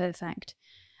about being perfect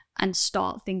and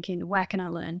start thinking, where can I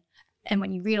learn? And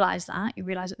when you realize that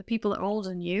the people that are older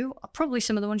than you are probably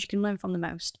some of the ones you can learn from the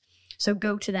most. So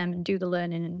go to them and do the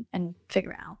learning and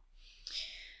figure it out.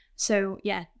 So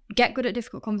yeah, get good at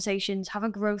difficult conversations, have a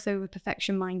growth over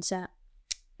perfection mindset.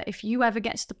 If you ever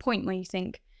get to the point where you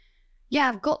think, yeah,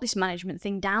 I've got this management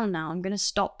thing down now, I'm going to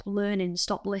stop learning,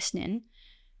 stop listening,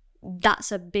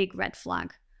 that's a big red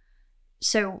flag.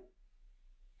 So,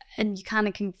 and you kind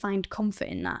of can find comfort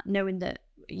in that, knowing that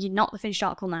you're not the finished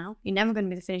article now, you're never going to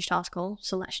be the finished article,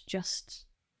 so let's just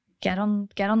get on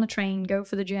the train, go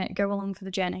along for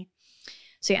the journey.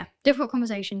 So yeah, difficult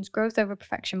conversations, growth over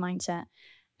perfection mindset,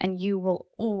 and you will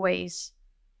always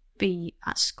be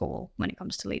at school when it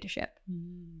comes to leadership.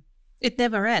 It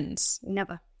never ends.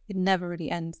 Never. It never really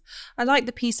ends. I like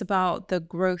the piece about the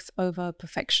growth over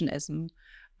perfectionism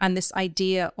and this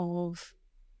idea of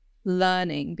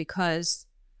learning, because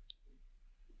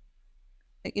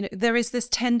there is this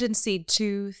tendency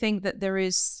to think that there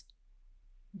is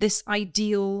this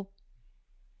ideal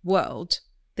world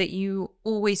that you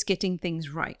always getting things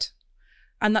right.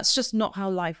 And that's just not how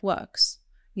life works.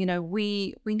 We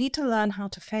need to learn how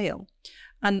to fail.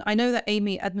 And I know that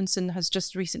Amy Edmondson has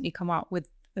just recently come out with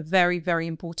a very, very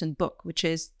important book, which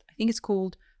is, I think it's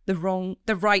called The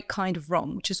Right Kind of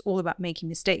Wrong, which is all about making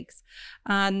mistakes.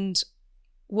 And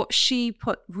what she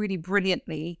put really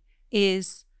brilliantly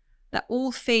is that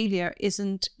all failure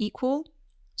isn't equal.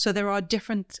 So there are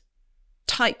different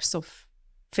types of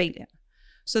failure.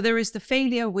 So there is the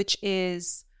failure, which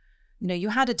is, you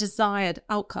had a desired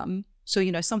outcome.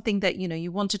 So, something that,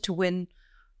 you wanted to win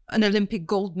an Olympic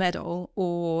gold medal,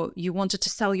 or you wanted to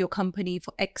sell your company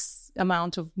for X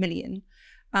amount of million,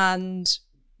 and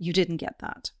you didn't get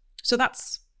that. So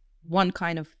that's one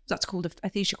kind of, that's called, I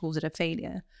think she calls it a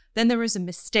failure. Then there is a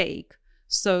mistake.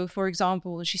 So for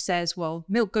example, she says, well,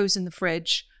 milk goes in the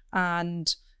fridge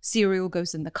and cereal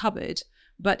goes in the cupboard,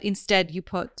 but instead you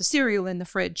put the cereal in the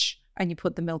fridge and you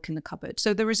put the milk in the cupboard.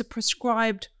 So there is a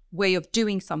prescribed way of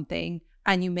doing something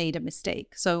and you made a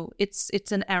mistake. So it's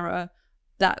an error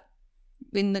that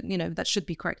that should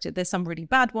be corrected. There's some really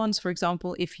bad ones. For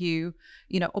example, if you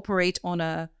operate on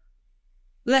a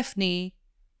left knee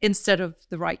instead of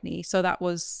the right knee. So that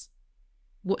was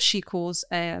what she calls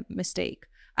a mistake.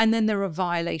 And then there are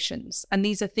violations. And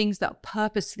these are things that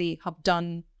purposely have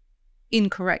done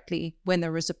incorrectly when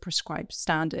there is a prescribed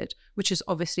standard, which is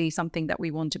obviously something that we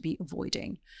want to be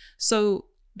avoiding. So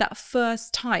that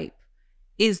first type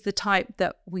is the type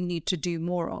that we need to do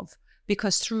more of,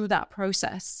 because through that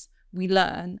process, we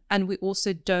learn, and we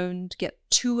also don't get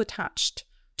too attached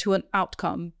to an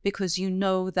outcome, because you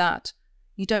know that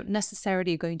you don't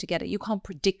necessarily going to get it. You can't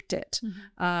predict it.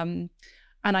 Mm-hmm.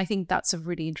 And I think that's a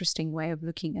really interesting way of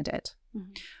looking at it.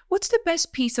 Mm-hmm. What's the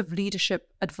best piece of leadership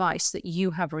advice that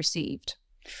you have received?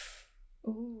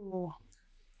 Ooh.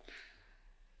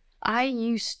 I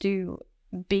used to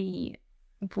be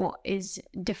what is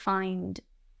defined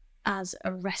as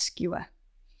a rescuer.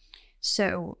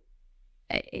 So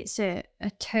it's a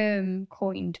term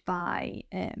coined by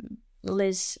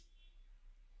Liz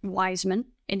Wiseman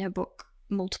in her book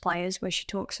Multipliers, where she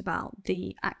talks about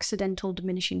the accidental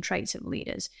diminishing traits of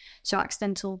leaders. So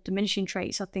accidental diminishing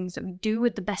traits are things that we do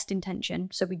with the best intention.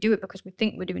 So we do it because we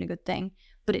think we're doing a good thing,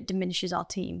 but it diminishes our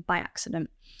team by accident.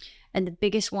 And the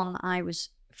biggest one that I was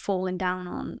falling down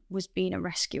on was being a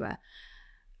rescuer.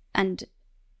 And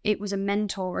it was a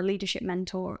mentor, a leadership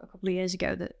mentor a couple of years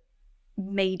ago that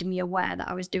made me aware that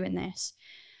I was doing this.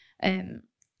 And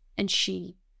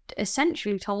she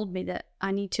essentially told me that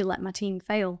I need to let my team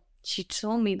fail. She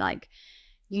told me, like,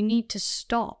 you need to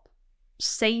stop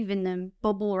saving them,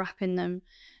 bubble wrapping them,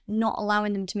 not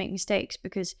allowing them to make mistakes,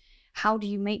 because how do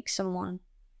you make someone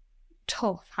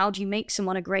tough? How do you make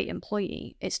someone a great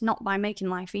employee? It's not by making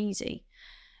life easy.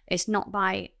 It's not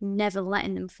by never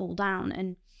letting them fall down.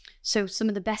 And so some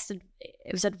of the best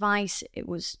advice, it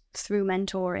was through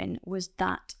mentoring, was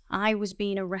that I was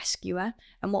being a rescuer.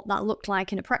 And what that looked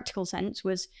like in a practical sense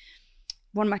was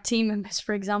one of my team members,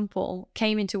 for example,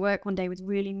 came into work one day with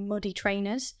really muddy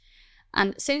trainers.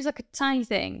 And it seems like a tiny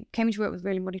thing, came into work with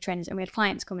really muddy trainers, and we had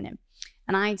clients coming in.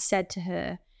 And I said to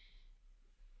her,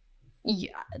 yeah,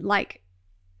 like,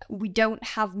 we don't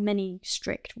have many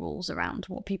strict rules around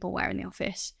what people wear in the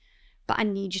office, but I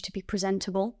need you to be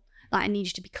presentable. Like, I need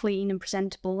you to be clean and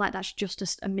presentable. Like, that's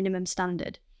just a minimum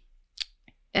standard.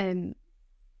 And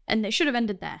it should have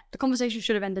ended there. The conversation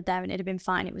should have ended there and it'd have been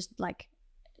fine. It was like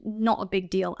not a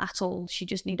big deal at all. She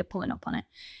just needed pulling up on it.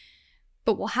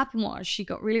 But what happened was she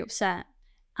got really upset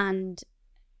and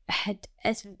had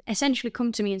essentially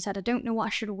come to me and said, I don't know what I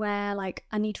should wear. Like,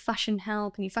 I need fashion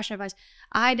help. I need fashion advice.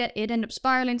 It'd end up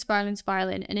spiraling.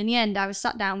 And in the end, I was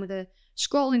sat down with her,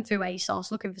 scrolling through ASOS,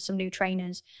 looking for some new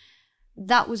trainers.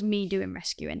 That was me doing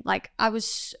rescuing. Like, I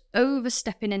was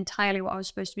overstepping entirely what I was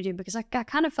supposed to be doing, because I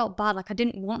kind of felt bad. Like, I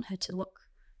didn't want her to look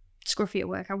scruffy at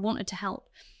work. I wanted to help.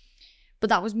 But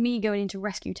that was me going into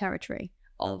rescue territory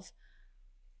of,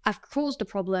 I've caused a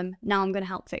problem, now I'm going to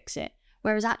help fix it.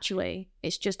 Whereas actually,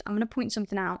 it's just, I'm going to point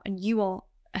something out, and you are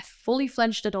a fully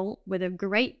fledged adult with a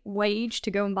great wage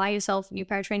to go and buy yourself a new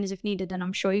pair of trainers if needed, and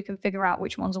I'm sure you can figure out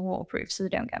which ones are waterproof so they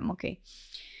don't get mucky.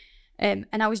 And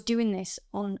I was doing this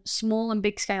on small and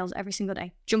big scales every single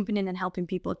day, jumping in and helping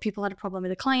people. If people had a problem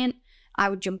with a client, I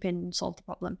would jump in and solve the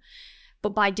problem. But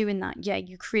by doing that, yeah,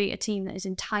 you create a team that is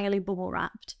entirely bubble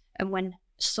wrapped, and when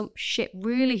some shit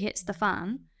really hits the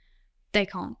fan, they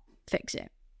can't fix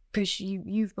it, because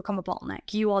you've become a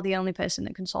bottleneck. You are the only person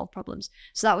that can solve problems.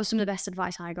 So that was some of the best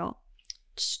advice I got.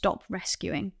 Stop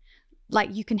rescuing.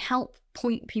 Like, you can help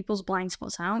point people's blind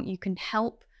spots out. You can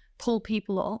help pull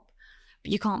people up,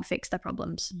 but you can't fix their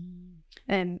problems.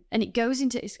 And it goes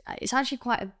into, it's actually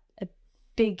quite a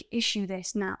big issue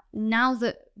this now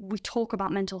that we talk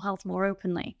about mental health more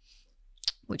openly,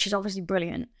 which is obviously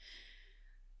brilliant.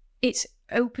 It's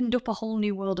opened up a whole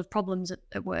new world of problems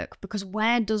at work, because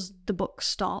where does the buck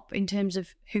stop in terms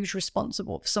of who's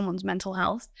responsible for someone's mental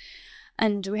health?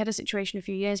 And we had a situation a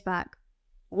few years back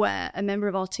where a member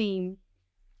of our team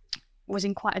was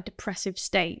in quite a depressive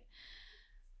state.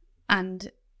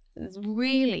 And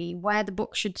really where the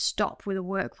buck should stop with a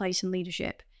workplace and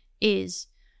leadership is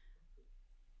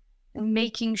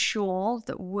making sure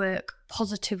that work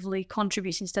positively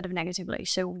contributes instead of negatively.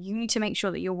 So you need to make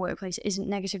sure that your workplace isn't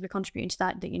negatively contributing to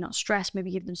that you're not stressed,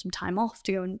 maybe give them some time off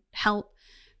to go and help.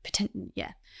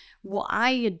 What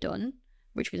I had done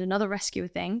which was another rescue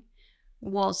thing,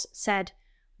 said,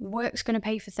 work's going to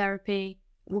pay for therapy,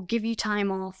 we'll give you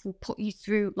time off, we'll put you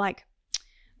through like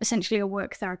essentially a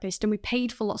work therapist, and we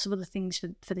paid for lots of other things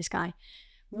for this guy.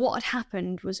 What had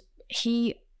happened was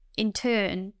he, in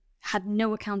turn, had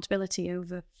no accountability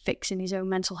over fixing his own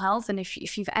mental health. And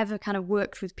if you've ever kind of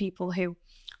worked with people who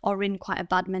are in quite a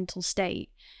bad mental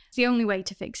state, the only way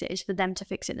to fix it is for them to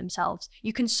fix it themselves.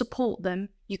 You can support them,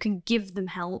 you can give them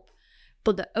help,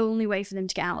 but the only way for them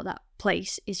to get out of that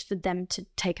place is for them to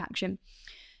take action.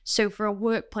 So for a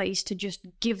workplace to just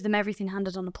give them everything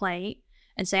handed on a plate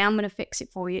and say, I'm going to fix it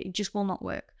for you, it just will not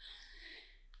work.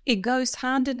 It goes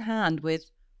hand in hand with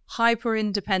hyper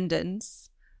independence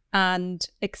and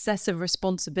excessive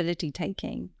responsibility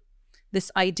taking.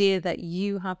 This idea that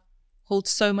you hold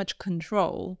so much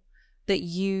control that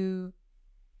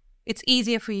it's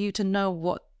easier for you to know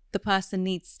what the person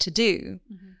needs to do.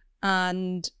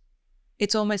 And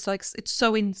it's almost like it's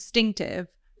so instinctive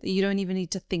that you don't even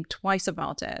need to think twice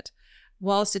about it.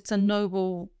 Whilst it's a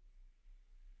noble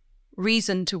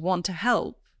reason to want to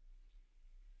help,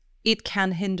 it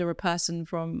can hinder a person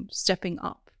from stepping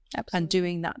up. Absolutely. And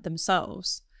doing that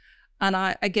themselves.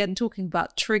 And again, talking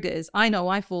about triggers, I know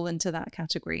I fall into that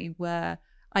category where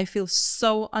I feel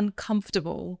so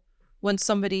uncomfortable when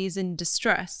somebody is in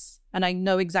distress and I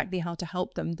know exactly how to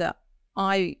help them that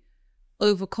I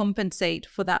overcompensate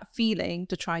for that feeling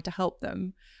to try to help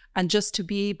them. And just to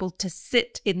be able to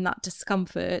sit in that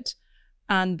discomfort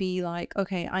and be like,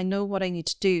 okay, I know what I need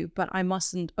to do, but I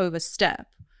mustn't overstep.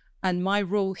 And my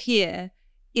role here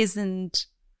isn't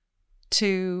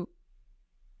to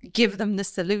give them the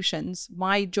solutions.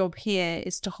 My job here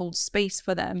is to hold space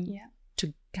for them,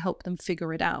 to help them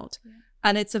figure it out.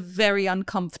 And it's a very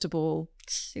uncomfortable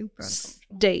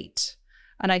state.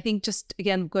 And I think just,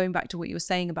 again, going back to what you were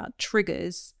saying about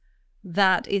triggers,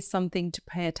 that is something to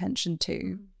pay attention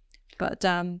to. But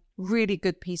really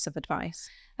good piece of advice.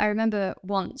 I remember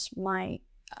once I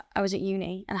was at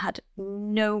uni and I had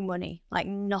no money, like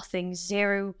nothing,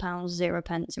 £0, 0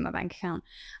 pence in my bank account.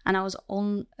 And I was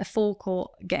on a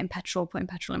forecourt getting petrol, putting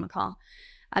petrol in my car.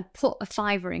 I'd put a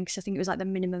 £5 in because I think it was like the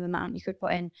minimum amount you could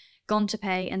put in, gone to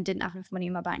pay and didn't have enough money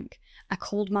in my bank. I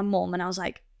called my mum and I was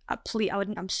like,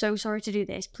 I'm so sorry to do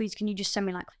this. Please, can you just send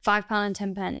me like £5 and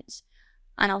 10 pence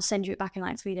and I'll send you it back in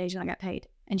like 3 days when I get paid?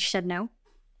 And she said no.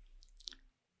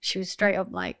 She was straight up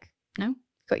like, no.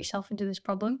 Got yourself into this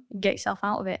problem, get yourself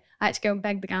out of it. I had to go and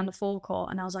beg the guy on the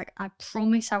forecourt, and I was like, I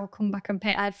promise I will come back and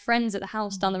pay. I had friends at the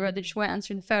house down the road that just weren't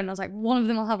answering the phone, and I was like, one of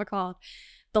them will have a card,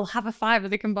 they'll have a £5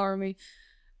 they can borrow me.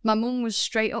 My mum was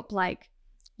straight up like,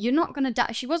 you're not gonna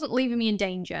die. She wasn't leaving me in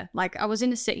danger. Like, I was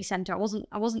in a city centre, I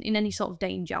wasn't in any sort of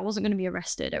danger, I wasn't going to be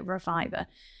arrested over a £5.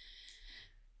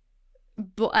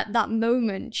 But at that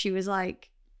moment she was like,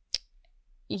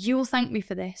 you'll thank me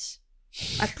for this,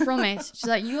 I promise. She's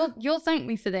like, you'll thank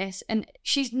me for this. And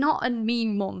she's not a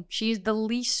mean mum. She is the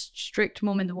least strict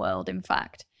mum in the world, in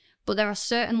fact. But there are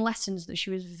certain lessons that she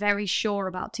was very sure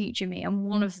about teaching me. And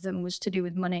one of them was to do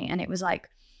with money. And it was like,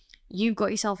 you've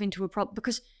got yourself into a problem.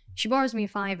 Because she borrows me a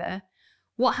 £5.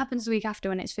 What happens the week after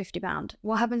when it's £50?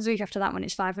 What happens the week after that when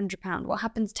it's £500? What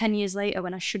happens 10 years later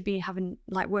when I should be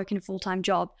working a full-time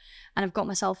job and I've got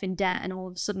myself in debt and all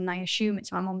of a sudden I assume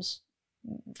it's my mum's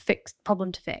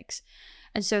problem to fix?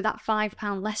 And so that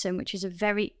 £5 lesson, which is a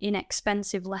very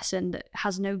inexpensive lesson that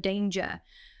has no danger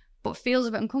but feels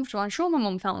a bit uncomfortable. I'm sure my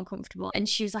mum felt uncomfortable, and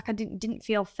she was like, I didn't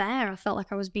feel fair. I felt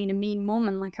like I was being a mean mum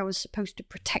and like I was supposed to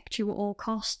protect you at all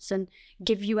costs and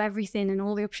give you everything and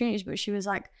all the opportunities. But she was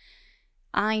like,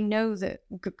 I know that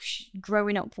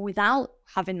growing up without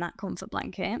having that comfort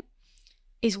blanket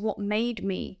is what made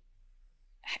me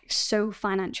so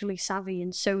financially savvy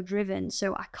and so driven.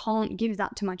 So I can't give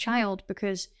that to my child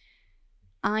because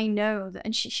I know that.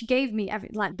 And she gave me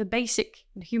the basic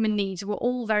human needs were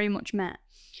all very much met.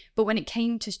 But when it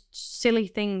came to silly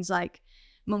things like,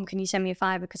 Mum, can you send me a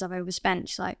 £5 because I've overspent?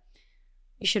 She's like,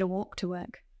 you should have walked to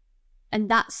work. And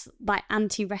that's like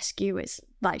anti-rescue. It's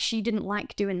like she didn't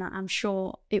like doing that. I'm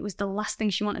sure it was the last thing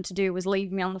she wanted to do was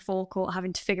leave me on the forecourt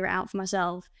having to figure it out for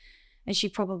myself. And she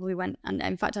probably went, and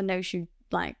in fact I know she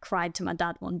like cried to my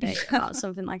dad one day about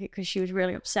something like it because she was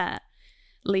really upset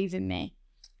leaving me.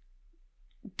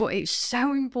 But it's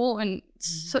so important,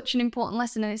 such an important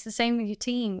lesson. And it's the same with your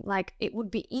team. Like, it would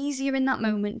be easier in that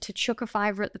moment to chuck a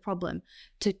 £5 at the problem,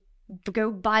 to go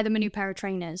buy them a new pair of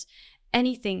trainers,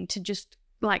 anything to just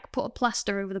like put a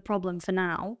plaster over the problem for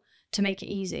now to make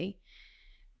it easy.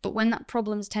 But when that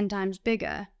problem's 10 times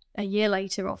bigger, a year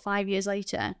later or 5 years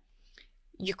later,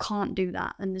 you can't do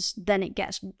that, and then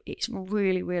it's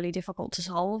really, really difficult to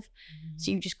solve.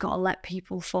 So you just got to let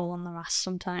people fall on their ass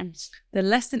sometimes. The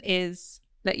lesson is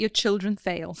let your children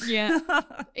fail. Yeah.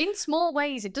 In small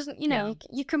ways. It doesn't,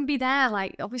 you can be there,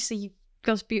 like, obviously you've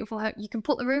got this beautiful house, you can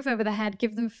put the roof over their head,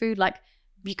 give them food, like,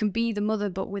 you can be the mother,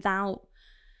 but without,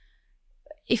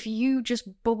 if you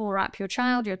just bubble wrap your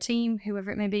child, your team,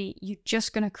 whoever it may be, you're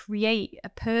just going to create a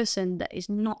person that is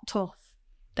not tough,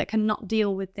 that cannot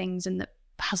deal with things, and that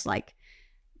has like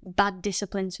bad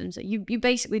discipline. So you're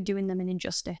basically doing them an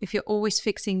injustice. If you're always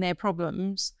fixing their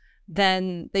problems,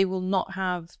 then they will not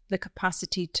have the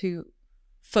capacity to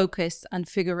focus and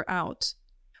figure it out.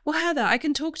 Well, Heather, I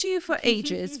can talk to you for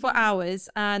ages, for hours,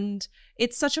 and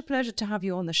it's such a pleasure to have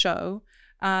you on the show,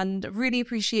 and really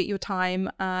appreciate your time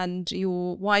and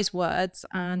your wise words,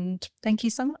 and thank you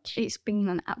so much. It's been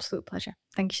an absolute pleasure.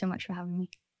 Thank you so much for having me.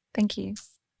 Thank you.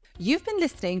 You've been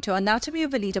listening to Anatomy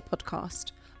of a Leader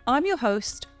podcast. I'm your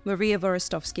host, Maria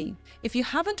Vorostovsky. If you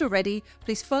haven't already,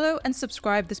 please follow and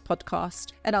subscribe this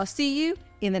podcast, and I'll see you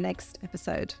in the next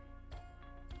episode.